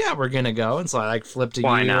 "Yeah, we're going to go." And so I like flipped a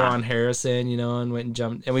gear on Harrison, you know, and went and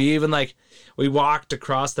jumped. And we even we walked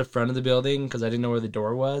across the front of the building because I didn't know where the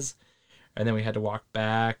door was. And then we had to walk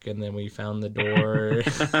back and then we found the door.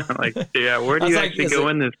 Like, yeah, where do you actually go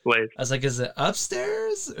in this place? I was like, "Is it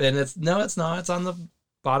upstairs?" And it's not. It's on the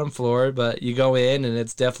bottom floor, but you go in and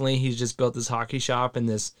it's definitely, he's just built this hockey shop in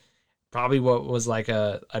this, probably what was like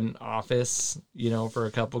an office, you know, for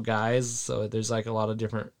a couple guys. So there's like a lot of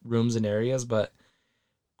different rooms and areas, but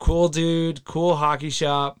cool dude, cool hockey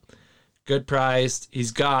shop, good priced.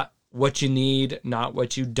 He's got what you need, not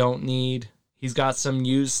what you don't need. He's got some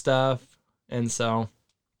used stuff. And so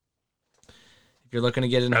if you're looking to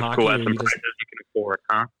get into hockey, cool. That's some prices you can afford,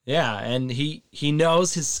 huh? Yeah. And he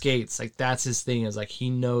knows his skates. Like that's his thing, is like, he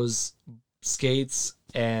knows skates.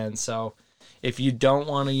 And so if you don't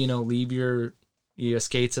want to, you know, leave your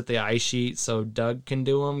skates at the ice sheet so Doug can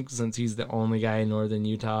do them, since he's the only guy in northern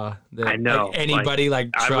Utah that I know like, anybody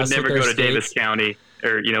like trusts. I would never go to skates. Davis County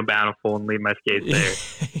or, you know, Bountiful and leave my skates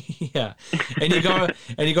there. Yeah. And you go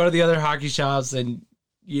to the other hockey shops and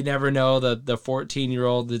you never know the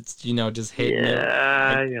 14-year-old that's, you know, just hitting it.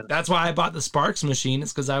 Yeah. That's why I bought the Sparks machine.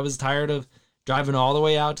 It's because I was tired of driving all the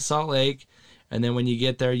way out to Salt Lake. And then when you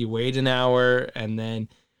get there, you wait an hour, and then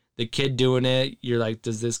the kid doing it, you're like,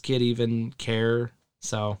 does this kid even care?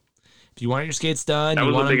 So if you want your skates done,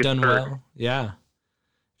 you want them done well. Yeah.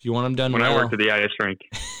 If you want them done when well. I worked at the ice rink.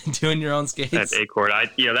 Doing your own skates. At Acord.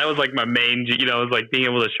 That was like my main, you know, it was like being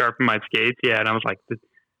able to sharpen my skates. Yeah. And I was like,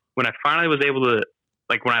 when I finally was able to,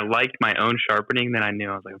 like when I liked my own sharpening, then I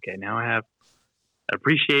knew, I was like, okay, now I have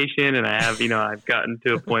appreciation, and I have, you know, I've gotten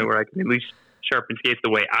to a point where I can at least sharpen skates the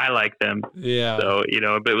way I like them. Yeah. So, you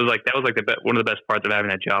know, but it was like, that was like one of the best parts of having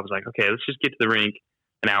that job. I was like, okay, let's just get to the rink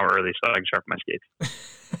an hour early so I can sharpen my skates.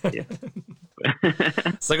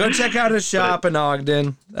 Yeah. So go check out his shop in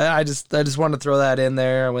Ogden. I just wanted to throw that in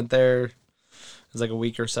there. I went there, it was like a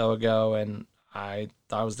week or so ago, and I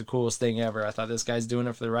thought it was the coolest thing ever. I thought this guy's doing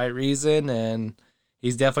it for the right reason, and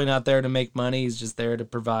he's definitely not there to make money. He's just there to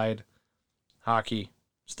provide hockey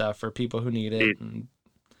stuff for people who need it. And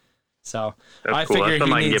so I figure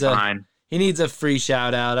he needs a free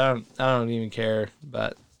shout out. I don't even care,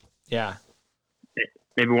 but yeah.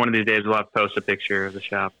 Maybe one of these days we'll have to post a picture of the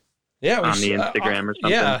shop. Yeah, on the Instagram or something.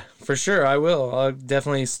 Yeah, for sure. I will. I'll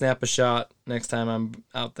definitely snap a shot next time I'm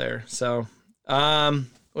out there. So,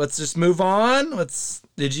 let's just move on.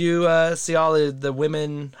 Did you see all the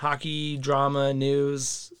women hockey drama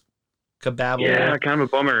news? Kababble? Yeah, kind of a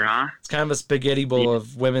bummer, huh? It's kind of a spaghetti bowl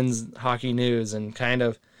of women's hockey news, and kind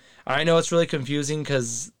of, I know it's really confusing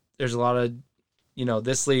because there's a lot of, you know,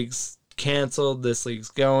 this league's canceled, this league's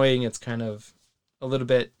going. It's kind of a little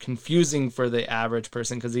bit confusing for the average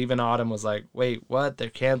person, because even Autumn was like, wait, what?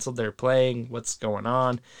 They're canceled, they're playing, what's going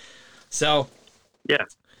on? So, yeah.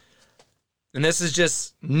 And this is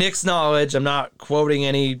just Nick's knowledge. I'm not quoting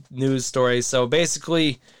any news stories. So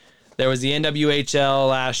basically, there was the NWHL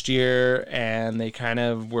last year, and they kind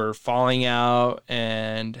of were falling out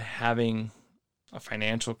and having a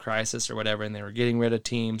financial crisis or whatever, and they were getting rid of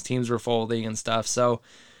teams. Teams were folding and stuff. So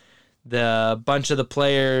the bunch of the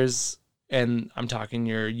players, and I'm talking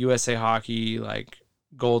your USA Hockey, like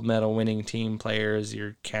gold medal winning team players,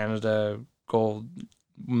 your Canada gold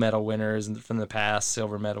medal winners from the past,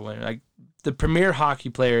 silver medal winners, like the premier hockey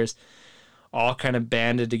players all kind of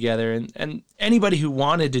banded together, and anybody who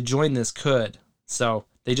wanted to join this could. So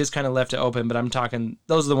they just kind of left it open, but I'm talking,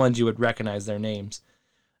 those are the ones you would recognize their names.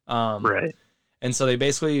 Right. And so they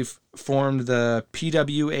basically formed the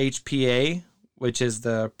PWHPA, which is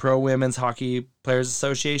the Pro Women's Hockey Players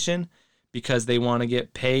Association. because they want to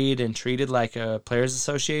get paid and treated like a players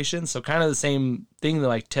association. So kind of the same thing that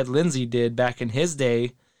like Ted Lindsay did back in his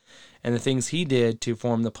day, and the things he did to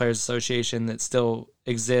form the players association that still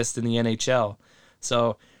exists in the NHL.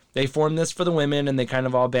 So they formed this for the women, and they kind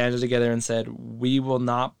of all banded together and said, we will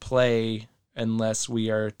not play unless we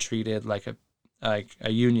are treated like a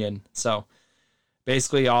union. So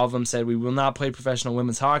basically all of them said, we will not play professional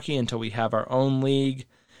women's hockey until we have our own league,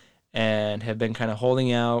 and have been kind of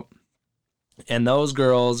holding out. And those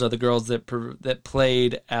girls are the girls that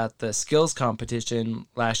played at the skills competition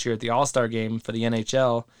last year at the All-Star game for the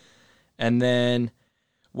NHL. And then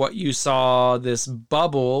what you saw, this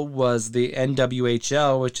bubble, was the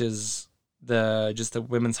NWHL, which is just the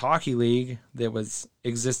women's hockey league that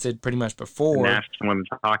existed pretty much before. The National Women's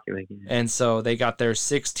Hockey League. Yeah. And so they got their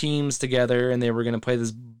 6 teams together, and they were going to play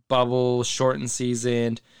this bubble shortened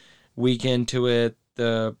season. Week into it,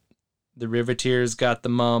 the Riveteers got the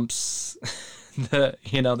mumps. The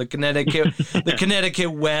Connecticut the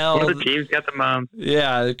Connecticut Wells. One of the teams got the mumps.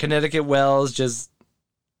 Yeah, the Connecticut Wells just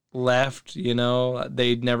left.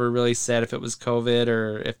 They never really said if it was COVID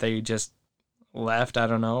or if they just left. I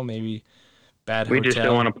don't know. Maybe bad hotel. We just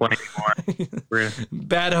don't want to play anymore.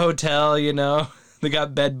 Bad hotel. They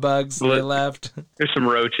got bed bugs. So they left. There's some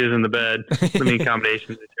roaches in the bed. The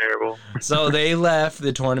accommodations are terrible. So they left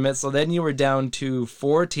the tournament. So then you were down to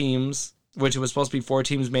 4 teams, which was supposed to be 4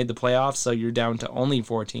 teams made the playoffs. So you're down to only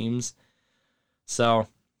 4 teams. So,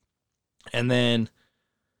 and then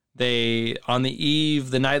they, on the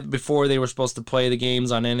eve, the night before they were supposed to play the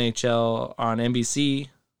games on NHL on NBC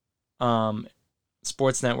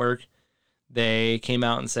Sports Network, they came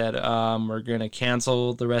out and said, we're going to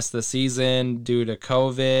cancel the rest of the season due to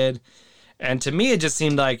COVID. And to me, it just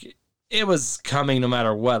seemed like it was coming no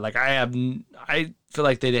matter what. Like I feel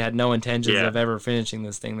like they had no intentions of ever finishing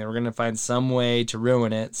this thing. They were going to find some way to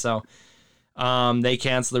ruin it. So they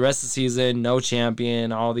canceled the rest of the season, no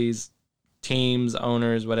champion. All these teams,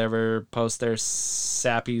 owners, whatever, post their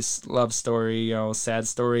sappy love story, sad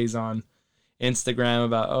stories on Instagram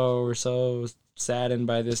about, we're so saddened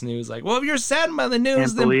by this news. Like, well, if you're saddened by the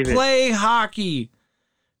news, then play hockey.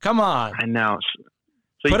 Come on. I know.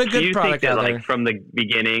 So put a good product out there. Like from the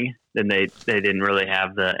beginning, then they didn't really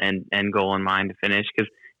have the end goal in mind to finish? Because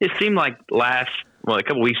it seemed like a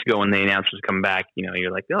couple weeks ago when they announced it was coming back,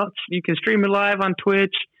 you're like, you can stream it live on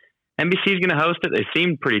Twitch. NBC's going to host it. They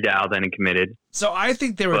seemed pretty dialed in and committed. So I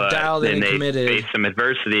think they were dialed in and committed. They faced some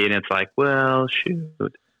adversity, and it's like, well,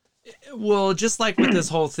 shoot. Well, just like with this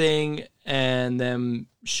whole thing and them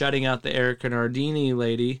shutting out the Erica Nardini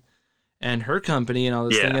lady and her company and all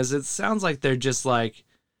this thing, is it sounds like they're just like,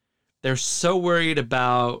 they're so worried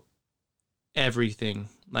about everything,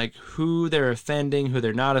 like who they're offending, who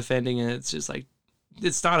they're not offending, and it's just like,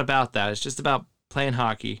 it's not about that. It's just about playing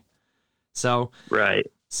hockey. So right.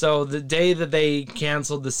 So the day that they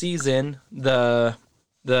canceled the season, the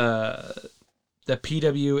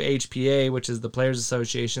PWHPA, which is the Players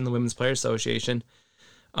Association, the Women's Players Association,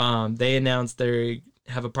 they announced they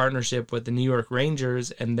have a partnership with the New York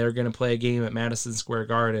Rangers, and they're going to play a game at Madison Square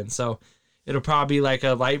Garden. So it'll probably be like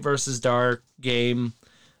a light versus dark game,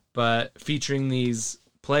 but featuring these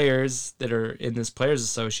players that are in this Players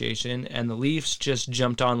Association. And the Leafs just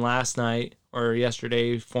jumped on last night or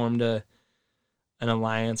yesterday, formed an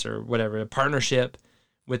alliance or whatever, a partnership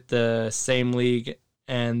with the same league,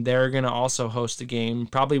 and they're going to also host a game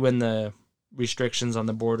probably when the restrictions on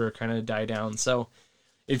the border kind of die down. So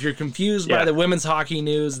if you're confused by the women's hockey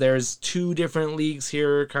news, there's 2 different leagues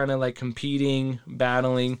here kind of like competing,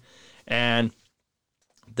 battling, and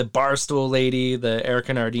the Barstool lady, the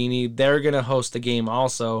Erica Nardini, they're going to host a game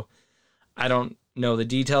also. I don't know the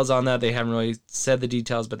details on that. They haven't really said the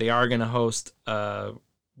details, but they are going to host a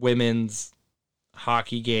women's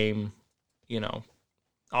hockey game,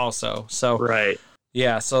 also. So right.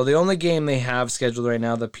 Yeah, so the only game they have scheduled right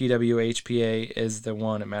now, the PWHPA, is the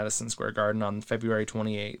one at Madison Square Garden on February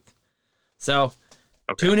 28th. So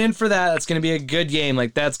tune in for that. That's going to be a good game.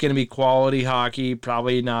 Like, that's going to be quality hockey.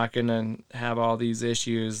 Probably not going to have all these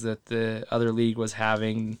issues that the other league was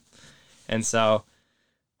having. And so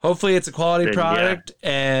hopefully it's a quality product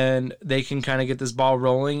and they can kind of get this ball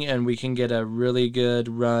rolling and we can get a really good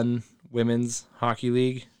run women's hockey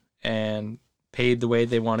league and paid the way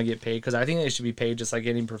they want to get paid, because I think they should be paid just like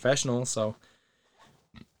any professional. So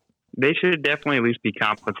they should definitely at least be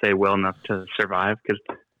compensated well enough to survive, because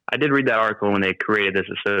I did read that article when they created this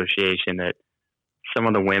association that some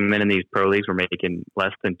of the women in these pro leagues were making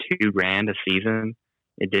less than $2,000 a season.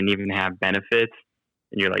 It didn't even have benefits,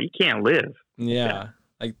 and you're like, you can't live. Yeah.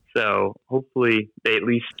 So hopefully they at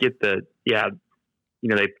least get the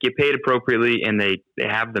they get paid appropriately and they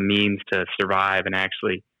have the means to survive and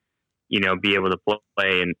actually, be able to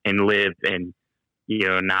play and live and,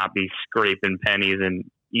 not be scraping pennies and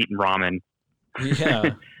eating ramen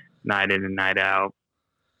Yeah. night in and night out,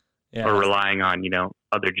 Yeah. or relying on,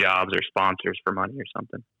 other jobs or sponsors for money or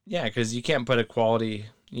something. Yeah, because you can't put a quality,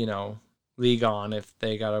 league on if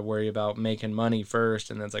they got to worry about making money first.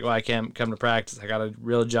 And then it's like, well, I can't come to practice. I got a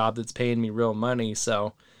real job that's paying me real money.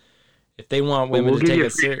 So if they want women to take a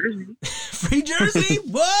free jersey,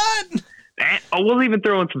 what? We'll even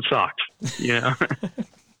throw in some socks,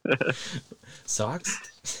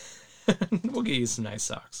 Socks? We'll get you some nice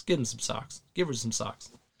socks. Give them some socks. Give her some socks.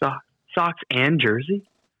 Socks and jersey?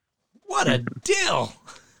 What a deal!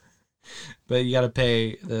 But you got to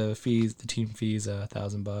pay the team fees,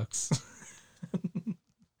 $1,000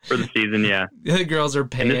 for the season. Yeah, the girls are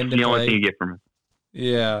paying. And this is the only thing you get from them.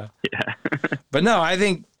 Yeah. But no, I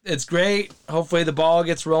think it's great. Hopefully the ball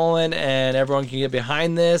gets rolling and everyone can get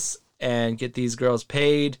behind this and get these girls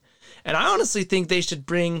paid. And I honestly think they should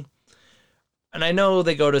bring. And I know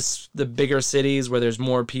they go to the bigger cities where there's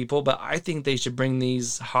more people, but I think they should bring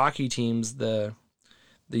these hockey teams,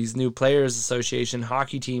 these new players association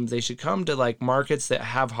hockey teams, they should come to like markets that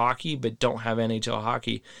have hockey but don't have NHL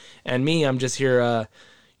hockey. And me, I'm just here,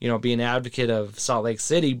 be an advocate of Salt Lake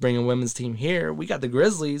City, bring a women's team here. We got the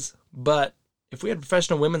Grizzlies, but if we had a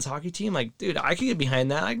professional women's hockey team, like, dude, I could get behind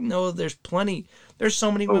that. I know there's so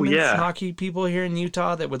many women's hockey people here in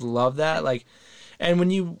Utah that would love that. Like, and when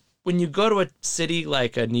you go to a city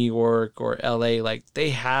like a New York or LA, like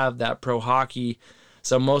they have that pro hockey.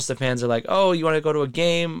 So most of the fans are like, oh, you want to go to a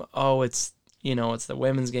game? Oh, it's the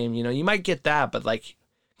women's game. You might get that, but like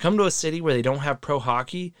come to a city where they don't have pro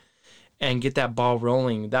hockey and get that ball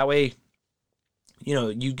rolling. That way,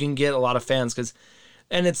 you can get a lot of fans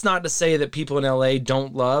and it's not to say that people in LA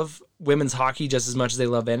don't love women's hockey just as much as they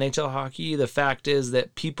love NHL hockey. The fact is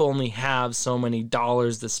that people only have so many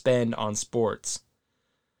dollars to spend on sports.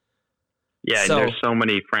 Yeah, and there's so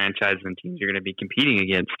many franchises and teams you're going to be competing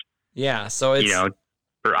against. Yeah, so it's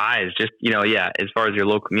for eyes, just as far as your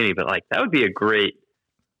local community, but like that would be a great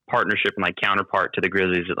partnership and like counterpart to the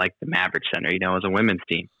Grizzlies at like the Maverick Center, as a women's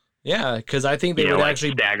team. Yeah, because I think they would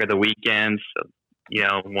actually stagger the weekends.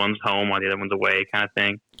 One's home while the other one's away, kind of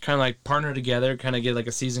thing. Kind of like partner together, kind of get like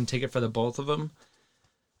a season ticket for the both of them.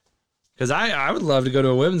 Because I would love to go to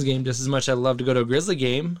a women's game just as much as I'd love to go to a Grizzly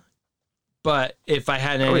game. But if I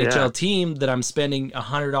had an NHL team that I'm spending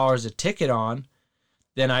 $100 a ticket on,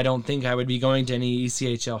 then I don't think I would be going to any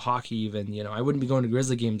ECHL hockey even. I wouldn't be going to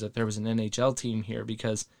Grizzly games if there was an NHL team here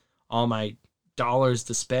because all my dollars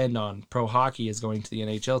to spend on pro hockey is going to the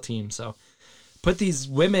NHL team. So put these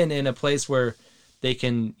women in a place where they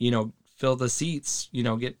can, fill the seats,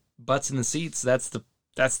 get butts in the seats. That's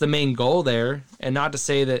the main goal there. And not to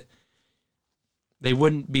say that they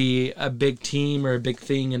wouldn't be a big team or a big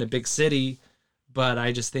thing in a big city, but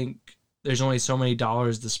I just think there's only so many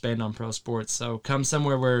dollars to spend on pro sports. So come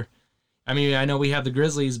somewhere where, I know we have the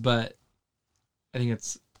Grizzlies, but I think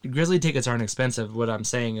Grizzly tickets aren't expensive. What I'm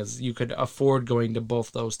saying is you could afford going to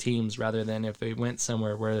both those teams rather than if they went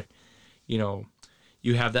somewhere where,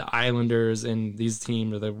 you have the Islanders in these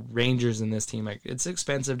teams or the Rangers in this team. Like it's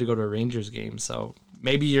expensive to go to a Rangers game. So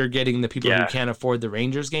maybe you're getting the people who can't afford the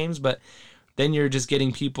Rangers games, but then you're just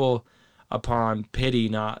getting people upon pity,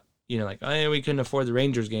 not, like, oh, we couldn't afford the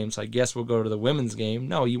Rangers game, so I guess we'll go to the women's game.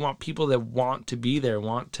 No, you want people that want to be there,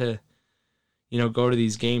 want to, go to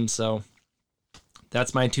these games. So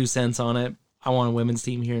that's my 2 cents on it. I want a women's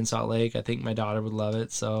team here in Salt Lake. I think my daughter would love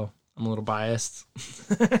it, so I'm a little biased.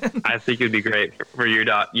 I think it'd be great for your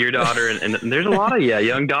daughter. And there's a lot of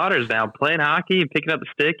young daughters now playing hockey and picking up the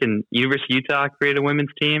stick, and University of Utah created a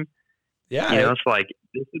women's team. Yeah. It's like,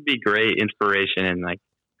 this would be great inspiration and like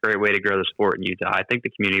great way to grow the sport in Utah. I think the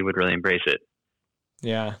community would really embrace it.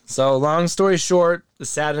 Yeah. So long story short, the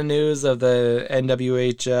sad news of the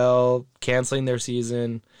NWHL canceling their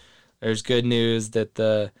season. There's good news that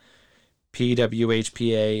the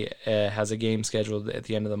PWHPA has a game scheduled at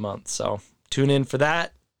the end of the month. So tune in for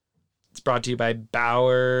that. It's brought to you by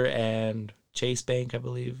Bauer and Chase Bank, I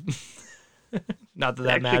believe. Not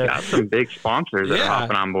that matters. Got some big sponsors that are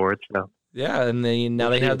hopping on board. So. Yeah, and they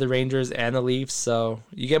have the Rangers and the Leafs, so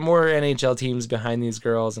you get more NHL teams behind these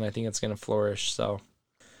girls, and I think it's going to flourish. So,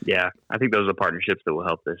 yeah, I think those are the partnerships that will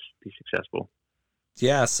help this be successful.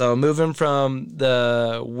 Yeah, so moving from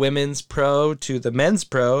the women's pro to the men's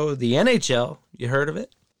pro, the NHL, you heard of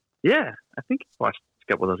it? Yeah, I think I watched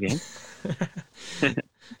a couple of those games.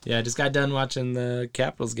 Yeah, I just got done watching the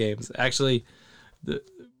Capitals games. Actually,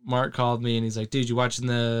 Mark called me and he's like, dude, you watching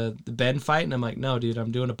the Ben fight? And I'm like, no, dude,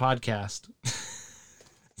 I'm doing a podcast.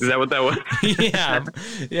 Is that what that was?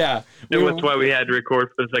 yeah. That's why we had to record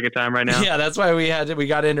for the second time right now? Yeah, that's why we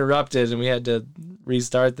got interrupted and we had to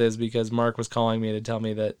restart this because Mark was calling me to tell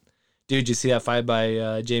me that, dude, you see that fight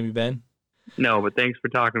by Jamie Benn? No, but thanks for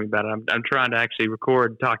talking to me about it. I'm trying to actually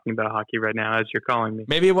record talking about hockey right now as you're calling me.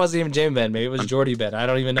 Maybe it wasn't even Jamie Benn. Maybe it was Jordy Benn. I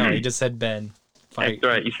don't even know. He just said Ben. Fight.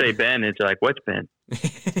 That's right. You say Ben, it's like, what's Ben?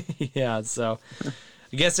 Yeah, so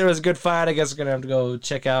I guess there was a good fight. I guess we're going to have to go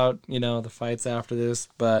check out, the fights after this.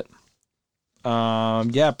 But,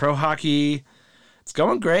 pro hockey, it's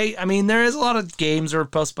going great. I mean, there is a lot of games that were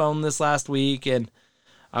postponed this last week, and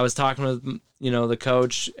I was talking with, the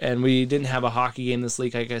coach, and we didn't have a hockey game this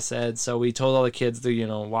week, like I said, so we told all the kids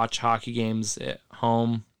to, watch hockey games at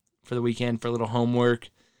home for the weekend for a little homework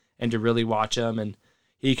and to really watch them, and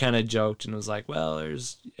he kind of joked and was like, well,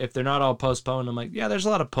 if they're not all postponed, I'm like, yeah, there's a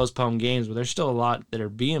lot of postponed games, but there's still a lot that are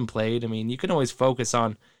being played. I mean, you can always focus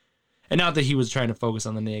on, and not that he was trying to focus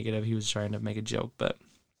on the negative, he was trying to make a joke, but,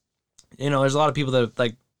 there's a lot of people that,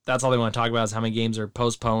 like, that's all they want to talk about is how many games are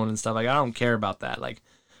postponed and stuff. Like, I don't care about that. Like,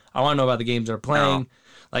 I want to know about the games they're playing. No.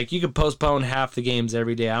 Like, you could postpone half the games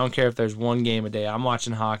every day. I don't care if there's one game a day. I'm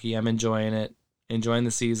watching hockey. I'm enjoying it, enjoying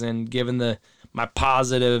the season, giving my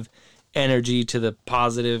positive energy to the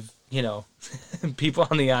positive, people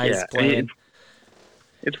on the ice playing.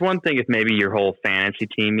 It's one thing if maybe your whole fantasy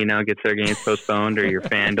team, gets their games postponed or your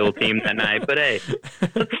FanDuel team that night. But, hey,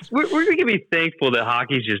 we're going to be thankful that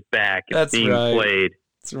hockey's just back. It's being played.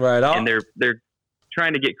 That's right. And they're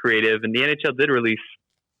trying to get creative. And the NHL did release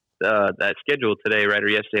that schedule today, right, or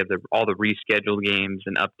yesterday, of all the rescheduled games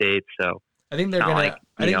and updates. So I think they're gonna.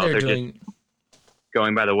 I think they're doing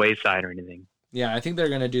going by the wayside or anything. Yeah, I think they're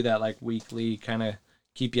gonna do that like weekly, kind of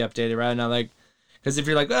keep you updated. Right now, like, because if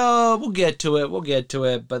you're like, oh, we'll get to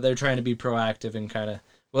it, but they're trying to be proactive and kind of.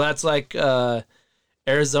 Well, that's like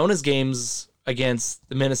Arizona's games against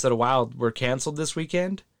the Minnesota Wild were canceled this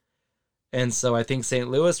weekend, and so I think St.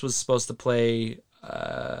 Louis was supposed to play.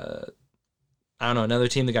 I don't know, another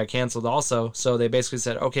team that got canceled also. So they basically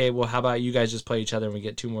said, okay, well, how about you guys just play each other and we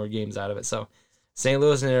get 2 more games out of it. So St.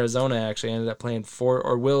 Louis and Arizona actually ended up playing 4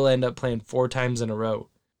 times in a row.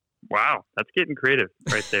 Wow, that's getting creative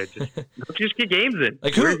right there. Just get games in.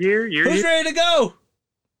 Like, who's ready to go?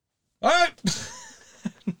 All right.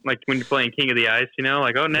 Like when you're playing King of the Ice,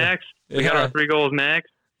 like, oh, next. We got our 3 goals next.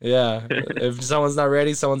 Yeah. If someone's not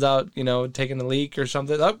ready, someone's out, taking a leak or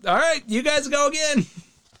something. Oh, all right, you guys go again.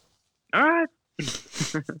 All right.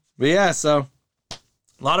 But yeah, so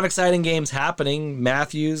a lot of exciting games happening.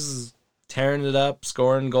 Matthews is tearing it up,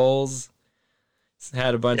 scoring goals. He's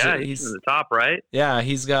had a bunch of. He's in the top, right? Yeah,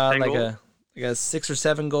 he's got like a 6 or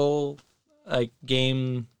 7 goal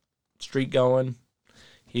game streak going.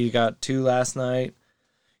 He got 2 last night.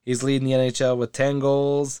 He's leading the NHL with 10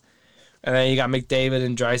 goals. And then you got McDavid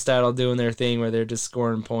and Draisaitl doing their thing where they're just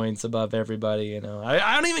scoring points above everybody.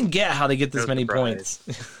 I don't even get how they get this many points.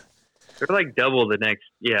 They're like double the next,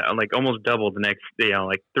 like almost double the next,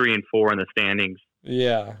 like 3 and 4 in the standings.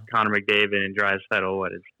 Yeah. Connor McDavid and Draisaitl.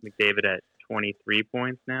 What is McDavid at 23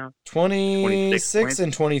 points now? 26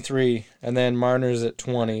 and 23, and then Marner's at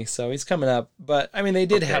 20. So he's coming up. But I mean, they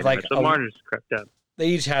did have like. So Marner's crept up. They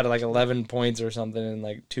each had like 11 points or something in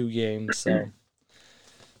like 2 games. So.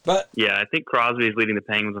 But yeah, I think Crosby is leading the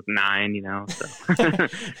Penguins with 9. So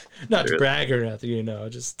not to brag or nothing,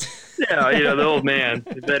 just the old man,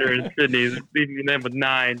 the veteran Sydney's leading them with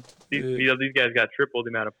 9. These guys got triple the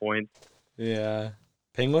amount of points. Yeah,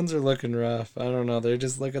 Penguins are looking rough. I don't know. They're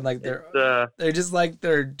just looking like they're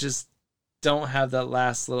just don't have that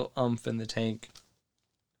last little oomph in the tank.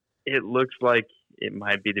 It looks like it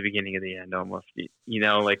might be the beginning of the end almost,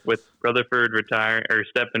 like with Rutherford retiring or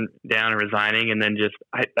stepping down and resigning. And then just,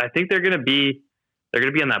 I think they're going to be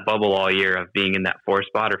on that bubble all year of being in that 4th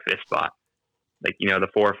spot or 5th spot, like, the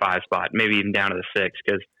 4 or 5 spot, maybe even down to the 6,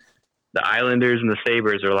 because the Islanders and the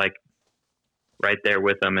Sabres are like right there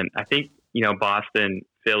with them. And I think, Boston,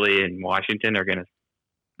 Philly, and Washington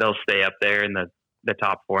they'll stay up there in the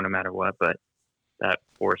top 4 no matter what. But that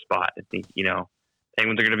 4th spot, I think,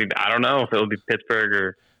 Penguins are going to be, I don't know if it'll be Pittsburgh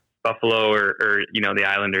or Buffalo or the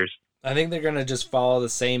Islanders. I think they're going to just follow the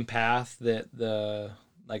same path that the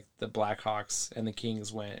Blackhawks and the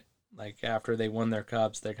Kings went. Like after they won their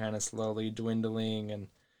cups, they're kind of slowly dwindling and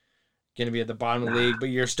going to be at the bottom of the league. But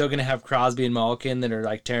you're still going to have Crosby and Malkin that are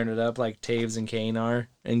like tearing it up like Taves and Kane are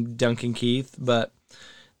and Duncan Keith. But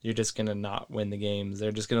you're just going to not win the games.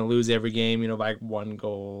 They're just going to lose every game, by 1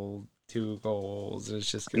 goal, 2 goals.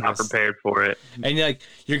 It's just not prepared for it. And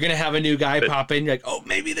you're gonna have a new guy pop in. You're like, oh,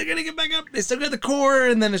 maybe they're gonna get back up. They still got the core,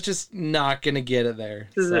 and then it's just not gonna get it there.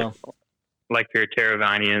 So like your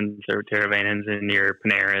Teravanians or Teravanans and your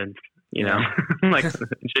Panarins, you know, like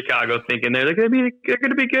in Chicago, thinking they're gonna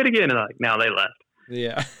be good again, and like now they left.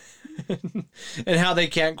 Yeah. And how they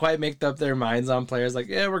can't quite make up their minds on players. Like,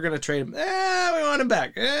 yeah, we're gonna trade him. We want him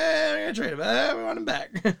back. We're gonna trade him. We want him back.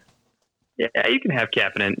 Yeah, you can have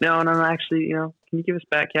Kapanen. No, actually, you know, can you give us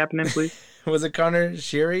back Kapanen, please? Was it Connor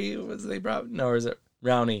Sheary? Was they brought? No, or is it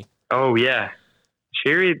Rowney? Oh yeah,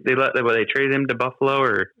 Sheary. They traded him to Buffalo,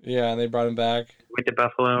 or yeah, they brought him back. Went to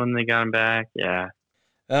Buffalo and they got him back. Yeah.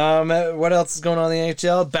 What else is going on in the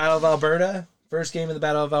NHL? Battle of Alberta. First game of the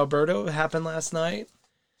Battle of Alberta happened last night.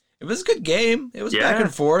 It was a good game. It was back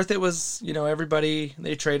and forth. It was, you know, everybody,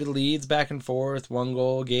 they traded leads back and forth.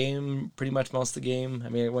 1-goal game, pretty much most of the game. I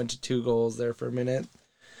mean, it went to 2 goals there for a minute.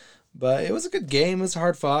 But it was a good game. It was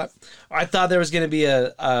hard fought. I thought there was going to be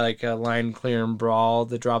a line clearing brawl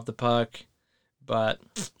to drop the puck, but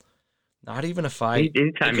not even a fight.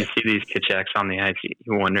 Anytime you see these Tkachuk's on the ice,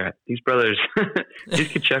 you wonder, these brothers, these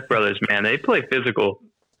Tkachuk brothers, man, they play physical.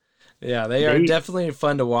 Yeah, they are definitely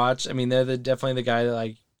fun to watch. I mean, they're definitely the guy that,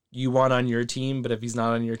 like, you want on your team, but if he's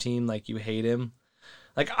not on your team, like, you hate him.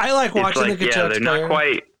 Like, I like watching the Tkachuk they're not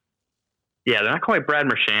quite Brad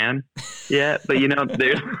Marchand yet, but, you know,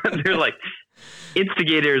 they're like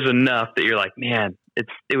instigators enough that you're like, man, it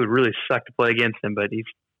would really suck to play against him, but he's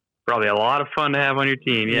probably a lot of fun to have on your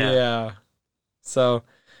team. Yeah. So,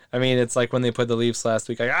 I mean, it's like when they played the Leafs last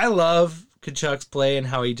week. Like, I love Tkachuk's play and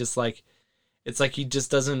how he just, like, it's like he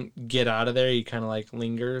just doesn't get out of there. He kind of, like,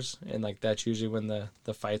 lingers, and, like, that's usually when the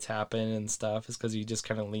fights happen and stuff, is because he just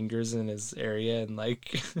kind of lingers in his area and,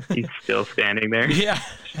 like... He's still standing there. Yeah.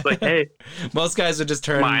 Just like, hey. Most guys would just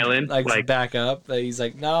turn, smiling, like back up. He's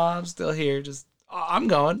like, no, I'm still here. Just, I'm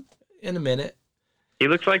going in a minute. He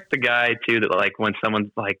looks like the guy, too, that, like, when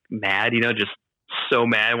someone's, like, mad, you know, just so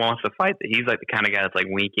mad, wants to fight, that he's, like, the kind of guy that's, like,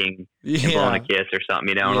 winking and blowing a kiss or something,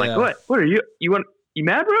 you know? And like, what are you? You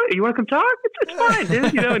mad, bro? You want to come talk? It's fine,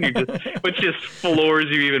 dude. You know, and you're just, which just floors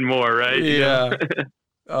you even more, right? Yeah.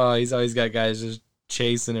 Oh, he's always got guys just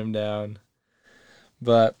chasing him down.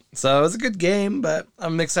 But so it was a good game, but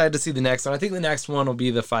I'm excited to see the next one. I think the next one will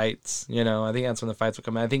be the fights. You know, I think that's when the fights will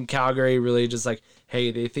come out. I think Calgary really just like,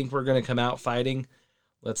 hey, they think we're going to come out fighting.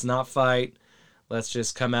 Let's not fight. Let's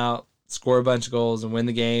just come out, score a bunch of goals, and win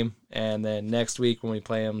the game. And then next week when we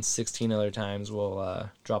play them 16 other times, we'll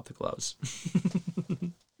drop the gloves.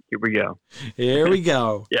 Here we go. Here we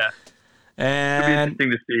go. Yeah. And it'll be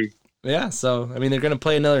interesting to see. Yeah, so, I mean, they're going to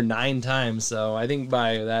play another 9 times. So I think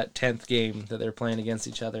by that 10th game that they're playing against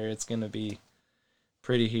each other, it's going to be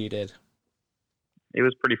pretty heated. It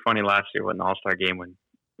was pretty funny last year with an All-Star game when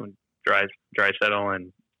Draisaitl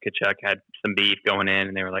and Tkachuk had some beef going in,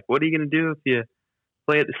 and they were like, what are you going to do if you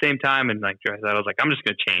play at the same time? And like Draisaitl was like, I'm just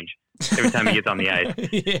going to change every time he gets on the ice.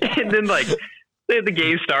 Yeah. And then like the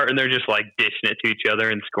game start and they're just like dishing it to each other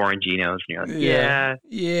and scoring Genos, and you're like, yeah,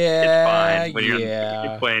 it's fine when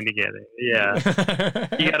you're playing together. Yeah.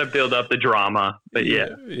 You got to build up the drama, but yeah.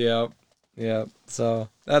 Yep. So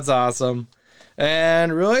that's awesome.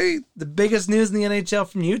 And really, the biggest news in the NHL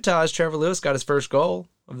from Utah is Trevor Lewis got his first goal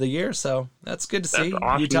of the year. So that's good to see.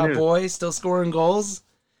 Awesome Utah news. Boy still scoring goals.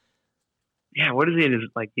 Yeah, what is he in his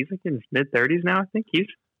he's like in his mid-30s now, I think. He's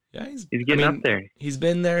getting up there. He's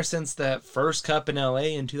been there since that first cup in LA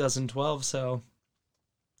in 2012, so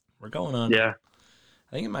we're going on. Yeah.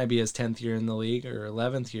 I think it might be his 10th year in the league or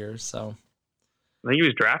 11th year, so. I think he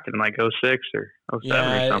was drafted in like 06 or 07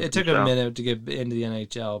 or something. It took a minute to get into the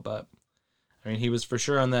NHL, but I mean, he was for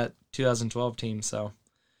sure on that 2012 team, so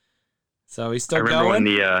he's still going. I remember when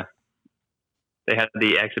they had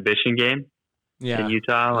the exhibition game in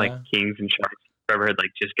Utah, like Kings and Sharks. Trevor had like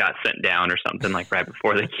just got sent down or something like right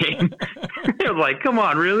before the game. It was like, come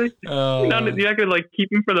on, really? You're not gonna like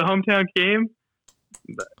keep him for the hometown game?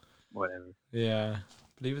 But whatever. Yeah,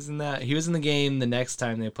 but he was in that. He was in the game the next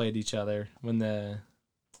time they played each other when the.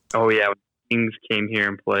 Oh yeah, when Kings came here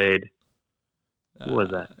and played. Who was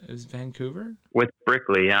that? It was Vancouver with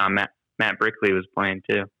Brickley. Yeah, Matt Brickley was playing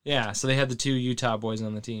too. Yeah, so they had the 2 Utah boys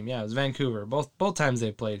on the team. Yeah, it was Vancouver. Both times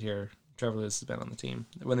they played here. Trevor Lewis has been on the team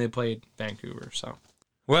when they played Vancouver. So,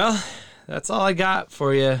 well, that's all I got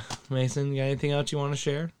for you, Mason. You got anything else you want to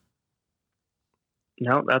share?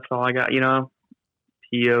 No, that's all I got. You know,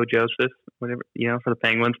 P.O. Joseph, whatever. You know, for the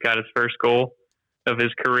Penguins, got his first goal of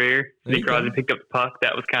his career. Sidney Crosby picked up the puck.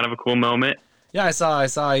 That was kind of a cool moment. Yeah, I saw.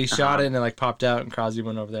 He shot it and it like popped out, and Crosby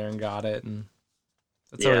went over there and got it. And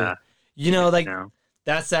that's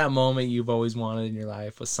that's that moment you've always wanted in your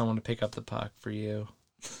life, was someone to pick up the puck for you.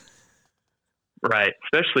 Right,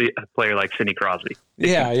 especially a player like Sidney Crosby.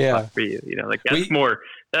 Yeah. For you, like that's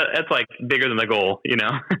that's like bigger than the goal,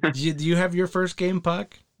 Do you have your first game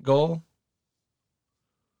puck goal?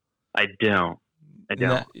 I don't.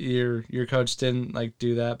 Your coach didn't like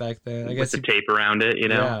do that back then. I guess with the tape around it,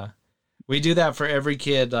 Yeah, we do that for every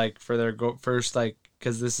kid, like for their first, like,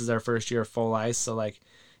 because this is our first year of full ice. So like,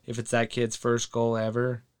 if it's that kid's first goal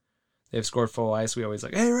ever, they've scored full ice. We always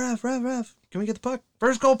like, hey ref, can we get the puck?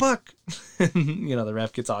 First goal puck. The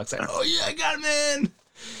ref gets all excited. Oh yeah, I got him in.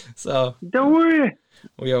 So don't worry.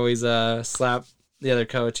 We always slap the other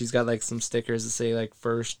coach. He's got like some stickers that say like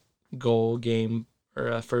first goal game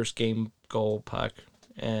or first game goal puck,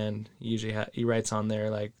 and usually he writes on there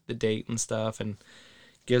like the date and stuff, and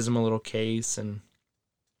gives him a little case and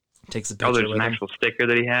takes a picture. Oh, there's an actual sticker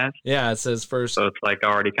that he has? Yeah, it says first. So it's like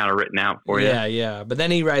already kind of written out for you. Yeah. But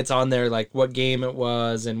then he writes on there like what game it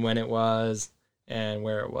was and when it was and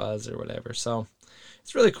where it was or whatever. So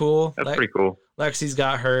it's really cool. That's pretty cool. Lexi's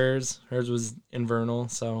got hers. Hers was invernal,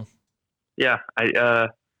 so. Yeah, I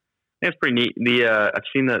think it's pretty neat. I've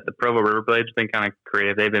seen the Provo River Blade's been kind of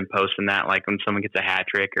creative. They've been posting that like when someone gets a hat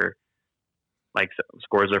trick or like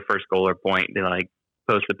scores their first goal or point, they like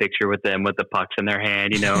post a picture with them with the pucks in their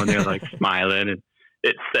hand, and they're like smiling, and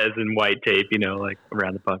it says in white tape, like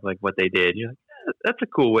around the puck, like what they did. You're like, that's a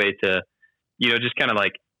cool way to, just kind of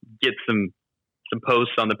like get some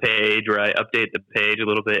posts on the page, right? Update the page a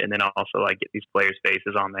little bit, and then also like get these players'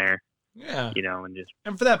 faces on there. Yeah.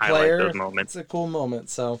 And for that player, those moments. It's a cool moment.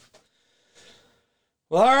 So,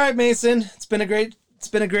 well, all right, Mason. It's been a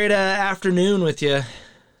great afternoon with you.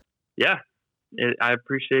 Yeah, I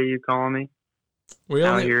appreciate you calling me. We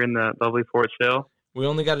out here in the lovely Fort Sill. We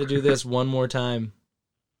only got to do this one more time.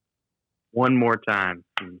 One more time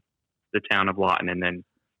in the town of Lawton, and then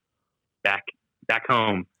back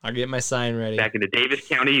home. I'll get my sign ready. Back into Davis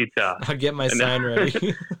County, Utah. I'll get my sign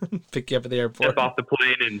ready. Pick you up at the airport. Step off the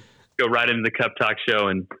plane and go right into the Cup Talk show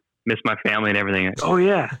and miss my family and everything. Like, oh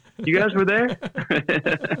yeah, you guys were there.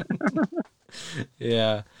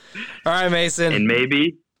 Yeah. All right, Mason. And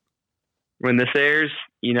maybe when this airs,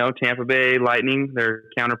 Tampa Bay Lightning, their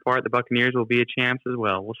counterpart, the Buccaneers, will be a chance as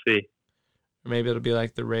well. We'll see. Or maybe it'll be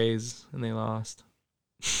like the Rays and they lost.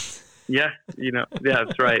 Yeah,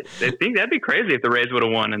 that's right. I think that'd be crazy if the Rays would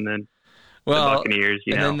have won and then the Buccaneers,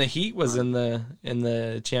 and then the Heat was in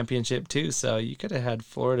the championship too, so you could have had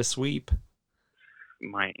Florida sweep.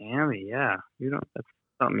 Miami, yeah. That's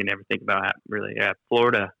something you never think about, really. Yeah,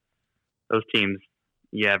 Florida, those teams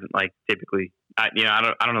you haven't like typically. I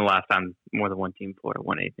don't know the last time more than one team Florida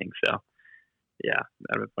won anything. So yeah,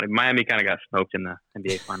 that would be funny. Miami kind of got smoked in the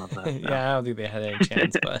NBA Finals. Yeah, I don't think they had any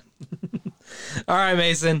chance. But all right,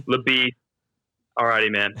 Mason. LeBee. All righty,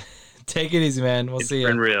 man. Take it easy, man. We'll see you.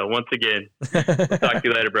 It's been real once again. We'll talk to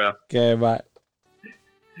you later, bro. Okay, bye.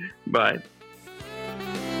 Bye.